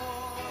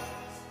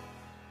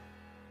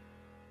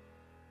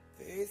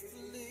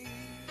 faithfully.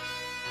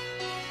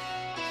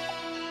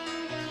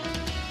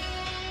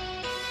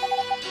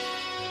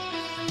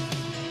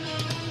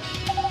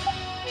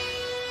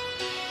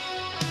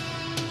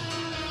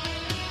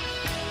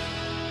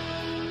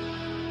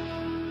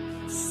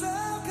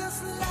 Circus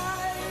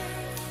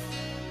life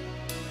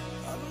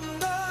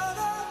under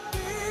the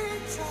big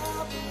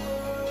top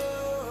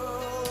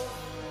world.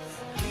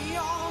 We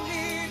all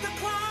need the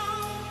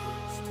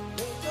clowns to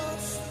make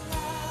us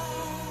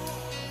smile.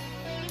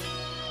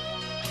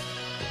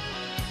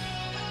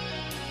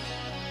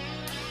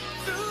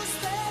 Through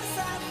space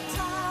and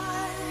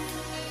time,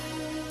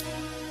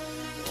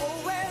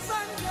 always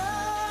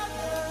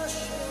another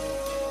show.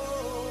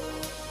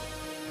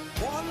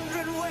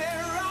 Wondering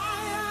where I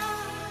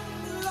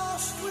am,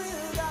 lost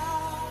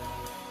without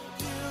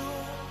you.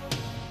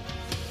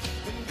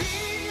 And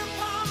being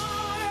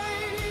apart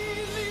ain't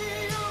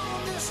easy on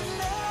this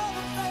love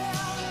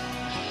affair.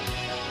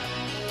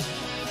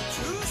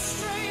 Two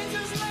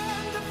strangers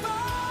learn to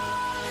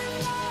fall in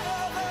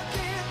love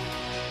again.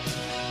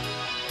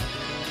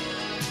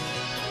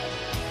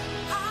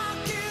 I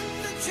get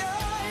the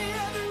joy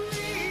of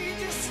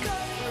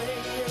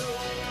rediscovering you.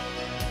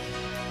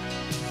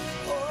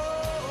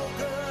 Oh,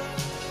 girl,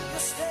 you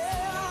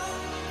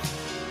stand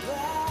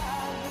by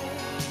me.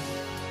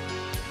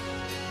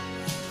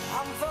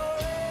 I'm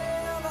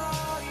forever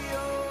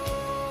yours,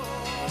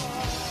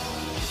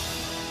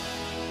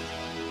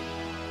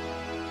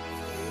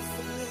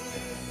 faithfully.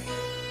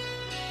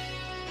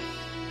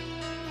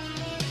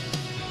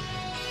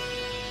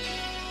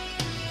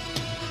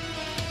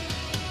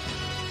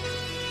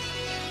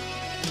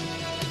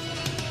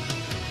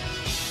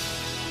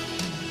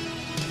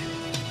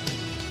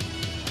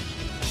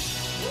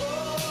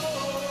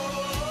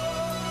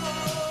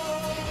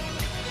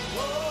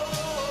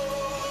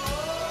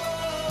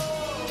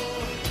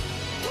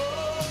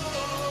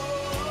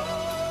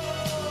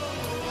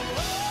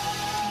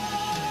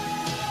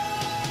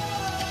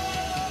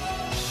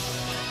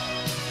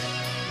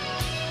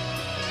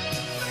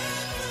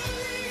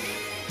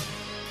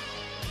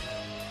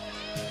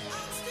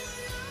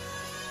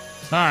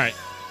 All right.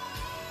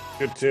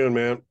 Good tune,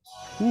 man.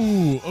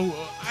 Ooh,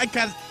 oh, I've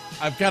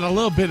got a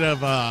little bit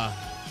of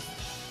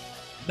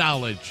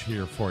knowledge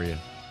here for you,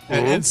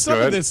 and some Go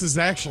of ahead. this is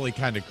actually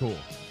kind of cool.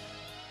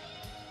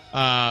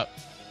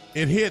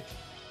 It hit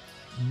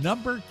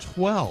number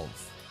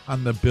 12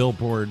 on the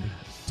Billboard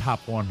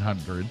Top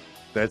 100.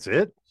 That's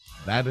it?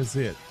 That is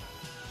it.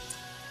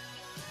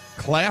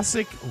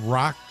 Classic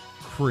rock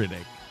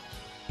critic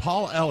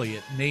Paul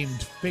Elliott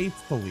named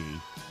Faithfully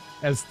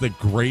as the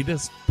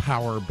greatest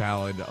power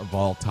ballad of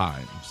all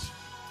times.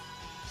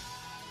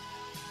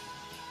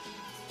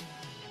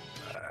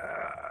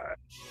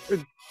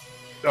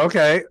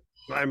 Okay.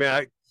 I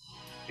mean,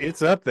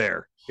 it's up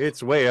there.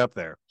 It's way up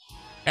there.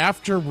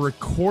 After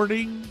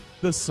recording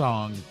the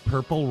song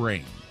Purple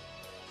Rain,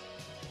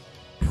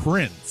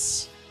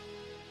 Prince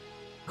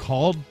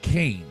called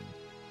Kane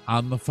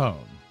on the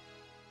phone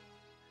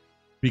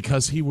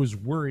because he was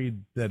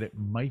worried that it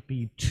might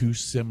be too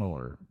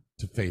similar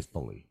to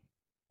Faithfully.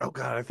 Oh,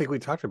 God, I think we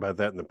talked about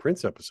that in the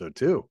Prince episode,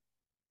 too.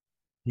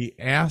 He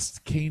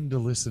asked Kane to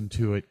listen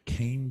to it.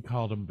 Kane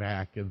called him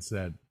back and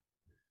said,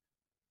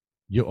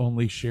 "You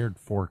only shared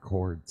 4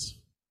 chords."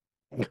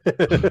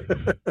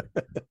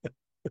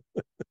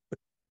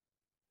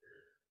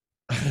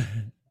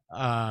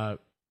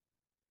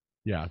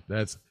 Yeah,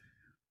 that's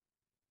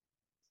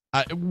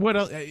what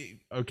else?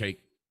 Okay,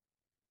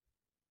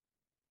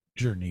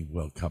 Journey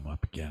will come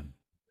up again.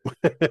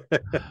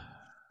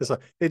 It's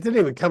like, it didn't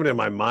even come into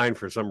my mind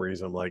for some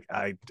reason. I'm like,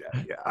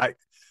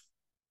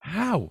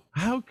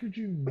 how could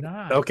you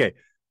not? Okay.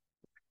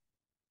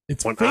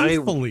 It's When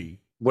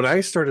faithfully. When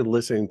I started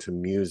listening to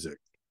music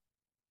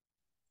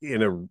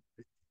in a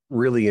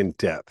really in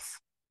depth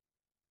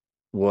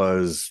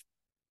was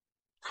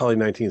probably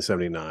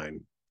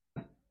 1979,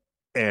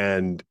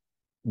 and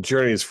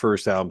Journey's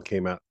first album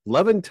came out.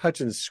 Lovin',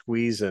 Touchin',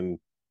 Squeezin'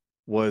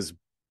 was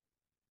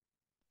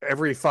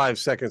every 5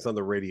 seconds on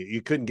the radio.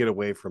 You couldn't get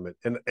away from it.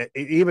 And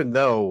even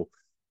though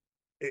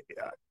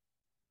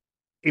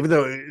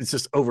it's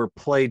just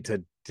overplayed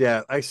to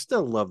death, I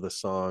still love the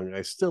song.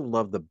 I still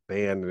love the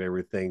band and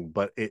everything,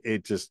 but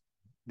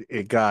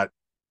it got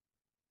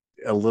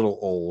a little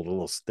old, a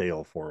little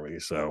stale for me.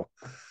 So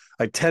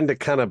I tend to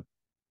kind of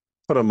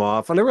put them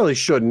off, and I really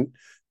shouldn't,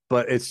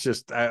 but it's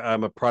just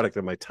I'm a product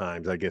of my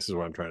times, I guess is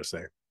what I'm trying to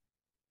say.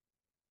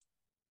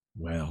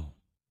 Well,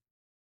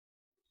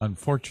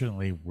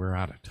 unfortunately, we're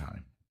out of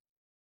time.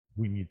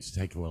 We need to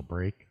take a little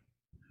break.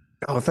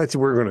 Oh, I thought you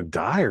were going to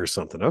die or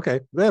something. Okay.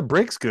 That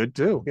break's good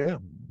too. Yeah.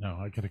 No,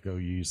 I got to go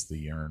use the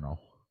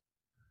urinal.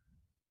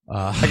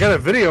 I got a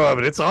video of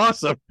it. It's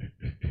awesome.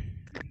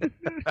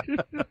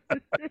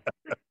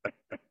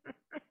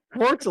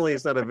 Fortunately,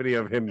 it's not a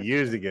video of him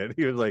using it.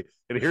 He was like,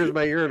 and here's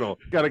my urinal.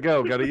 Gotta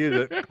go. Gotta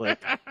use it.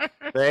 Click.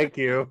 Thank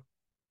you.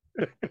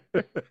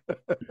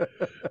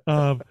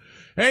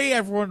 Hey,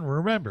 everyone,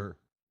 remember,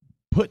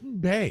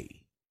 Put-in-Bay.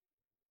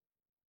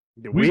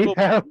 We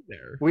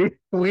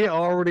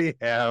already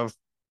have.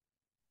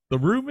 The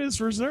room is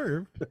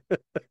reserved.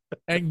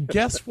 And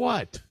guess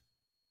what?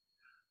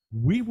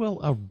 We will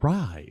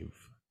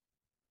arrive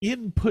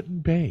in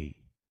Put-in-Bay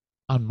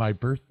on my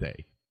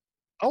birthday.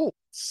 Oh,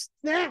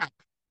 snap.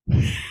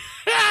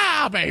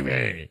 Ah,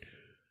 baby.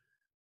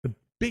 The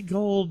big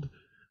old,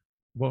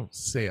 won't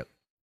say it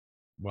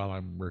while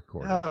I'm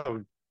recording.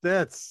 Oh,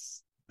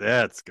 that's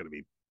going to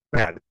be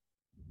bad.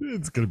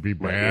 It's going to be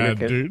bad,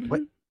 dude.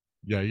 What?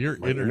 Yeah, your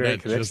My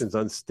internet connection's just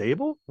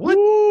unstable? What?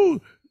 Ooh,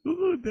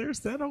 there's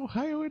that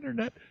Ohio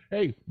internet.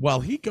 Hey, while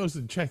he goes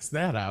and checks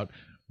that out,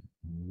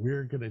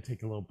 we're going to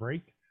take a little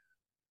break.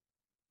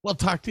 We'll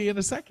talk to you in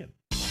a second.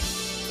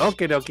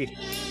 Okie dokie.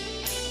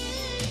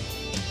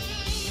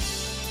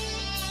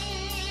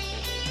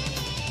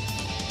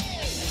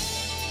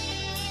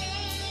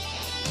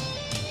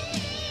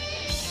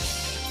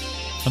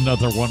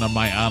 Another one of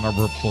my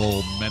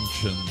honorable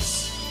mentions.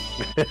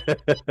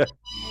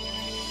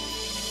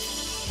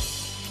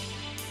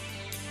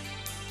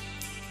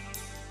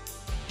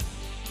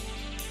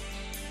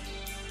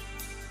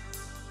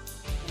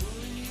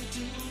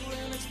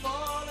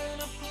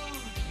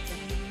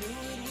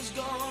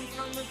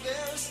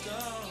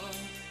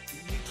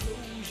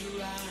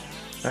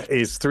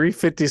 Is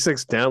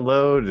 356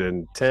 download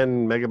and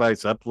 10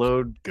 megabytes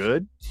upload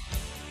good?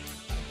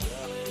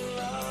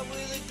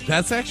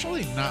 That's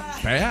actually not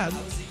bad.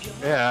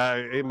 Yeah,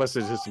 it must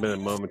have just been a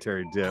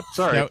momentary dip.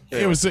 Sorry. Yeah,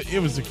 it was a glitch. It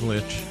was a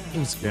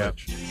glitch. Yeah.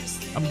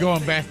 I'm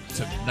going back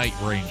to Night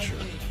Ranger.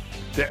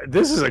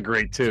 This is a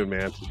great tune,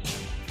 man.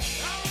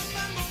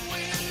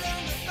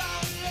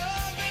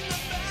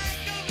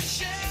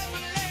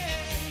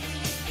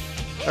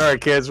 All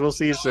right, kids. We'll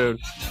see you soon.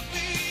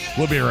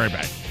 We'll be right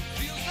back.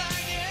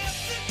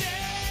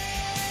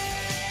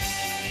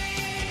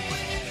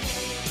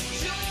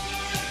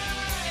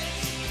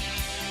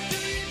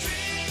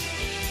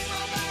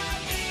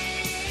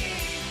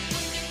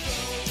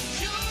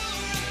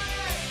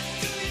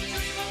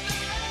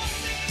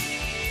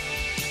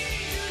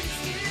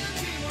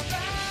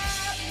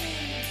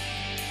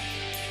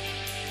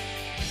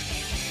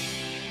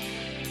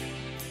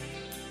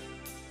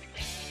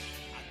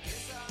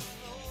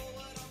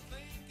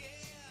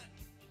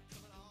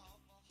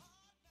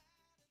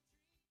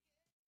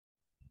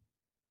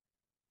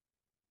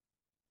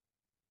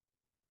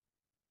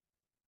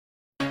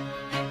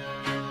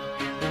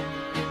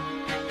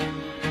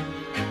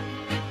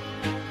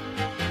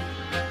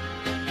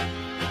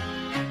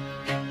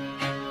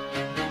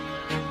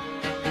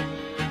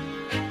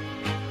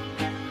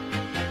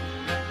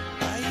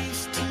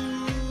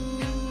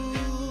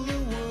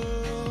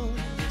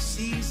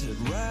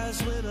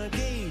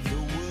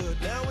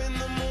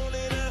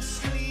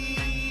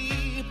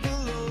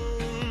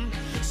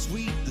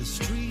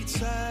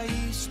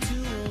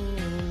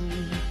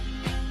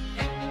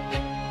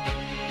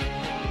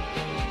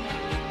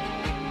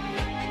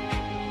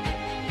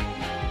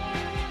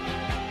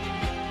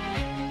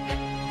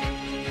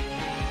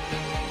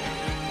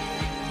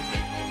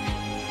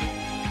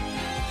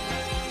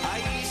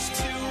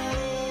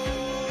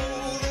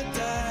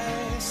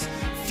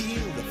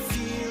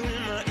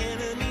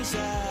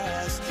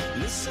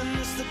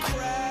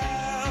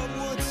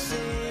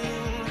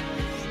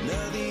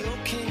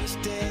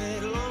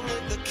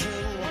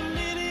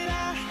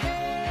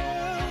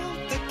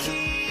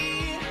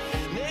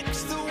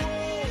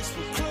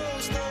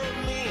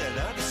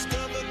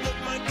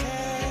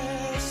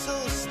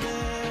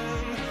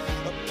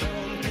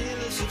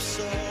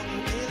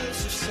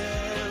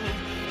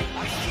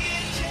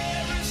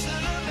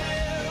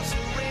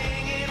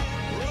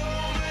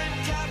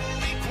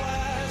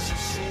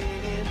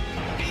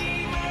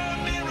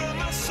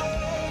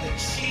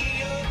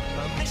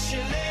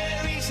 Missionary.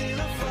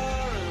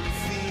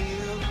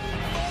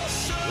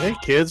 Hey,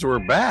 kids, we're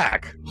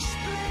back.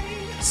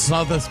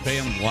 Saw this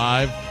band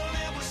live.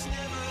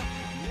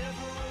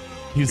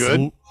 He's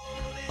Good?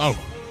 Oh,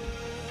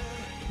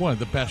 one of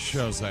the best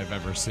shows I've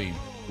ever seen.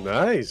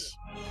 Nice.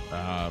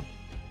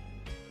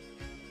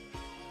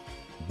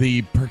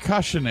 The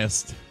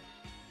percussionist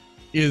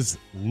is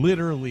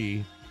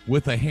literally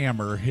with a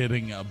hammer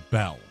hitting a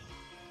bell.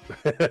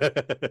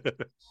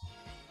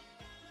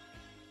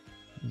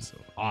 It's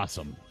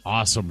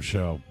awesome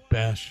show.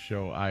 Best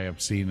show I have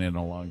seen in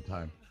a long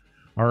time.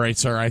 All right,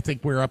 sir, I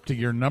think we're up to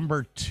your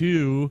number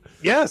 2.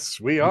 Yes,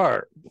 we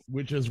are.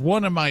 Which is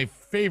one of my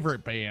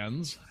favorite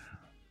bands.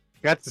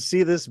 Got to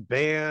see this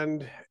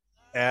band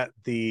at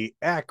the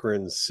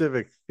Akron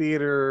Civic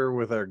Theater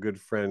with our good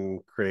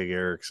friend Craig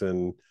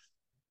Erickson.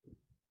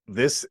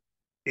 This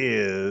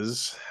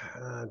is,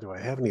 do I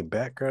have any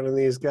background on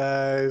these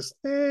guys?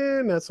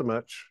 Not so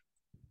much.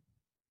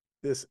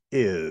 This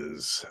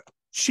is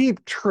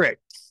Cheap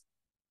Tricks,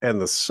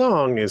 and the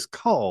song is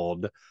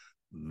called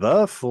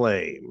The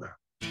Flame.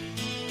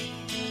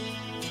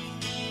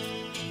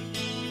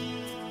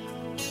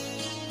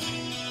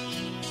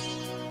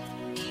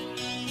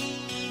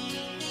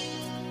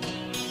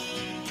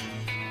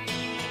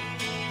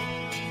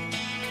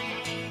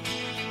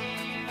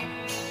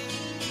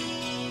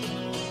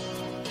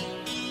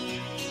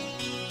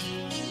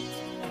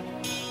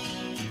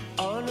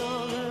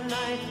 Another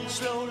night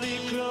slowly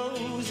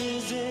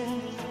closes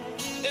in,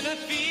 and I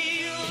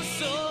feel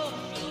so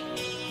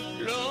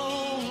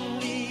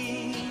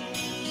lonely.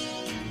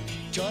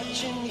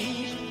 Touching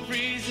heat,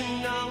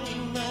 freezing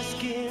on my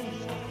skin.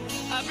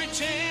 I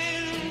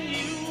pretend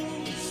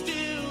you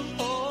still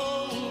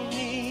hold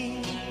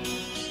me.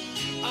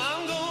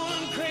 I'm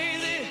going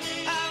crazy,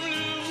 I'm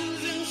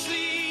losing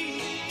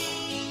sleep.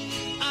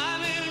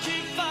 I'm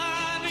empty,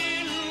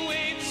 vibing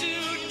way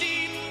too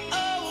deep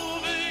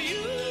over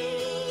you.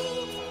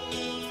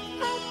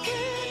 I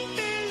can't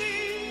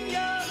believe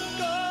you're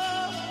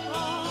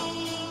gone.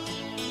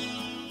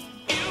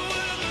 You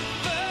were the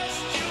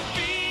first, you'll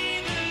be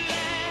the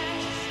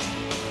last.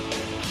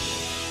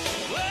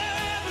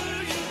 Wherever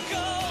you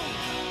go,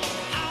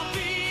 I'll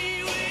be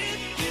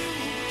with you.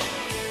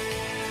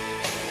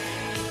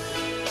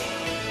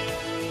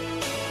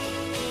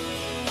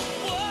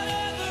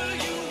 Whatever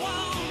you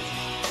want,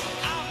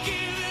 I'll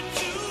give it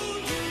to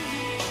you.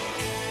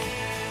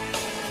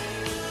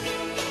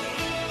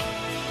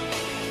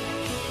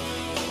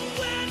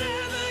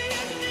 Whenever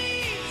you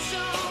need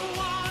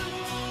someone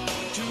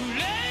to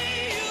lay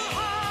your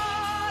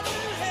heart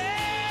and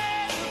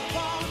head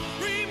upon,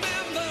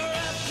 remember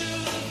after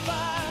the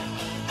fire,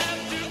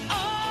 after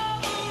all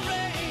the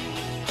rain,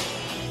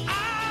 I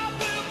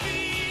will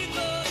be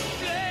the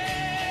flame.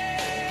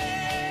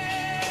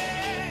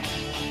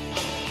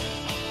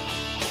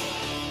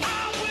 I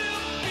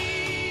will be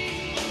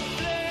the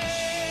flame.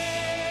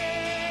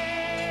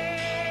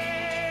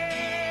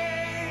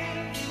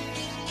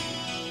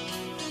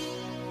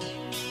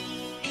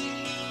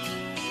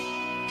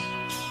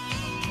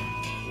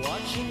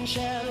 Watching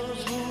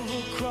shadows move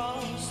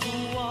across the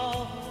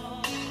wall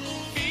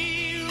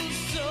feels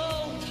so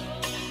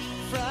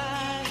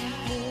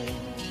frightening.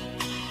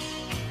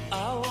 I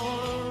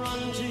wanna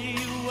run to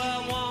you, I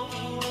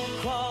wanna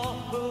crawl,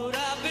 but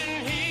I've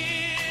been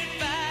hit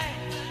by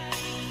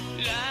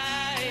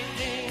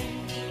lightning.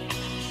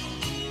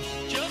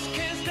 Just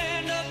can't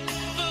stand up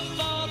for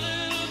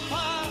falling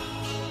apart.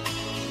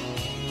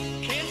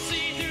 Can't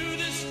see through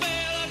the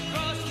spell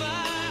across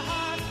my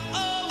heart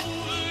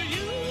over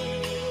you.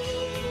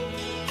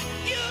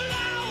 You'll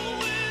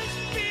always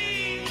be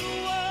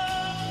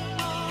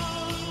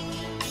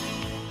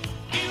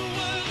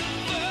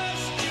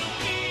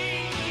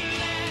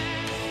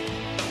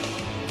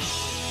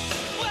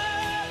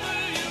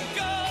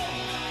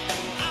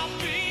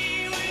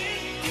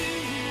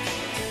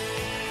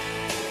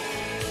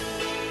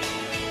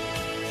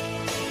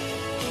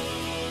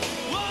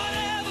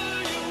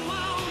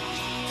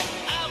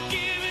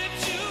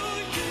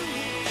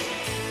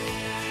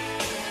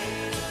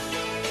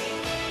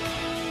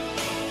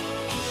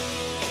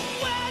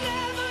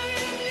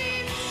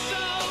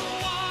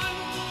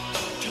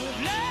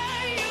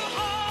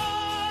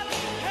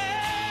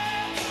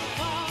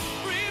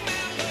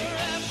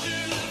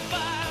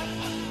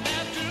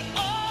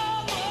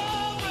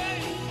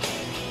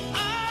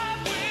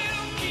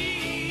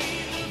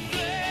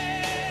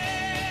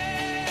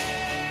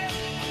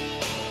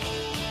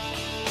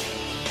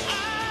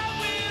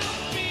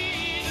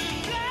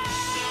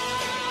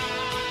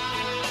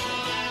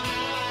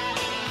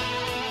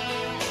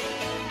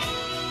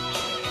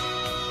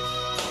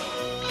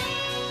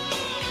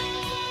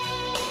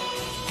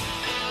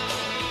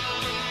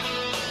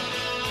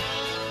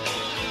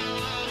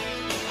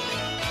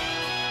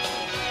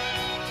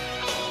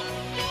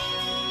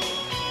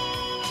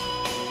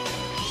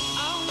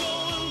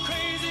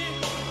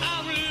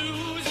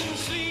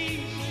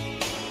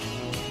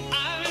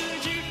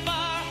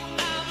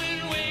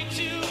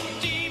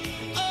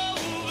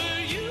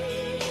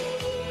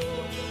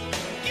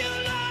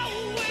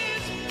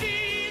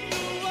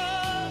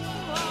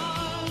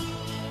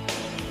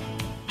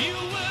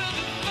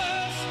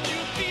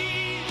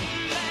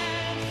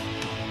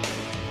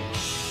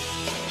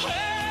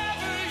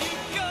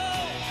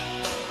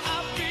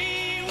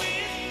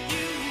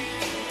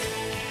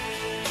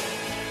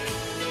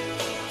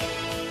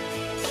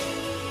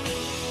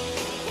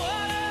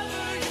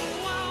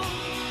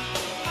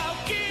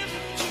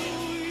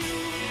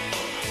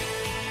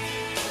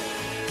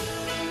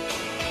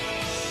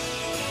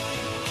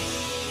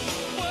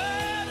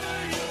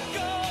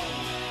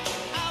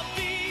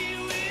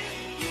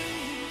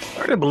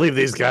Hard to believe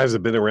these guys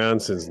have been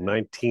around since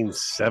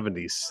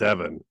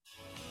 1977.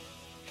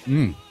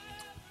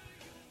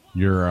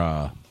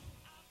 Your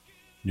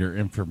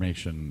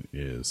information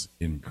is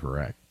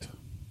incorrect.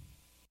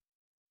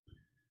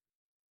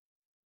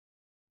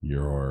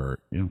 Your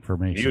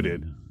information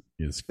Muted.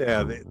 is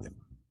Yeah,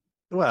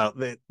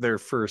 their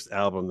first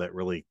album that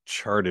really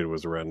charted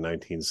was around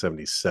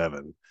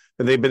 1977,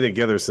 and they've been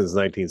together since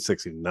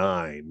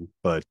 1969.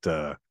 But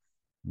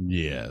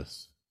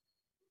yes,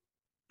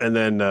 and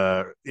then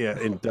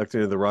inducted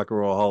into the Rock and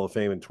Roll Hall of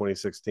Fame in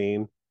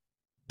 2016.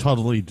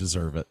 Totally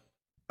deserve it.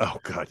 Oh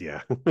God,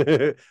 yeah.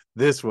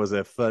 This was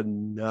a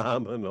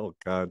phenomenal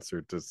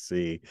concert to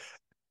see.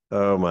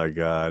 Oh my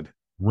God.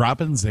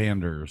 Robin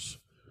Sanders,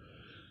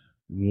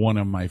 one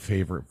of my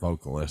favorite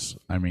vocalists.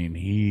 I mean,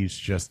 he's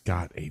just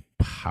got a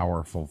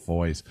powerful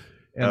voice.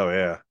 And oh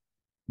yeah.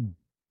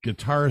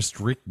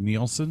 Guitarist Rick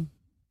Nielsen.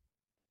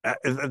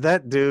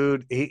 That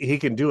dude, he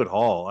can do it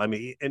all. I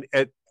mean, and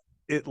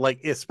it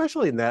like,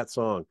 especially in that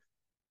song,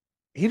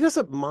 he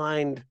doesn't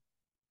mind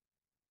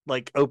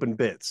like open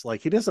bits.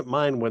 Like he doesn't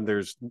mind when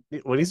he's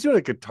doing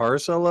a guitar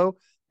solo,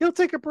 he'll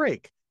take a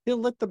break. He'll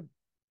let them.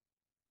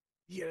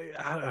 Yeah,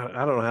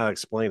 I don't know how to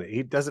explain it.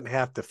 He doesn't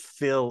have to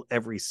fill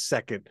every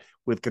second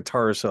with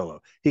guitar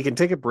solo. He can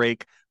take a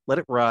break, let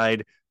it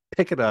ride,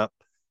 pick it up,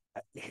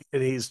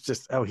 and he's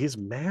just he's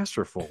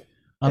masterful.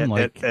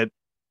 Unlike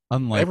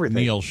everything.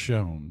 Neil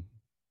Schon.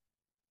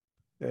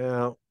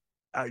 Yeah.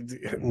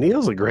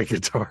 Neil's a great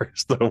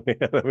guitarist, though,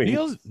 man. I mean,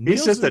 Neil's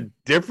he's just a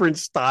different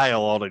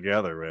style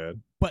altogether,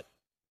 man. But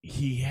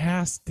he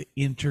has to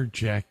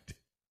interject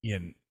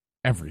in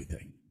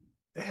everything.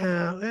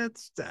 Yeah,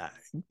 that's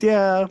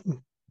yeah.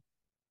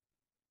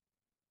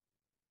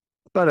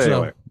 But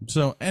anyway,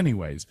 so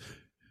anyways,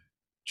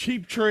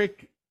 Cheap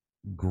Trick,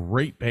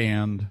 great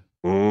band,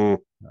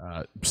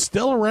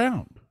 still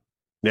around.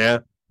 Yeah,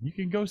 you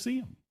can go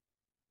see them.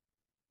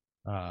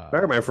 All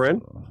right, my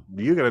friend,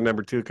 you got a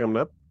number 2 coming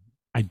up.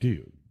 I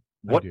do.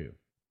 What, I do.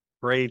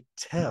 Pray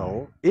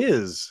tell,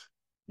 is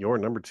your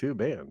number 2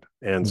 band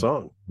and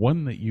song?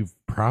 One that you've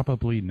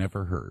probably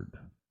never heard.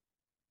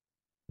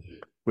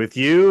 With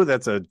you,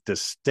 that's a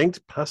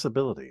distinct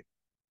possibility.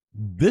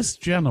 This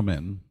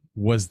gentleman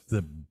was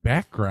the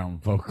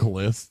background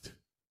vocalist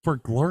for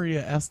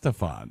Gloria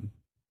Estefan.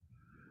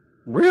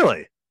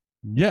 Really?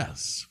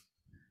 Yes.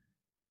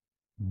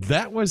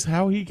 That was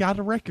how he got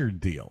a record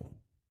deal.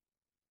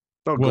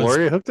 Oh,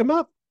 Gloria hooked him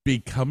up?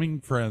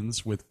 Becoming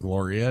friends with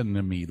Gloria and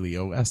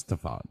Emilio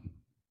Estefan.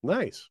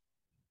 Nice.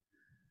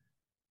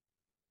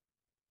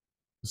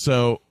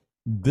 So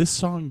this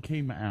song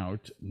came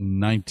out in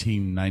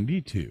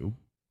 1992.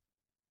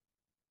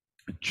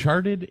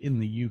 Charted in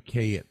the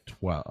UK at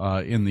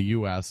 12, in the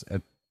US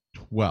at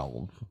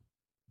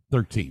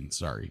 13,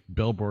 sorry.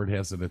 Billboard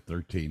has it at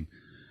 13.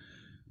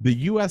 The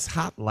US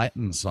Hot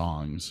Latin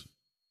Songs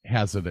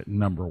has it at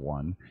number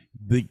 1.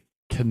 The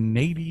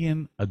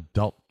Canadian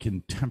Adult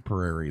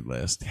Contemporary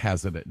list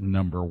has it at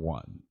number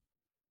 1.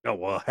 Oh,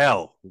 well,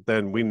 hell,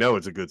 then we know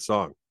it's a good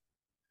song.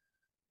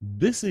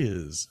 This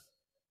is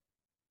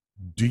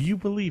Do You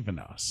Believe in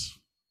Us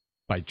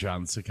by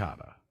John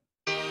Cicada.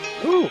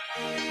 Ooh.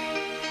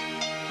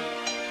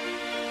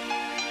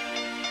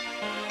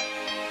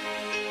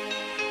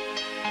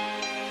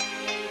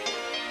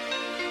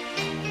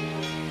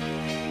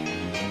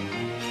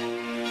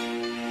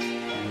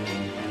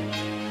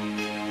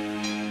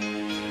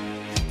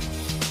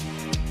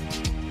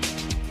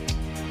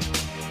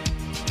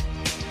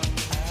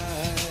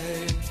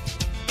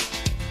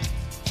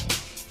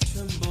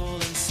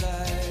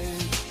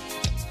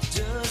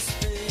 Just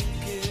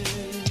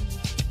thinking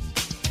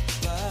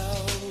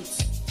about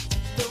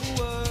the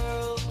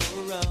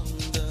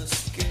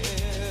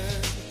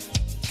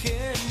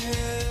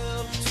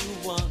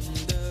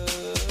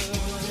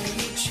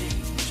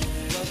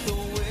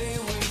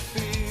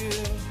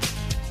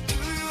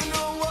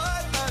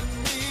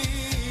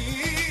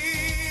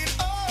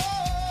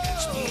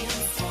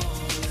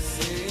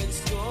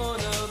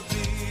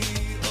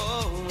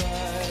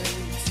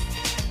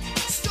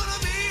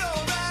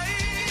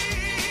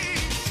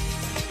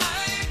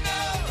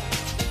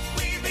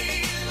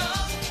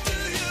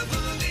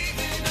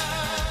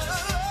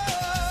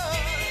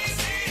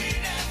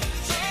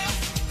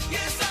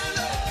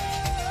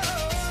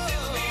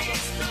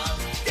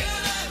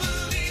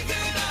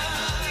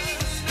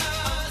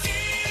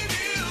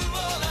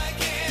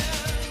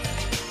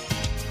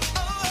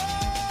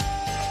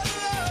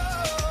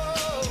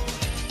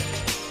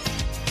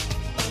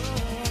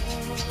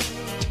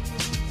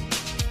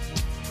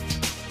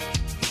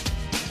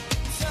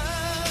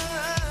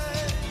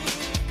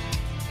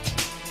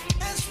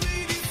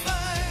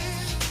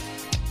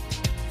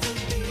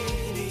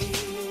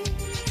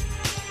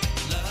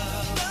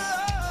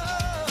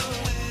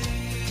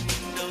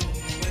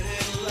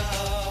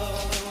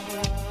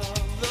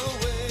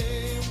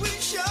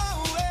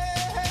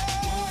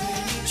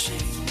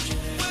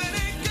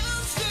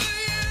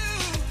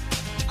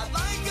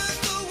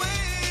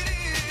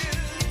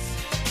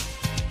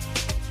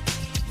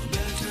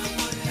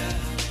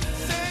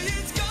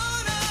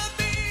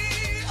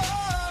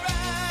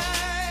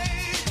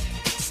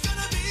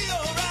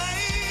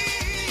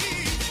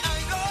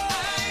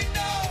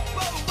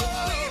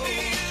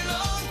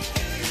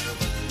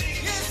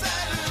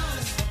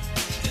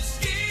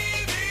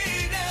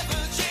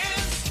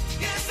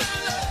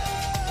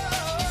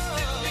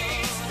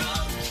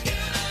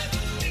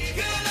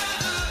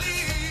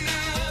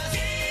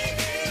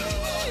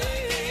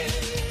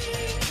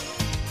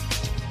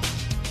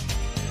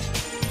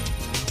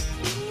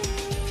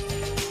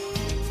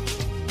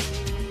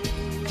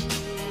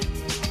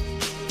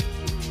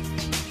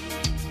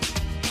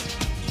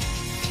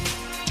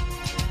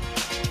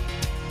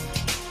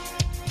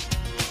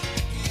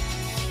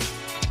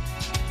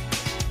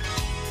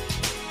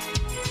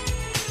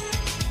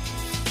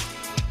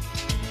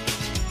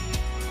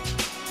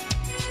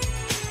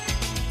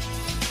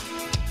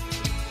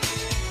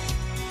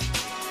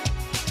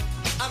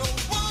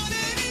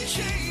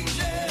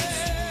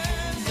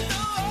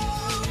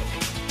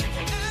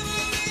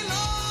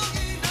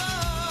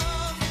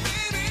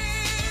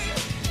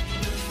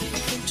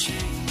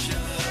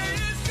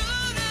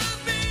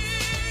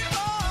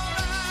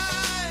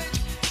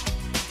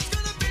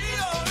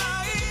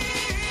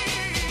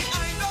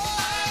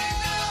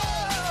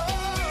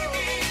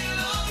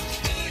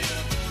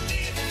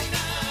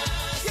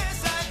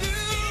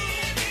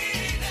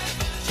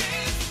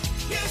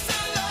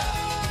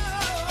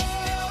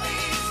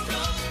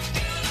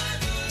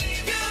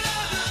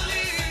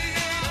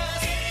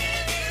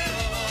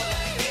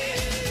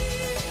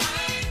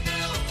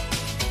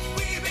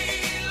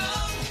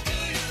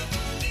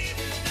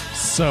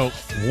So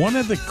one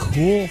of the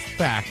cool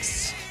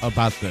facts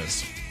about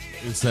this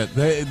is that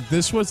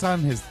this was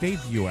on his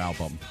debut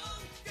album,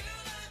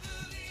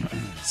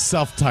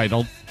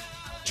 self-titled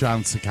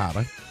John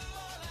Cicada,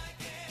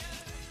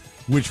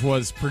 which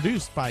was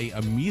produced by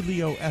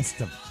Emilio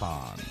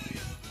Estefan.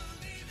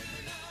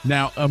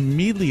 Now,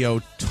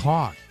 Emilio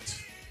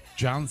talked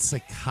John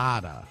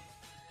Cicada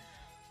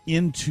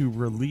into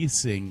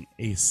releasing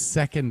a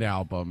second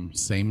album,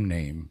 same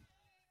name,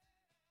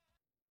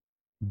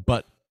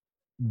 but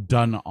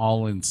done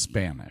all in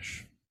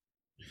Spanish.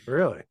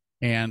 Really?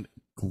 And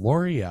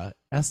Gloria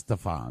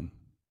Estefan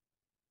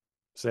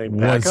Same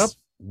backup?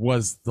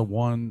 was the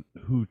one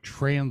who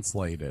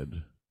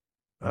translated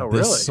Oh,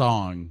 this really?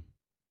 song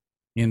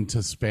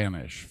into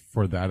Spanish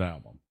for that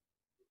album.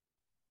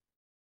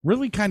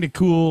 Really kind of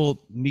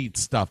cool, neat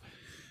stuff.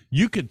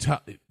 You could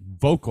tell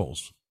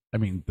vocals. I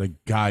mean, the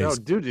guys. No,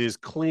 dude is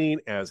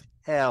clean as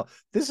hell.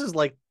 This is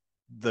like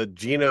the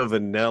Gino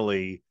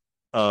Vanelli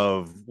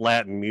of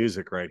Latin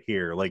music right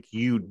here. Like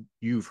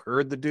you've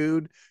heard the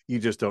dude, you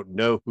just don't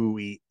know who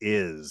he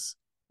is.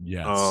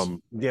 Yes.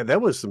 Yeah,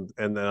 that was some.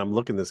 And then I'm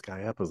looking this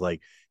guy up. I was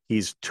like,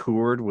 he's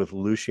toured with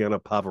Luciano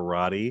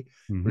Pavarotti,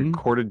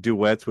 recorded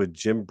duets with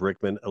Jim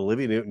Brickman,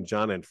 Olivia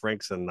Newton-John, and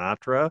Frank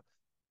Sinatra.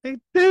 Hey,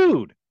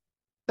 dude,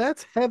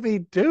 that's heavy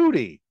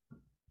duty.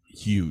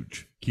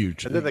 Huge.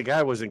 And then the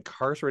guy was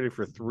incarcerated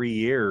for 3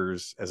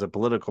 years as a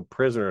political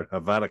prisoner in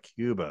Havana,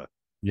 Cuba.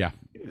 Yeah.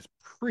 His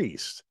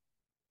priest.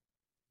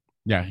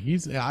 Yeah,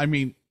 I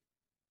mean,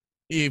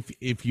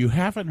 if you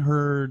haven't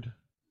heard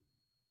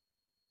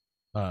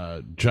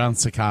John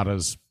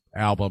Cicada's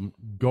album,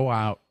 go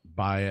out,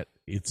 buy it.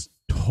 It's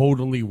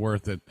totally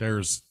worth it.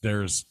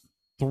 There's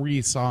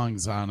 3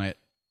 songs on it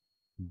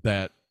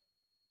that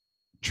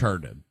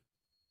charted.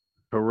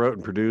 Co-wrote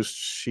and produced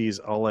She's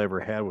All I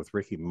Ever Had with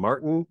Ricky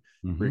Martin.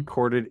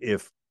 Recorded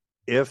If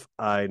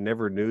I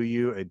Never Knew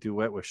You, a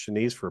duet with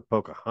Shanice for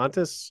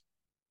Pocahontas.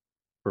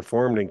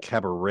 Performed in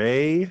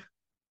Cabaret.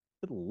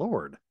 Good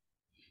Lord.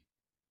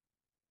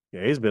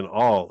 Yeah, he's been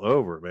all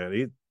over,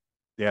 man.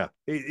 Yeah,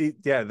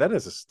 that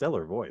is a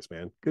stellar voice,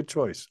 man. Good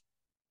choice.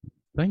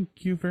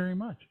 Thank you very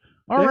much.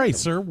 All right,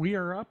 sir, we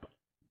are up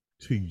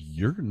to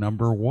your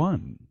number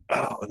 1.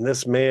 Oh, and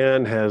this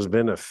man has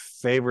been a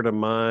favorite of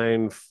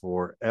mine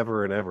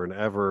forever and ever and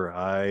ever.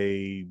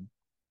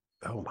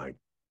 Oh my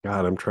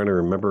God, I'm trying to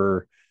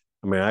remember.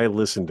 I mean, I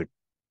listened to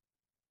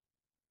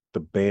the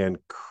band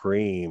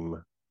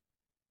Cream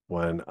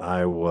when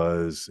I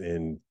was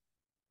in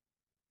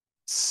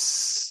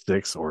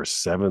 6th or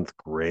 7th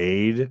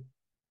grade.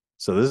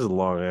 So this is a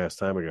long ass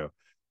time ago.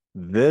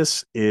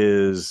 This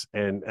is,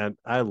 and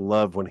I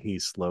love when he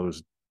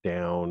slows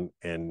down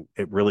and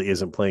it really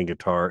isn't playing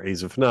guitar.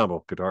 He's a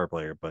phenomenal guitar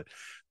player, but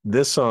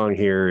this song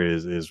here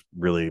is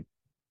really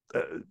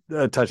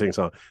a touching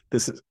song.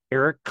 This is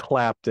Eric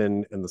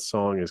Clapton, and the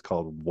song is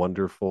called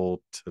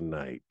Wonderful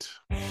Tonight.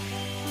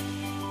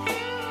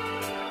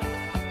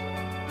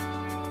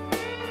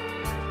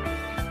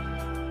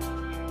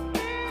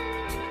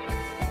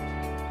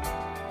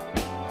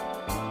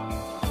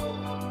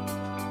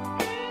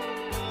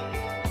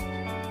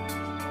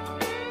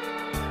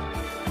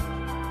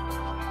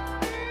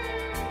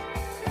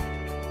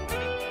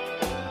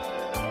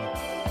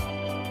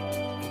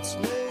 It's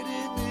late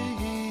in the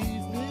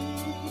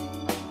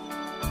evening.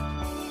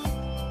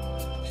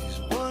 She's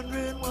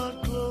wondering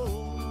what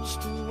clothes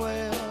to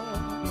wear.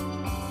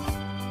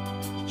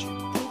 She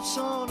puts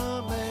on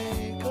her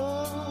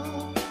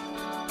makeup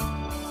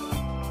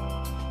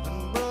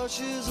and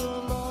brushes her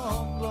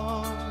long,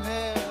 long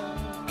hair.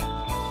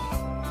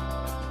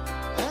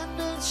 And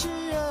then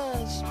she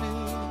asks me,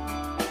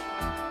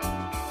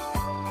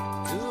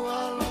 do I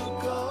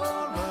look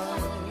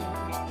alright?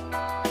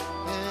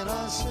 And I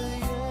say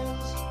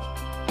yes.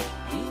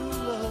 You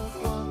look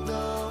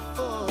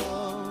wonderful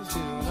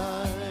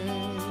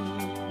tonight.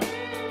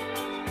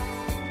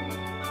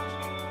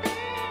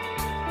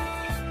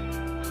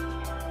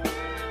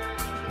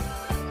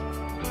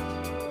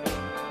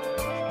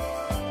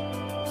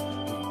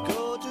 We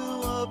go to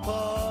a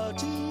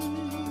party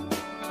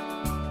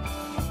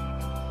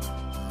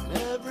and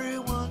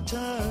everyone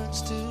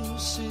turns to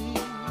see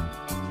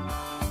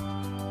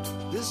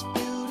this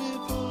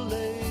beautiful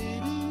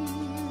lady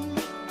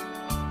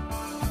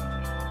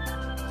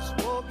is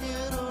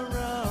walking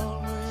around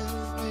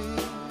with me.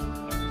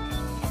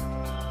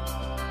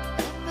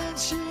 And then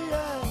she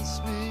asks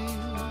me,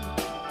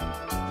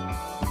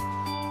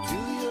 do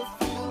you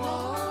feel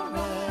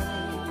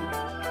alright?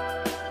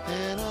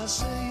 And I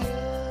say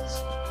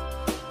yes,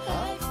 I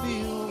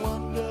feel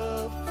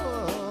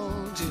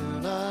wonderful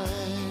tonight.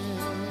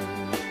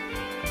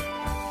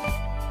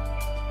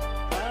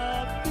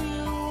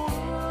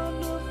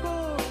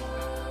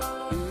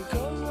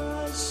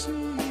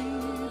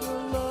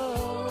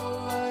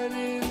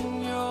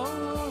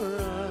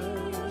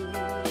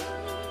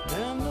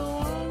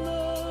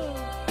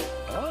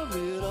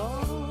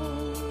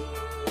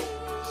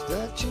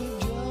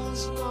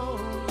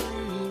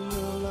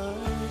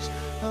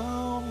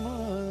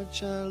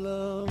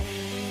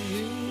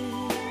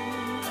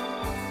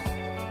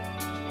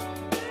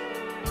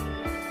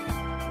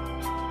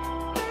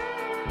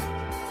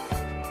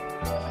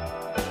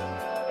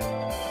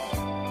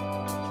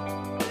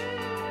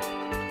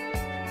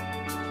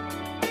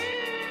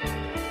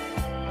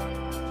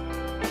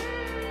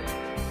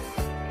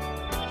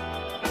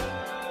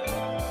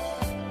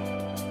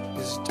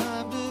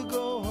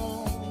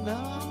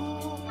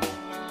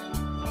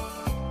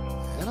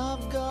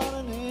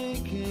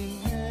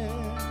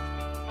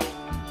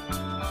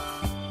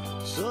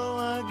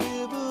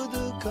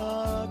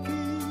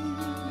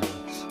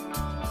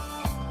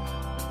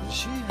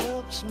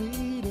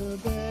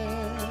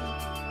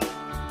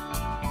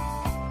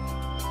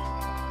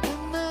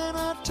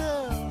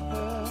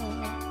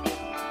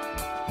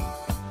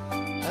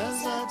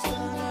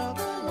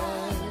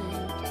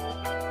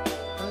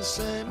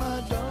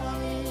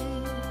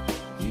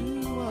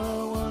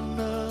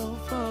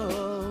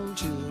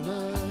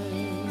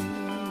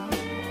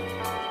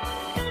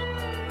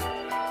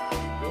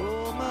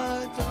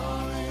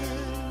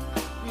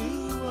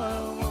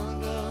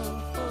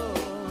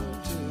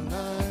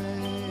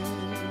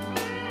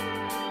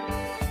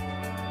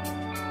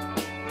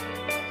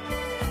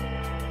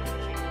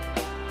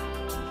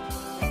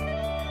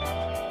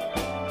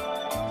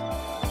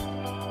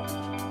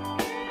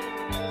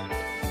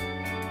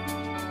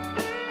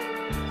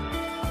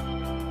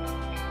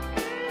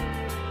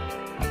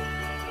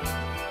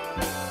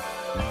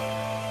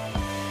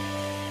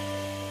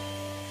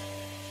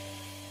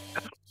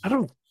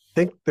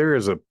 think there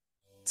is a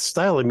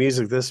style of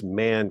music this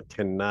man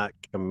cannot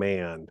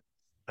command.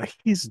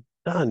 He's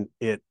done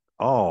it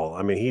all.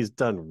 I mean, he's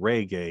done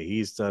reggae,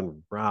 he's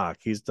done rock,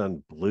 he's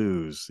done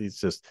blues.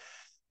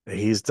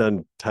 He's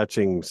done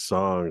touching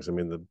songs. I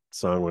mean, the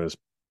song when his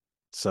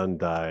son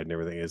died and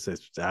everything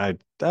I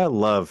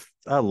love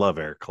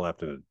Eric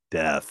Clapton to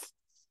death.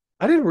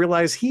 I didn't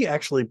realize he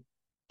actually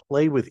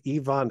played with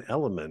Yvonne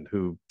Elliman,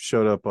 who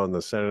showed up on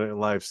the Saturday Night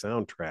Live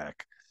soundtrack.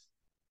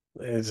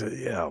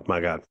 Oh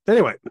my God.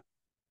 Anyway,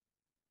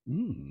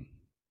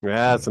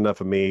 that's enough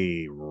of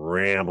me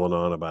rambling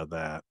on about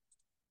that.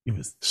 It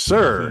was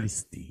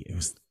tasty. It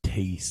was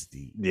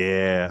tasty.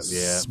 Yeah.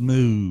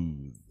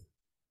 Smooth.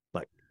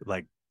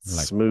 Like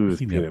smooth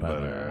peanut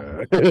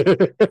butter.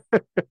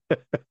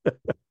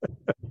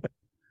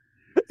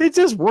 It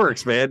just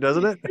works, man,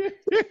 doesn't it?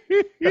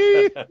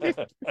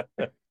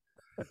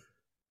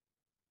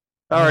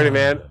 Alrighty,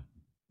 man.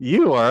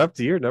 You are up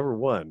to your number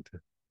one.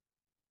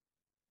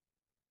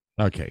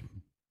 Okay.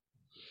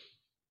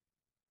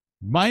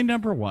 My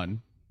number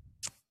one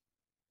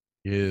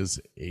is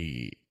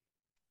a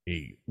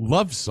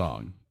love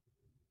song.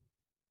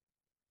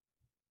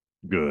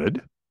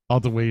 Good. All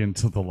the way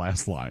into the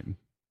last line.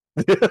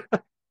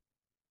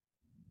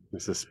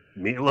 Is this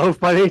Meatloaf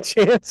by any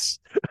chance?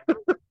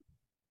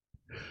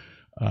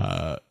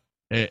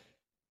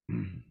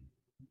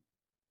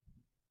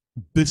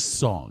 This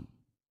song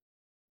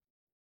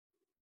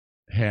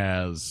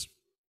has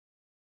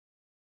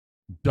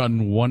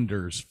done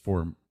wonders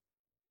for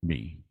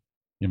me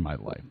in my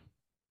life.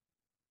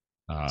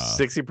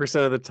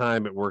 60% of the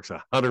time, it works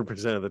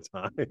 100% of the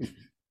time.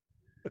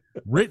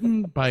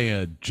 Written by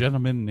a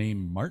gentleman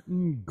named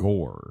Martin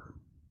Gore.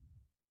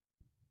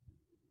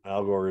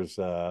 Al Gore's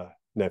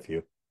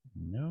nephew.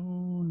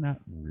 No,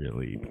 not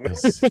really,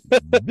 because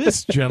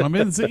this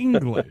gentleman's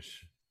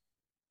English.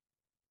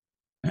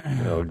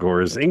 Al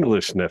Gore's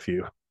English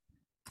nephew.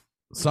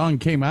 The song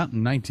came out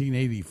in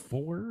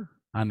 1984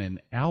 on an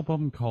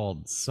album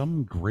called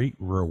Some Great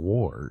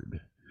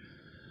Reward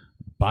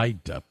by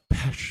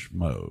Depeche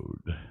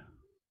Mode.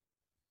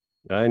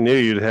 I knew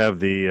you'd have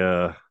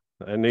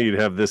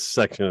this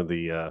section of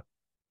the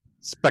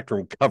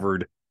spectrum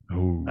covered.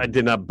 Ooh. I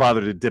did not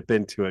bother to dip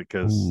into it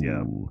because,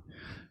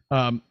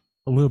 a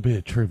little bit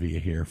of trivia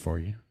here for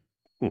you.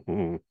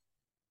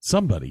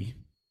 Somebody,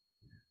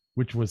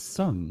 which was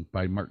sung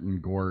by Martin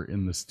Gore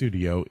in the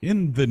studio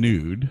in the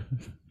nude.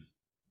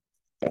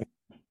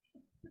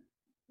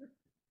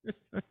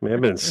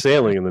 I've been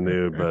sailing in the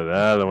nude, but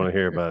I don't want to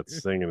hear about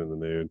singing in the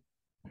nude.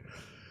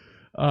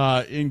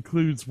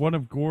 Includes one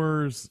of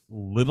Gore's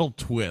little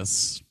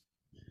twists,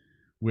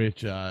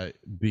 which the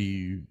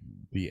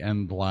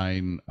end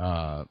line,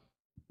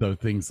 though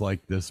things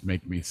like this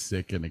make me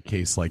sick, in a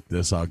case like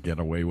this I'll get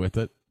away with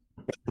it.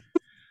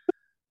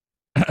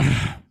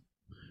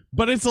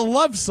 But it's a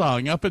love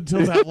song up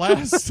until that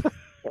last.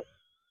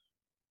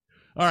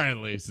 All right,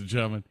 ladies and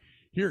gentlemen,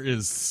 here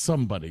is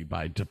Somebody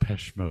by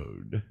Depeche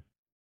Mode.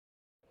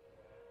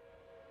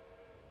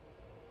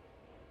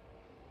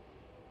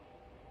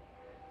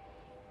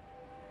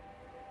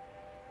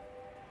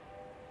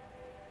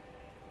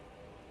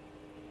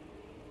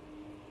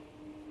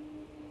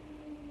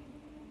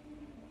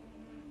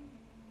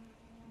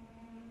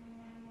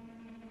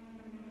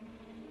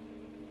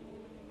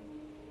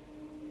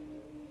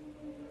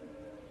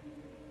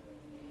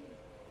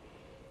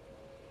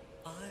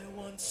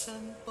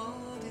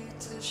 Somebody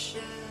to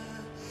share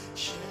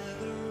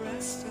the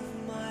rest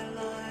of my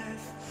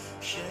life,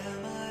 share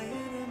my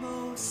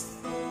innermost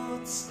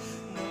thoughts,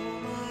 know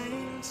my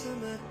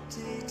intimate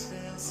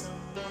details,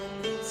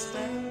 someone who'll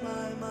stand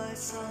by my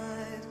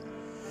side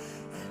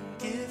and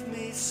give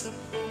me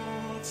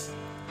support,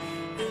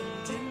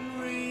 and in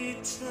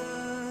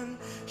return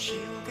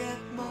she'll get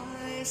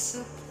my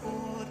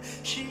support.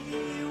 She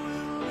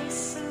will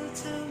listen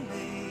to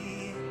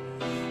me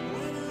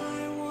when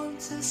I want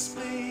to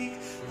speak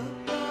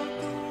about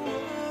the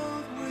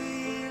world we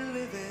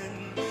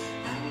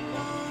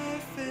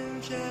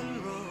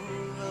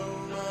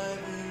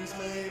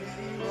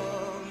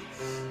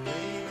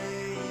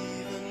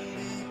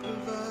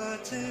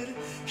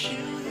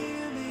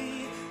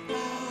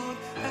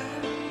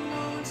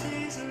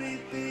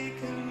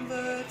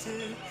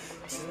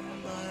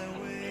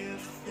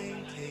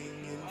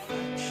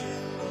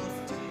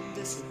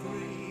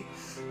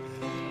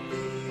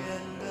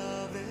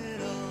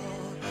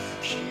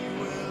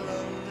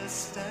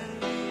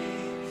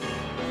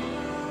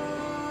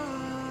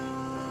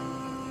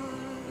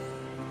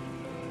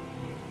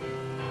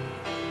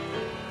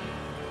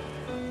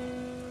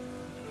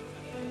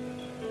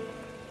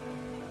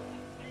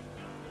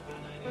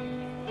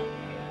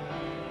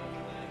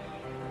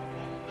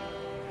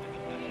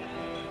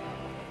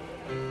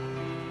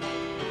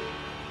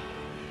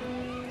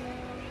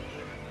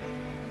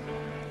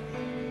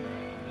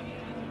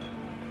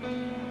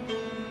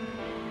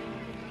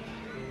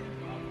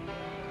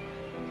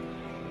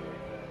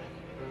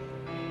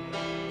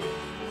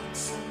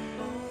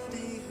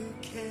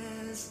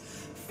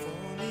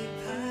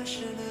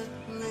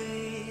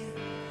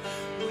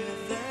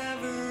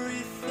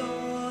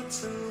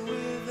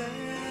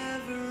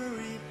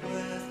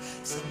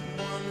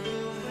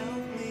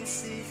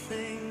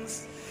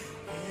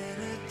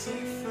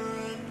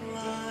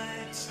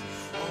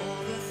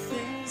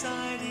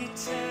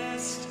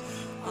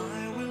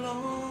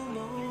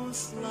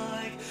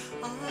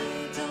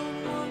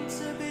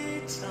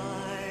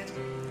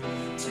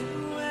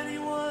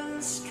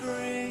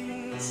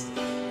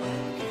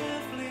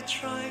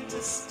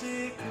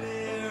steer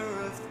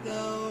clear of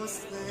those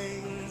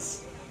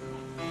things.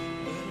 But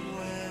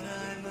when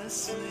I'm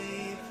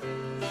asleep,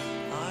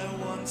 I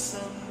want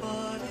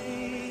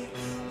somebody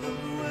who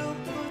will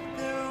put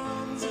their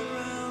arms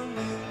around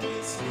me,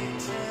 kiss me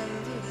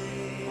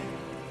tenderly.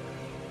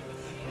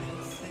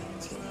 And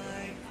things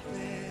like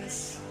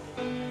this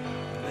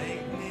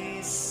make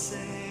me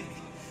sick.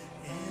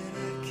 In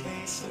a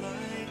case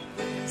like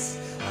this,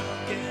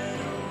 I'll get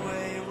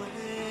away with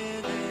it.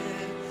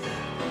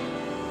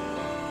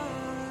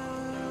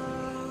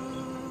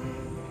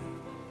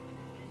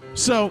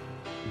 So,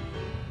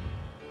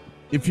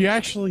 if you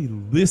actually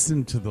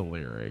listen to the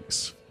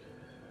lyrics,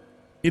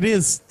 it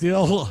is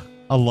still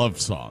a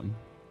love song.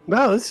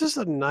 No, this is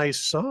a nice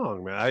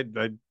song,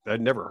 man.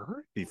 I'd never heard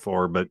it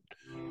before, but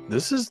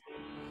this is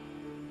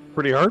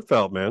pretty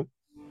heartfelt, man.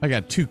 I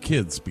got 2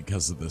 kids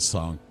because of this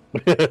song.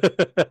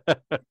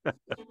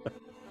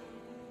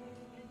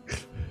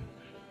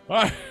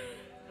 All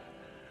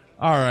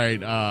right.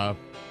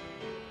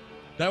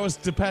 That was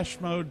Depeche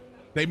Mode.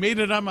 They made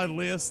it on my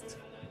list.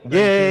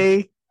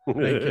 Yay!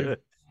 Thank you.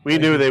 We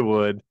knew they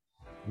would.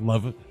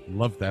 Love it.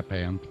 Love that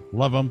band.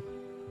 Love them.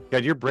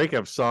 God, your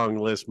breakup song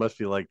list must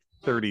be like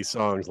 30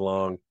 songs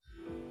long.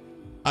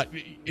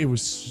 It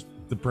was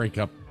the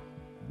breakup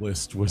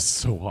list was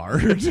so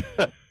hard.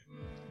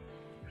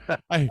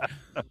 I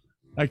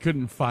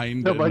couldn't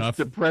find So much enough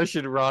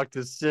depression rock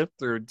to sift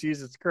through.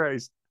 Jesus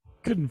Christ.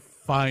 Couldn't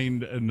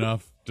find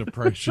enough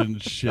depression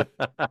shit.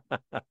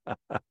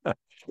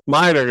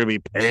 Mine are gonna be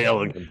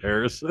pale in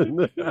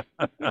comparison.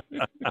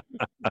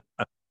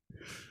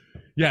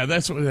 Yeah,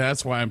 that's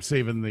why I'm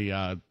saving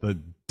the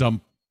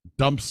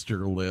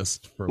dumpster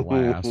list for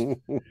last.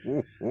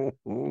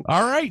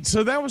 All right,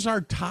 so that was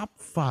our top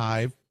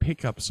 5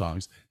 pickup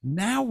songs.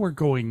 Now we're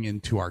going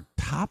into our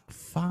top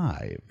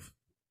 5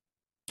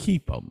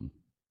 keep 'em.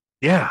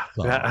 Yeah.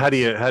 songs. How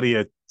do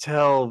you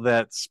tell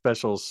that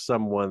special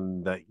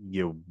someone that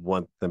you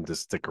want them to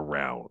stick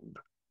around?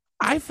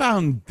 I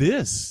found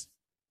this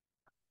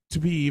to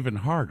be even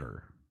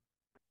harder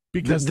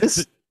because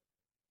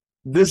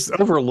this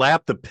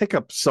overlapped the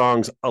pickup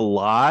songs a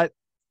lot.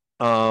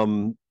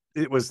 Then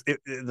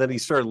he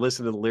started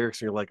listening to the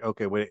lyrics and you're like,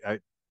 okay, wait,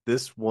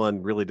 this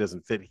one really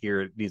doesn't fit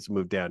here. It needs to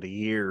move down to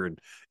here. And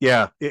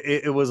yeah,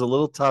 it was a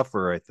little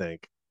tougher, I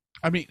think.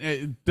 I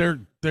mean,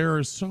 there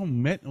are so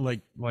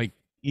many, like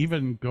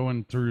even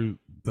going through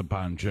the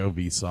Bon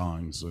Jovi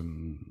songs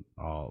and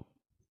all.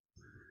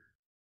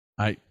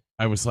 I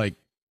was like,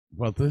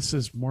 well, this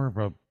is more of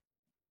a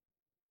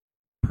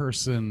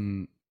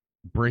person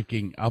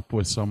breaking up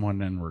with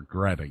someone and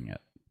regretting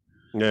it.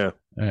 Yeah.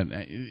 And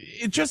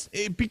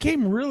it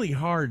became really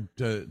hard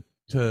to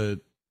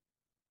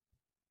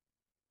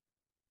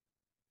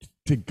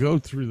go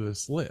through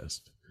this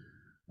list.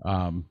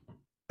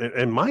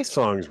 And my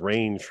songs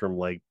range from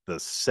like the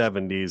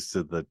 70s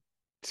to the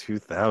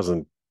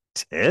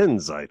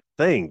 2010s, I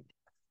think.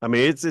 I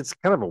mean, it's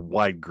kind of a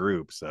wide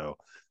group, so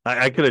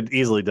I could have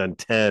easily done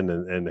 10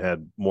 and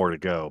had more to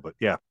go, but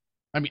yeah.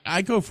 I mean,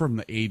 I go from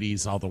the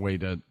 80s all the way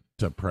to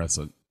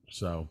present,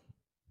 so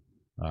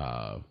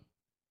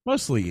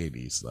mostly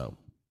 80s though.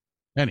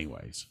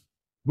 Anyways,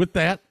 with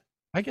that,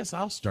 I guess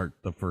I'll start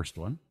the first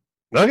one.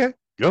 Okay,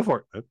 go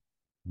for it.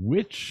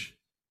 Which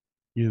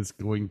is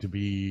going to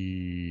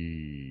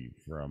be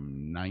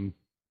from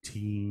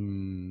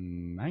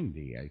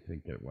 1990, I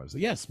think it was.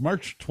 Yes,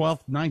 March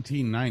 12th,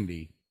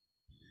 1990.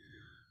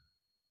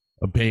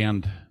 A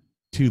band,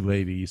 2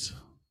 ladies,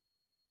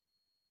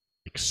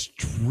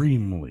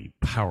 extremely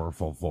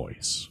powerful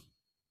voice.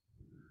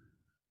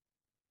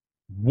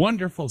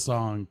 Wonderful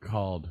song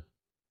called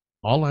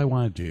All I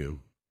Want to Do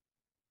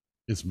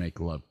Is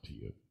Make Love to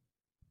You.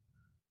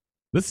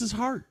 This is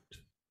Heart.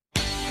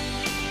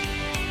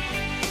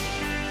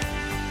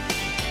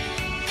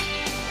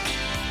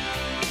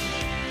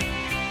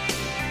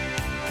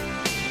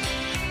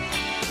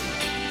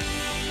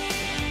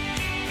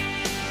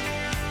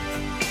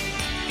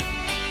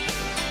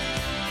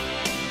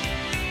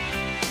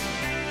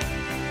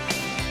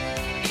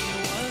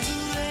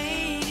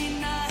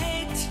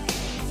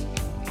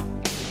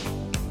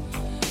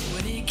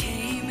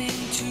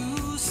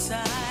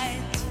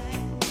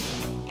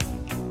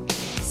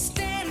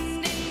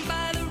 Standing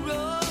by the road.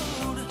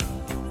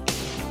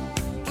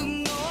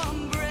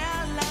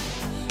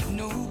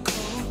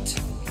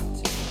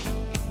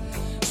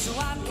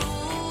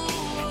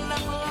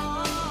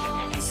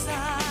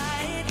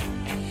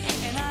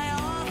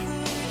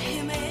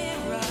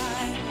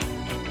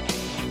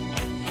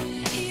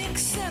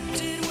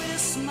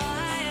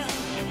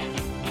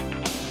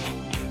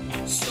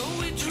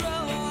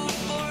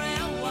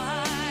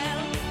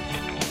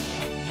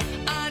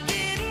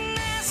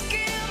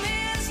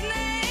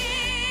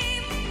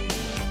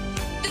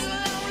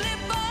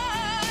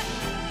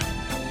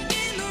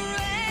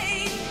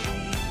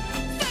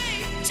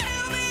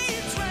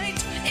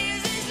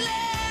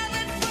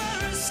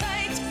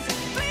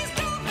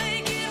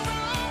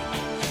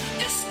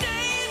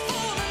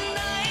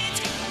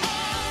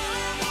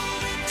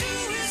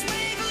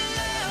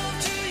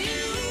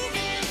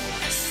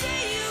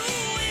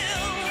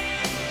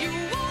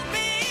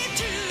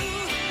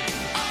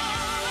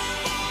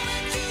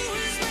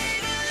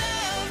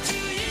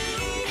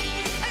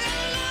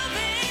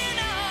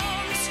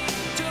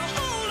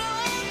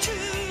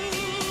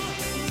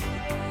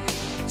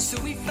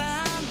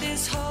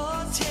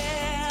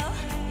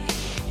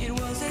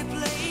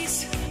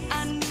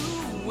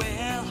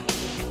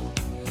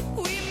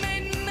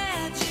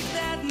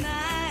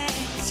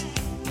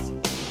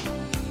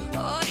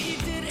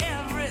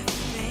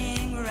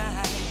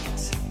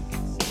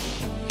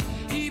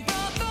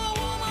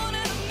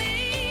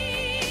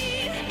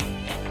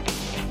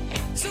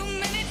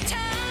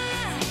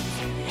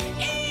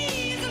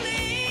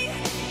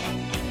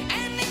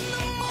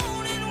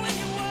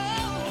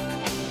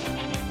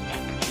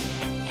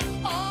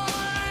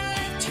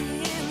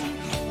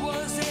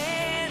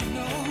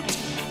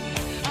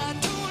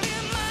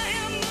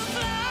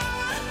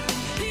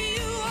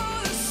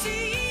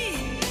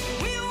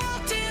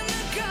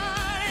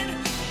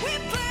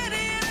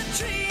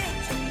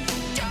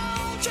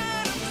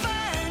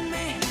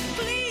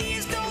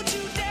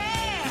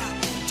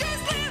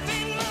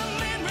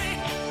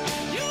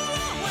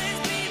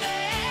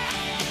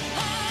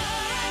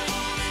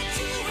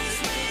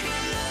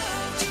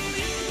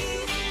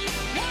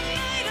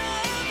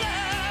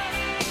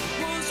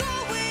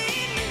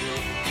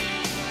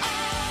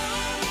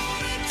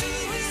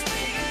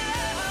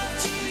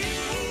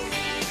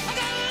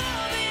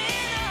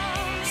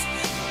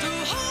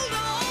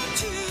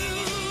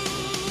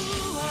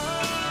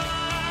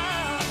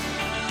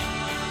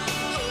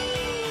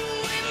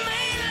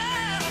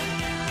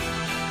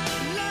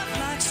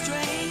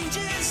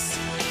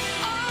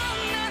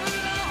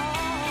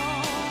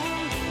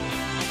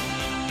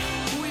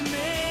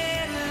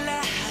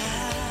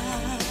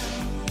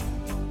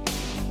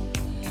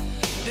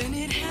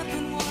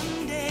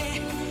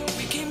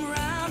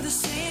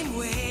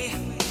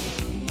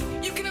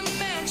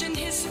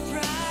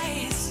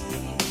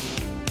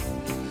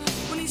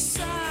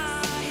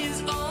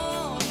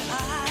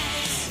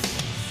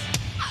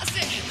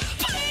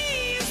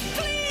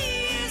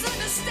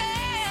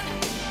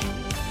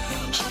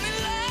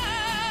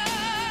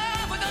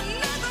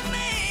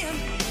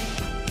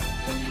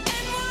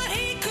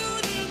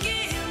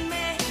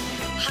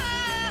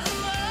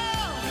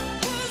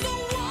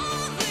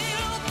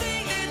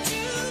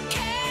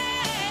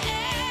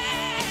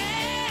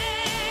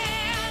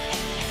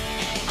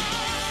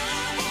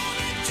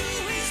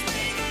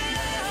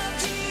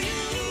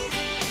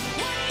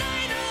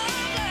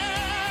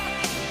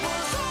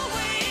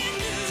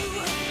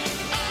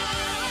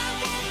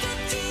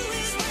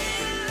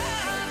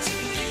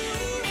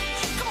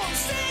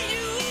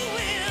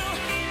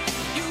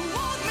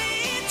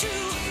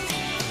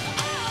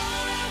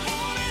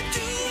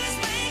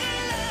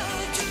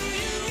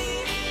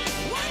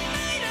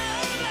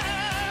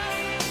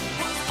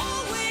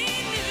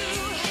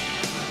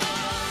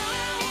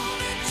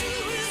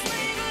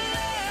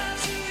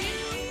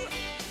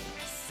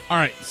 All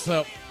right,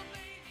 so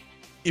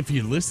if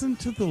you listen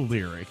to the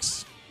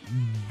lyrics,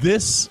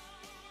 this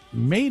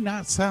may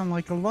not sound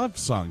like a love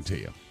song to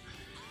you.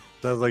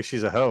 Sounds like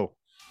she's a hoe.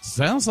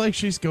 Sounds like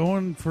she's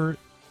going for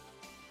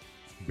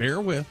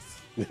bear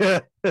with.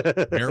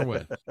 Bear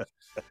with.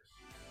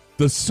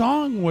 The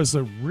song was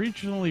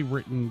originally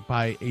written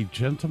by a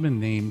gentleman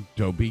named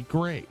Dobie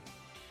Gray.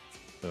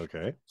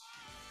 Okay.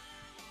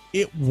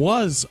 It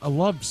was a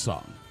love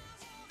song.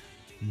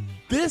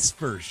 This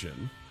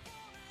version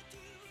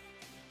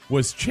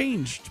was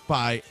changed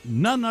by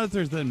none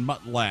other than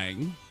Mutt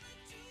Lange.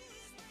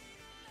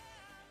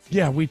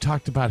 Yeah, we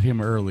talked about him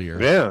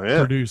earlier. Yeah.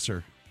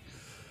 Producer.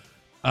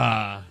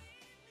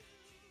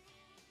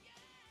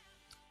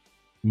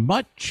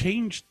 Mutt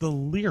changed the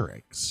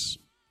lyrics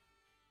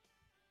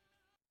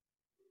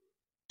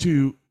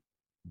to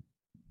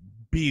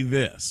be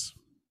this.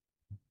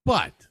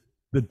 But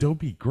the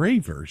Dobie Gray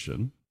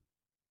version,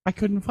 I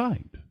couldn't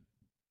find.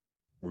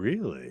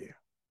 Really?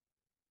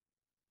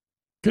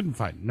 Couldn't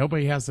find.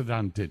 Nobody has it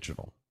on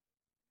digital.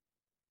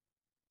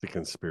 The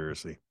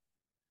conspiracy.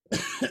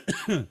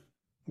 Do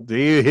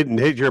you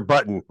hit your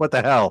button? What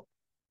the hell?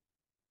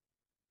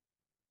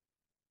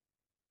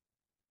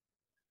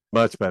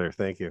 Much better,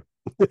 thank you.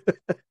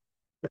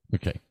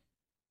 Okay.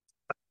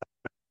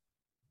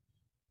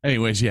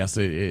 Anyways, yes,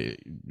 the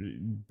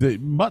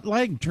Mutt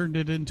Lange turned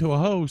it into a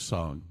hoe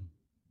song,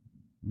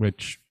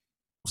 which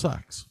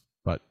sucks.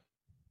 But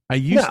I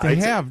used to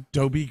have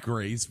Dobie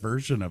Gray's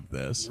version of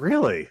this.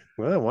 Really?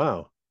 Oh,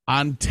 wow.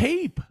 On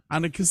tape,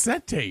 on a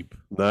cassette tape.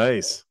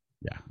 Nice.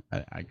 Yeah,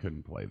 I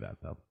couldn't play that,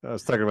 though. I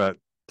was talking about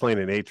playing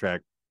an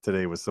 8-track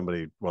today with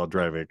somebody while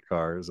driving a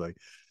car. It was like,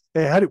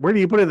 hey, where do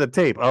you put in the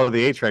tape? Oh,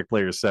 the 8-track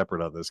player is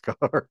separate on this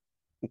car.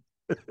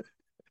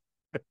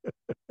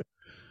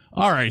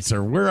 All right,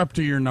 sir. We're up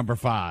to your number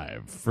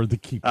 5 for the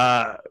Keep.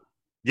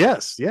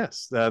 Yes.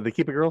 The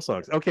Keep It Girl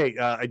songs. Okay,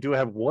 I do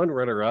have one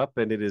runner-up,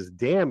 and it is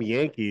Damn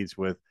Yankees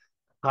with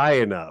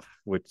High Enough,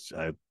 which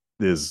I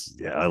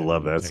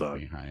love that song.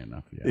 Me High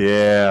Enough,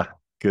 yeah,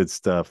 good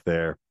stuff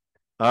there.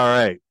 All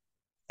right.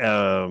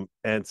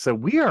 And so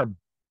we are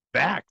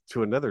back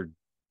to another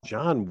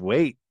John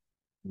Waite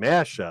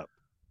mashup.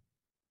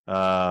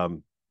 I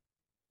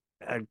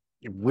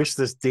wish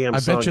this damn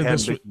song bet you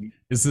hadn't this been...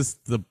 Is this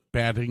the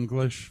bad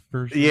English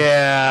version?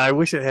 Yeah, I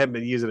wish it hadn't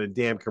been using a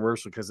damn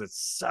commercial because it's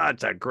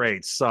such a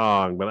great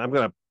song. But I'm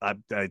gonna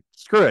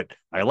screw it.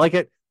 I like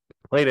it.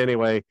 Play it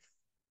anyway.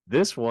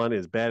 This one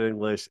is bad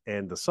English,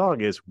 and the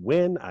song is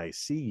 "When I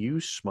See You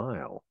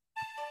Smile."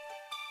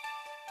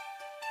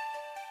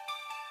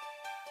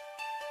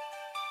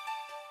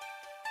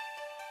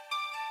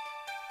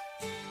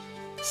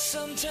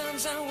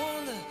 Sometimes I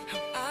wonder how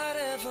I'd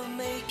ever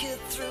make it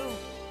through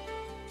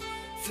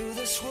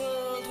this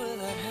world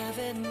without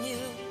having you.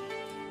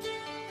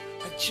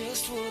 I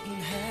just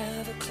wouldn't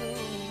have a clue.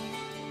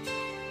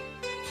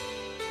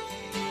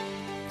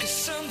 'Cause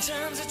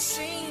sometimes it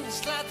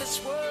seems like this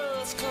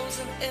world's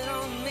closing in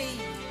on me,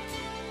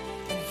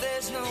 and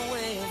there's no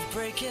way of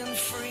breaking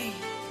free.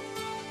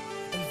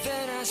 And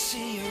then I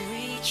see you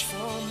reach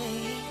for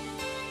me.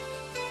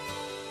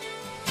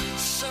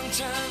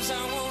 Sometimes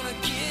I wanna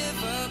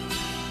give up,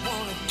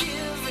 wanna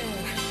give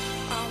in,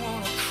 I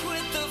wanna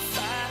quit the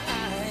fight.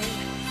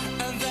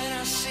 And then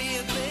I see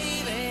you,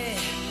 baby,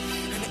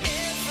 and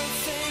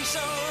everything's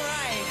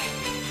alright.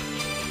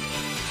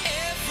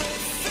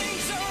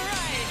 Everything's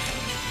alright.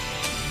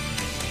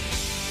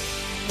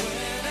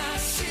 When I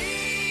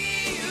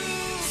see you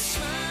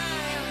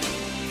smile,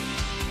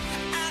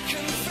 I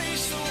can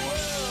face the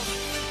world.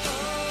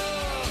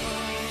 Oh,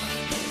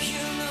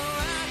 you know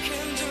I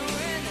can do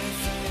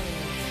anything.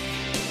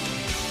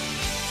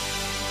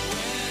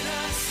 When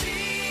I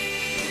see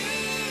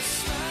you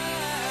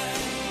smile,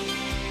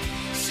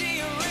 see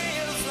a ray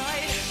of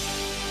light.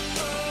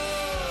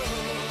 Oh,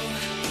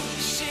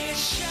 see it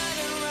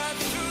shining right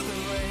through the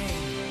rain.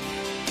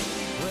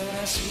 When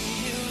I see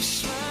you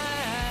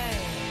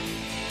smile,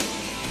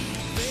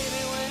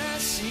 baby, when I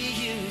see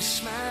you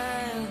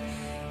smile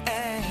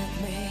at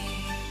me.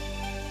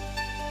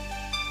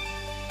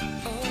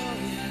 Oh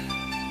yeah.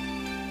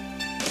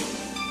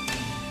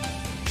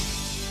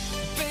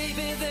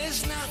 Baby,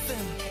 there's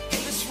nothing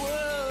in this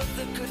world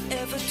that could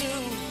ever do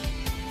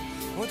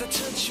what the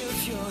touch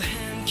of your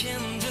hand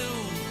can do.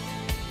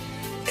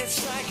 It's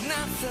like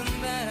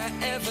nothing that I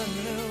ever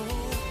knew.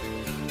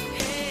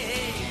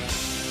 Hey,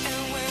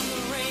 and when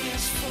the rain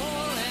is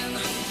falling,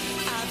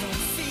 I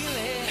don't feel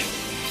it,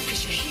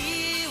 'cause you're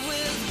here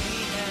with me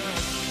now.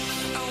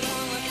 I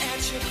wanna look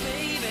at you,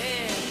 baby.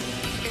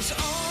 It's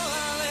all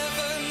I'll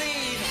ever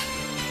need.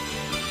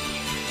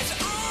 It's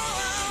all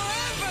I'll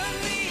ever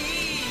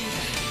need.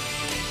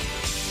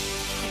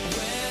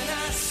 When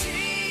I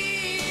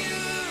see you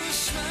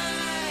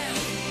smile,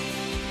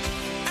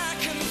 I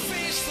can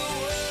face the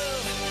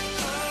world.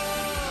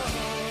 Oh,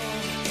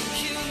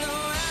 you know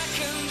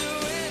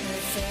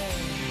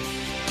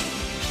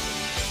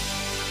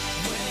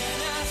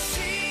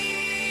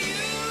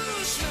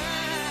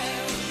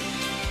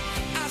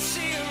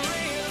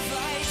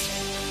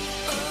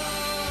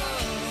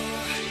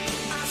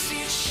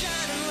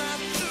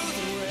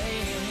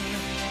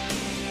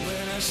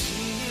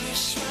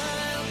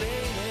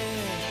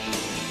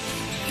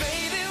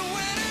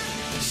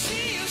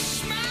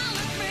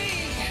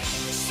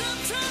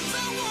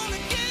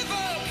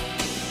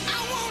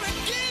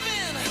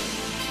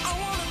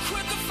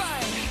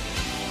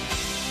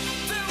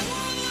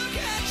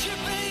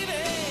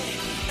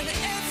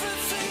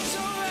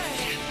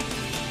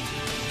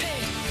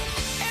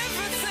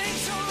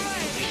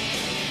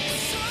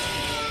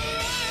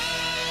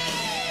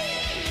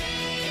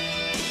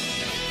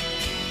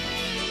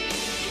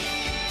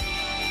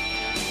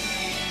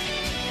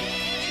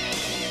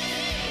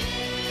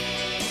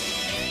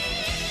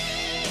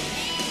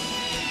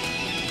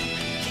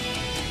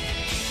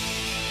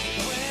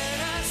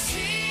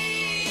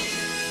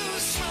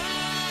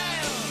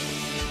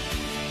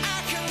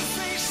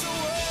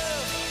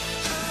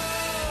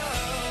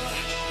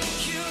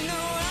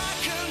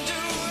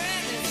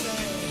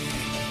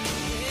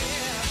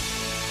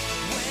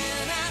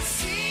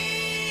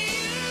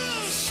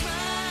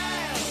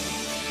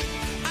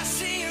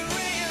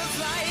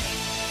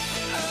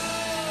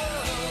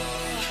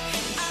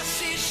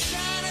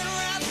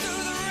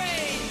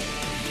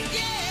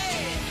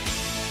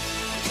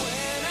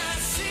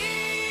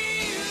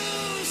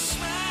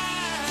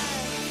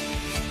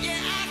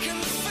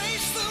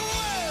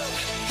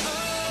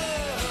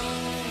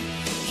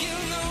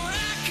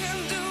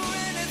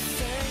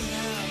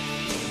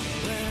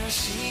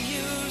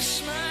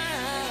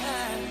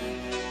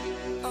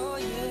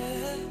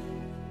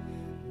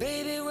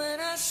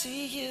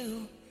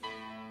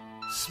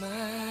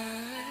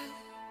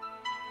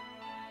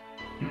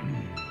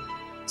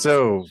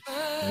So,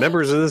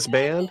 members of this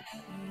band: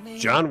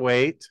 John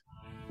Waite,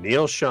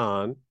 Neil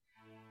Schon,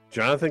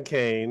 Jonathan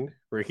Cain,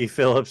 Ricky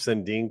Phillips,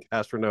 and Dean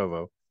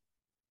Castronovo.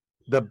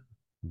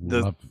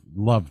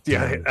 Love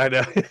yeah, Dean. I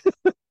know.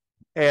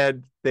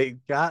 And they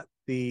got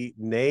the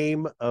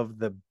name of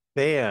the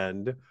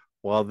band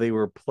while they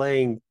were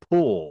playing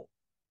pool.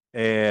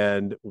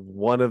 And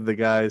one of the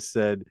guys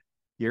said,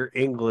 "Your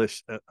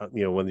English,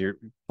 when you're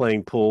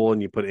playing pool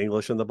and you put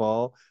English in the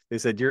ball, they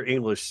said, your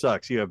English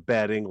sucks. You have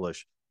bad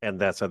English." And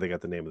that's how they got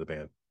the name of the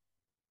band.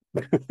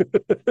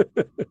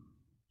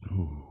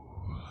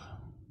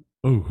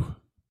 Ooh.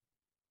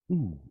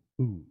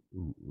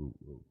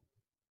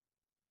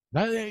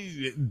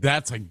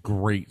 That's a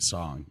great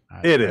song.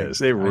 It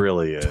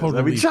really is. Totally...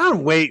 I mean,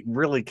 John Waite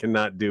really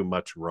cannot do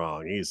much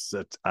wrong.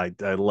 I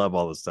love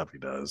all the stuff he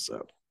does.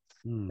 So,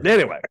 But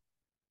anyway,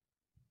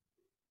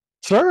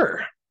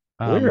 sir,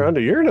 we're on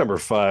to your number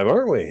 5,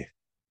 aren't we?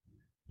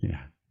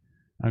 Yeah,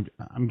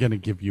 I'm going to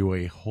give you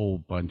a whole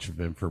bunch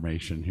of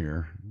information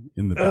here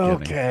in the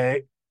beginning.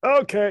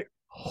 Okay,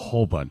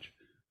 whole bunch.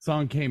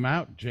 Song came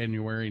out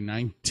January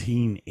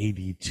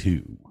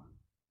 1982.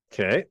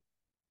 Okay.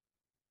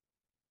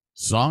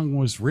 Song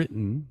was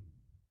written.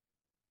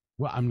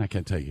 Well, I'm not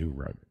going to tell you who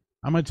wrote it.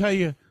 I'm going to tell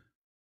you,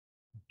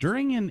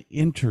 during an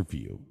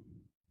interview,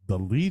 the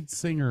lead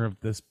singer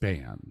of this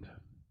band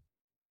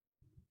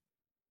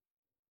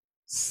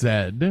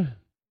said,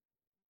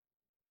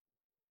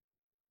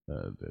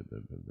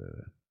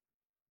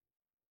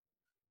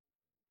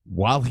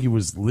 while he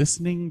was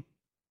listening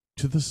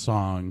to the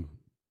song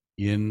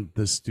in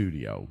the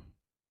studio,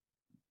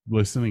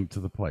 listening to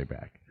the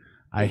playback,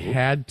 I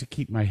had to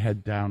keep my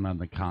head down on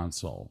the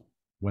console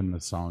when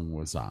the song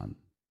was on.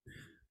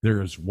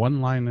 There is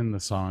one line in the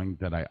song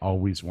that I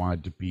always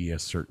wanted to be a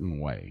certain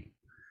way.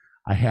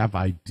 I have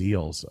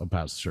ideals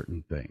about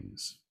certain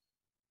things.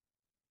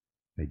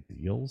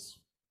 Ideals?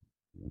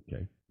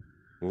 Okay.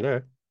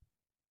 Okay.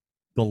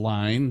 The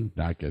line,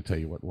 not going to tell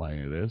you what line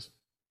it is.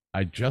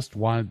 I just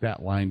wanted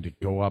that line to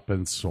go up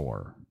and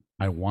soar.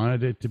 I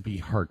wanted it to be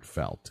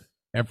heartfelt.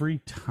 Every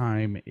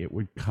time it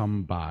would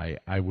come by,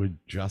 I would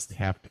just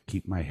have to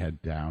keep my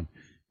head down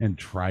and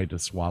try to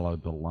swallow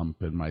the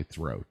lump in my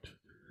throat.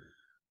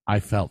 I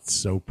felt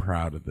so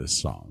proud of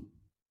this song.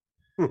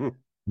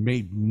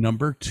 Made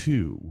number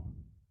 2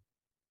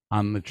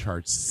 on the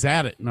charts,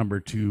 sat at number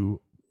 2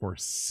 for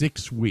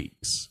 6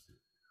 weeks,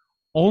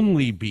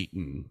 only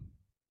beaten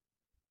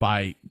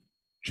by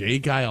Jay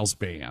Giles'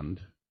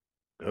 band.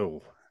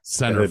 Oh,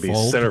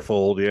 Centerfold.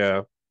 Centerfold,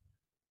 yeah.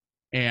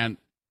 And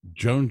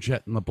Joan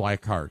Jett and the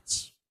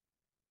Blackhearts.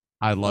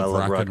 I love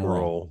rock and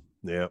roll.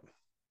 Yep.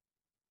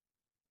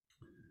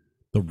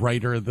 The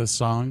writer of the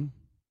song,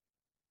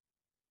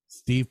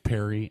 Steve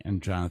Perry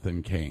and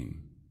Jonathan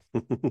Cain.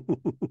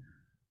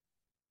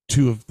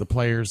 2 of the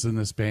players in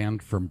this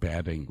band from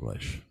Bad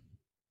English.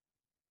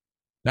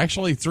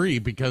 Actually 3,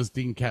 because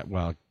Dean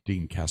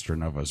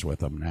Castronovo's with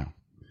them now.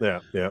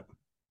 Yeah.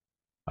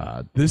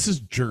 This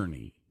is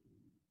Journey.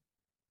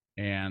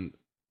 And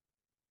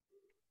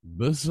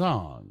the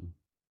song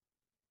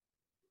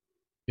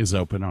is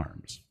Open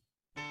Arms.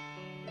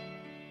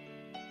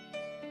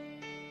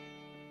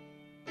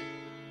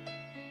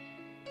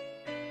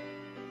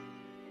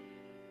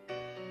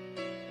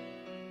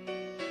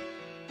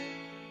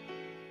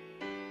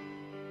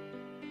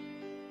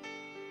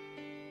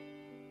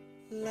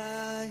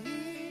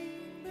 Lying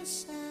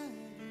beside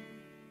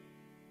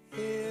you,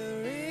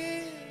 here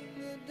in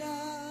the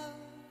dark,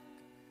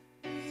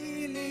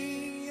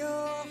 feeling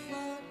your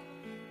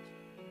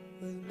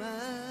heartbeat with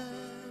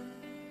mine.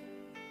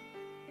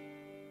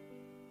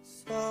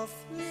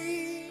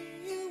 Softly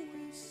you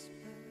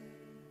whisper,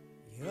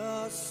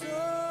 you're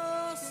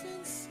so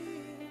sincere.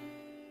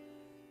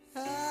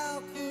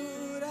 How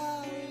could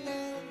our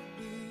love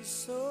be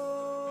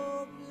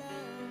so blind?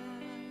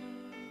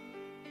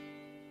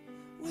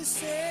 We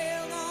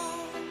sailed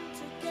on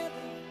together,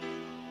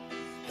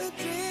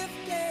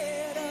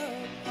 drifted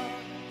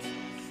apart,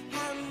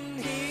 and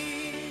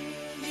here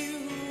you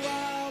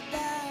are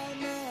by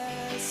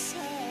my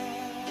side.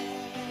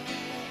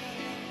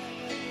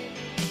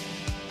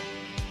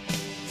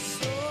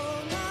 So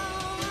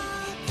now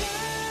I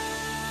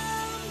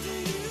come to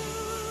you,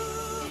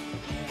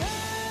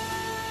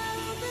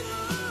 open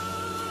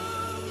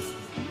arms,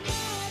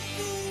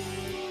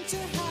 nothing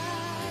to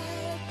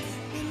hide.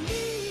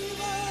 Believe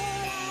what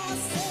I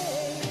say.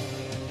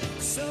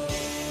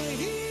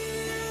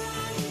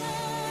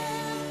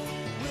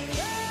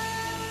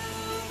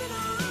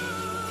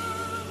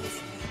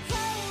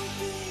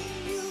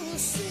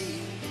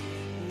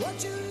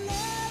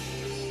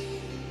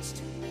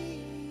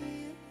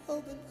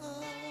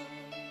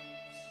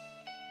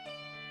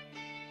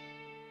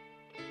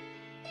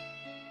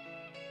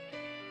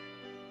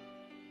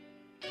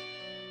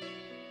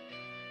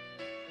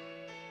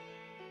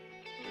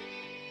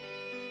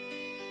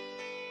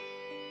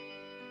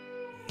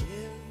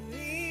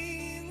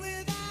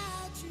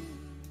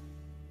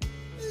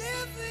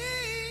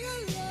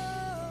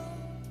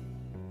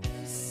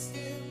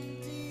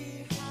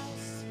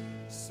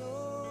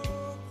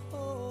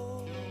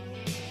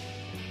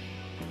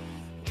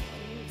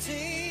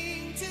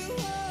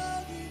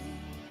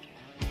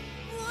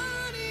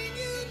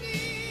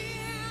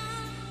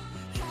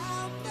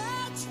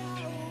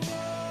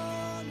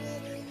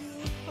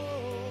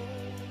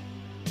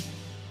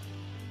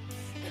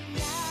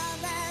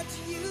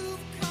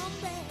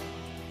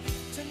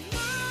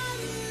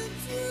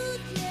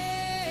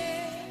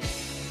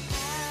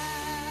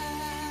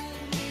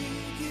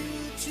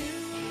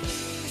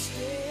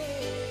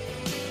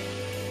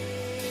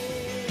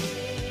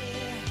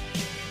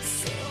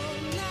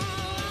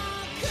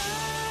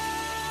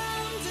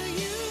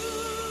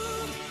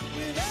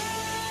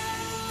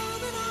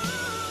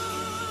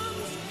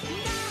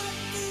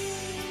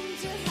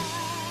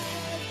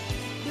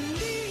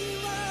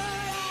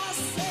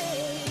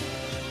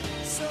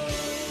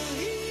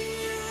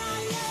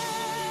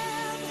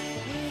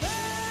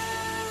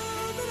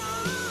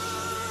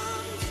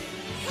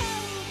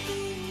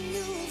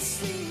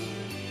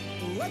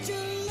 Won't you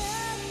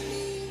let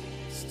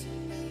these to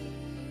me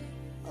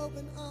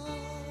open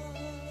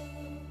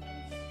arms?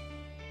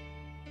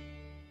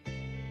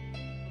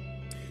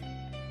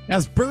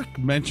 As Burke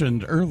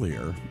mentioned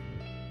earlier,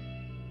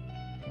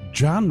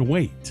 John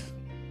Waite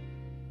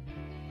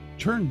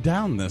turned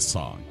down this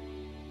song,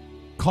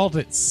 called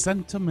it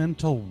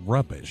sentimental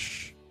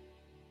rubbish.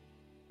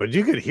 But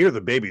you could hear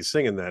the baby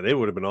singing that. It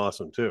would have been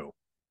awesome, too.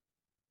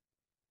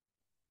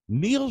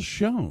 Neil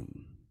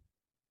Schon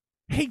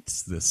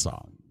hates this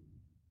song.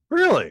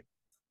 Really?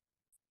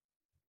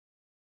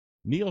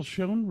 Neil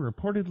Schon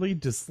reportedly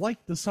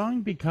disliked the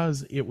song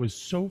because it was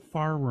so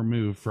far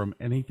removed from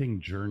anything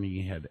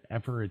Journey had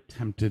ever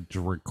attempted to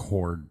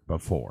record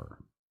before.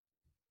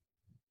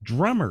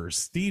 Drummer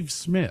Steve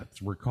Smith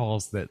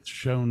recalls that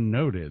Schon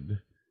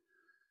noted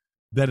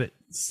that it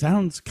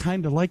sounds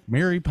kind of like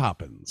Mary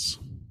Poppins.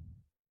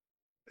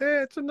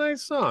 It's a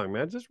nice song,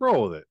 man. Just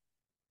roll with it.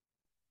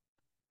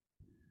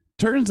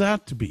 Turns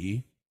out to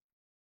be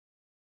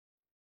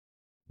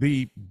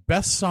the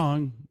best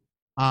song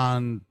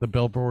on the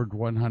Billboard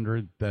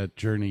 100 that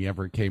Journey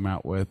ever came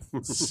out with,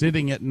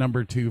 sitting at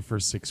number 2 for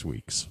 6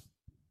 weeks.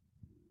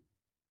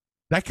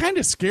 That kind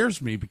of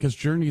scares me because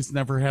Journey's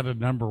never had a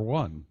number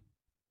 1.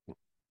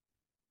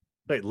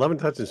 Wait, Love and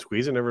Touch and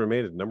Squeeze never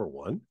made it number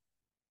 1?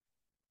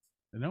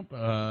 Nope.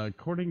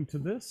 According to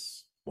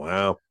this,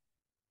 wow.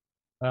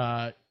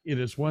 It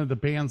is one of the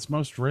band's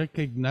most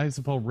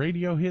recognizable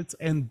radio hits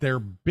and their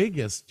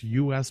biggest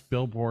U.S.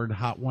 Billboard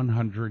Hot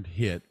 100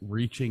 hit,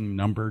 reaching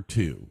number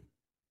 2.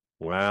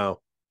 Wow.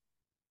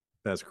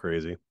 That's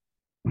crazy.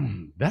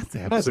 That's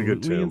absolutely a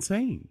good tune.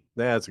 insane.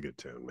 That's a good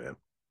tune, man.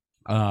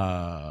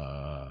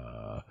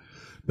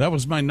 That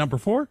was my number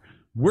 4.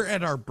 We're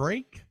at our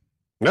break.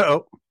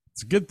 No.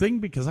 It's a good thing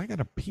because I got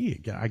to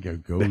pee. I got to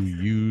go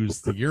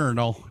use the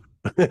urinal.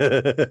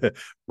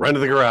 Run to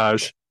the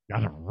garage.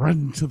 Got to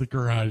run to the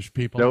garage,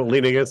 people. Don't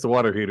lean against the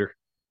water heater.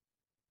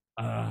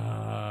 I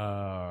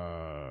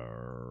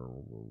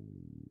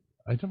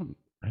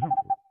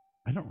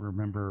don't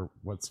remember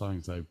what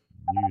songs I've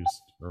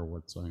used or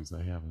what songs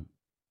I haven't.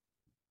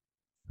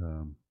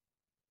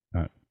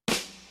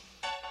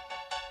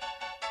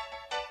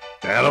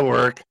 That'll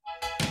work.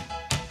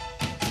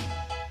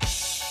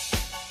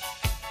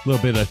 A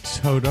little bit of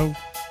Toto.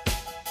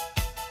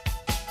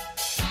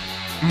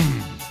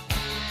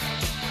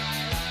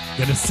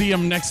 Gonna see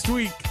him next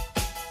week.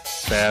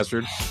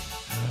 Bastard.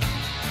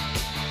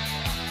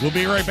 We'll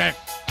be right back.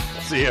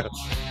 See ya.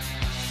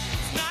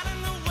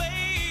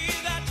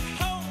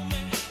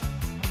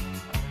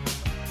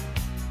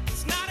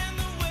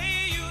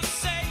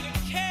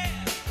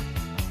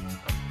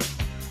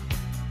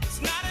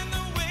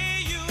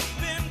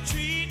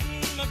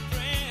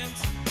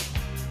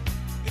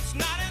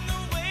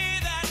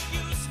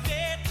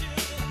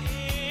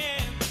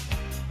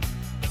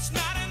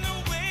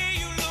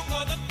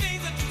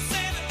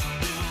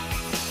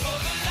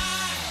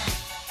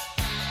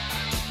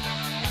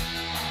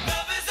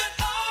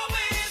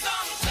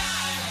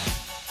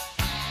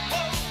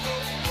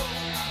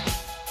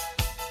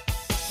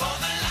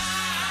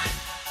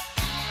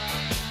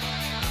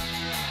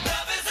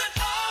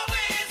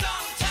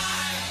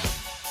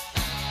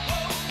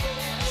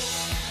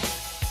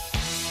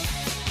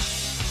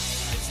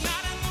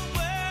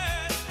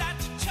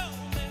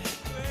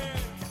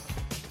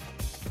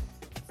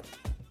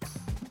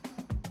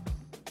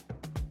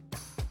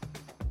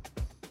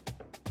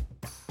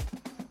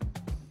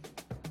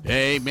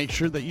 Hey, make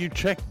sure that you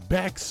check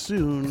back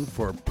soon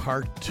for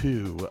part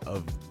 2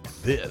 of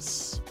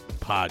this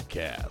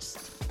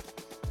podcast.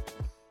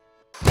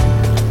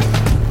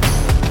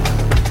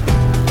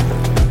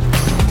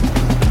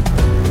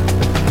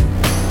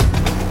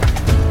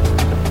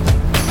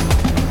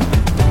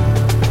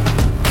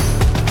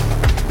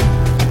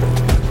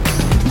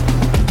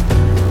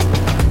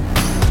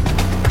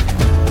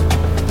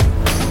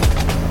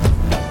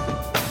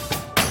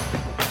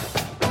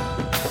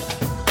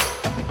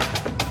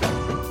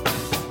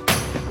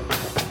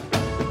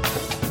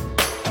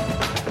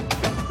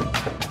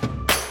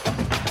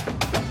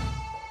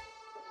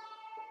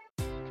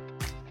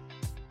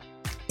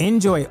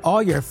 Enjoy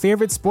all your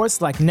favorite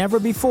sports like never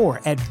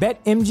before at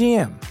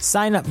BetMGM.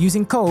 Sign up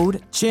using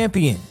code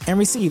CHAMPION and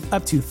receive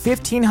up to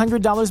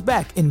 $1,500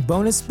 back in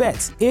bonus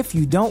bets if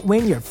you don't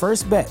win your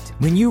first bet.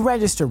 When you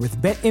register with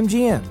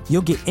BetMGM,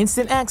 you'll get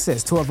instant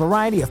access to a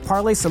variety of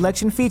parlay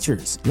selection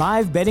features,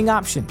 live betting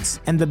options,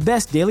 and the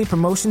best daily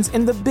promotions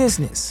in the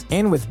business.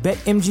 And with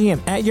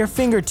BetMGM at your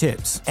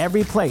fingertips,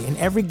 every play and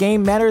every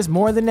game matters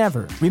more than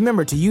ever.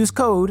 Remember to use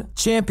code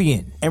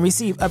CHAMPION and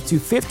receive up to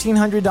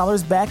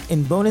 $1,500 back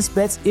in bonus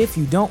bets if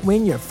you don't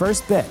win your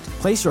first bet.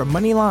 Place your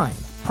money line,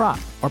 prop,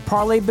 or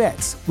parlay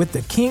bets with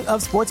the king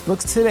of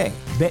sportsbooks today.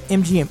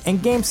 BetMGM and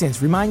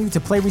GameSense remind you to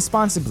play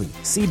responsibly.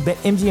 See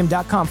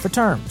BetMGM.com for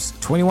terms.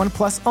 21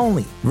 plus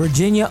only.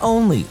 Virginia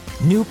only.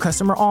 New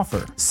customer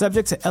offer.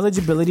 Subject to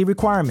eligibility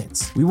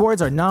requirements.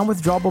 Rewards are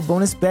non-withdrawable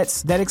bonus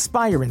bets that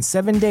expire in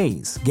 7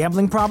 days.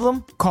 Gambling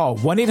problem? Call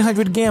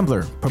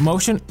 1-800-GAMBLER.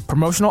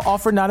 Promotional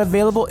offer not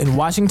available in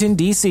Washington,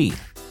 D.C.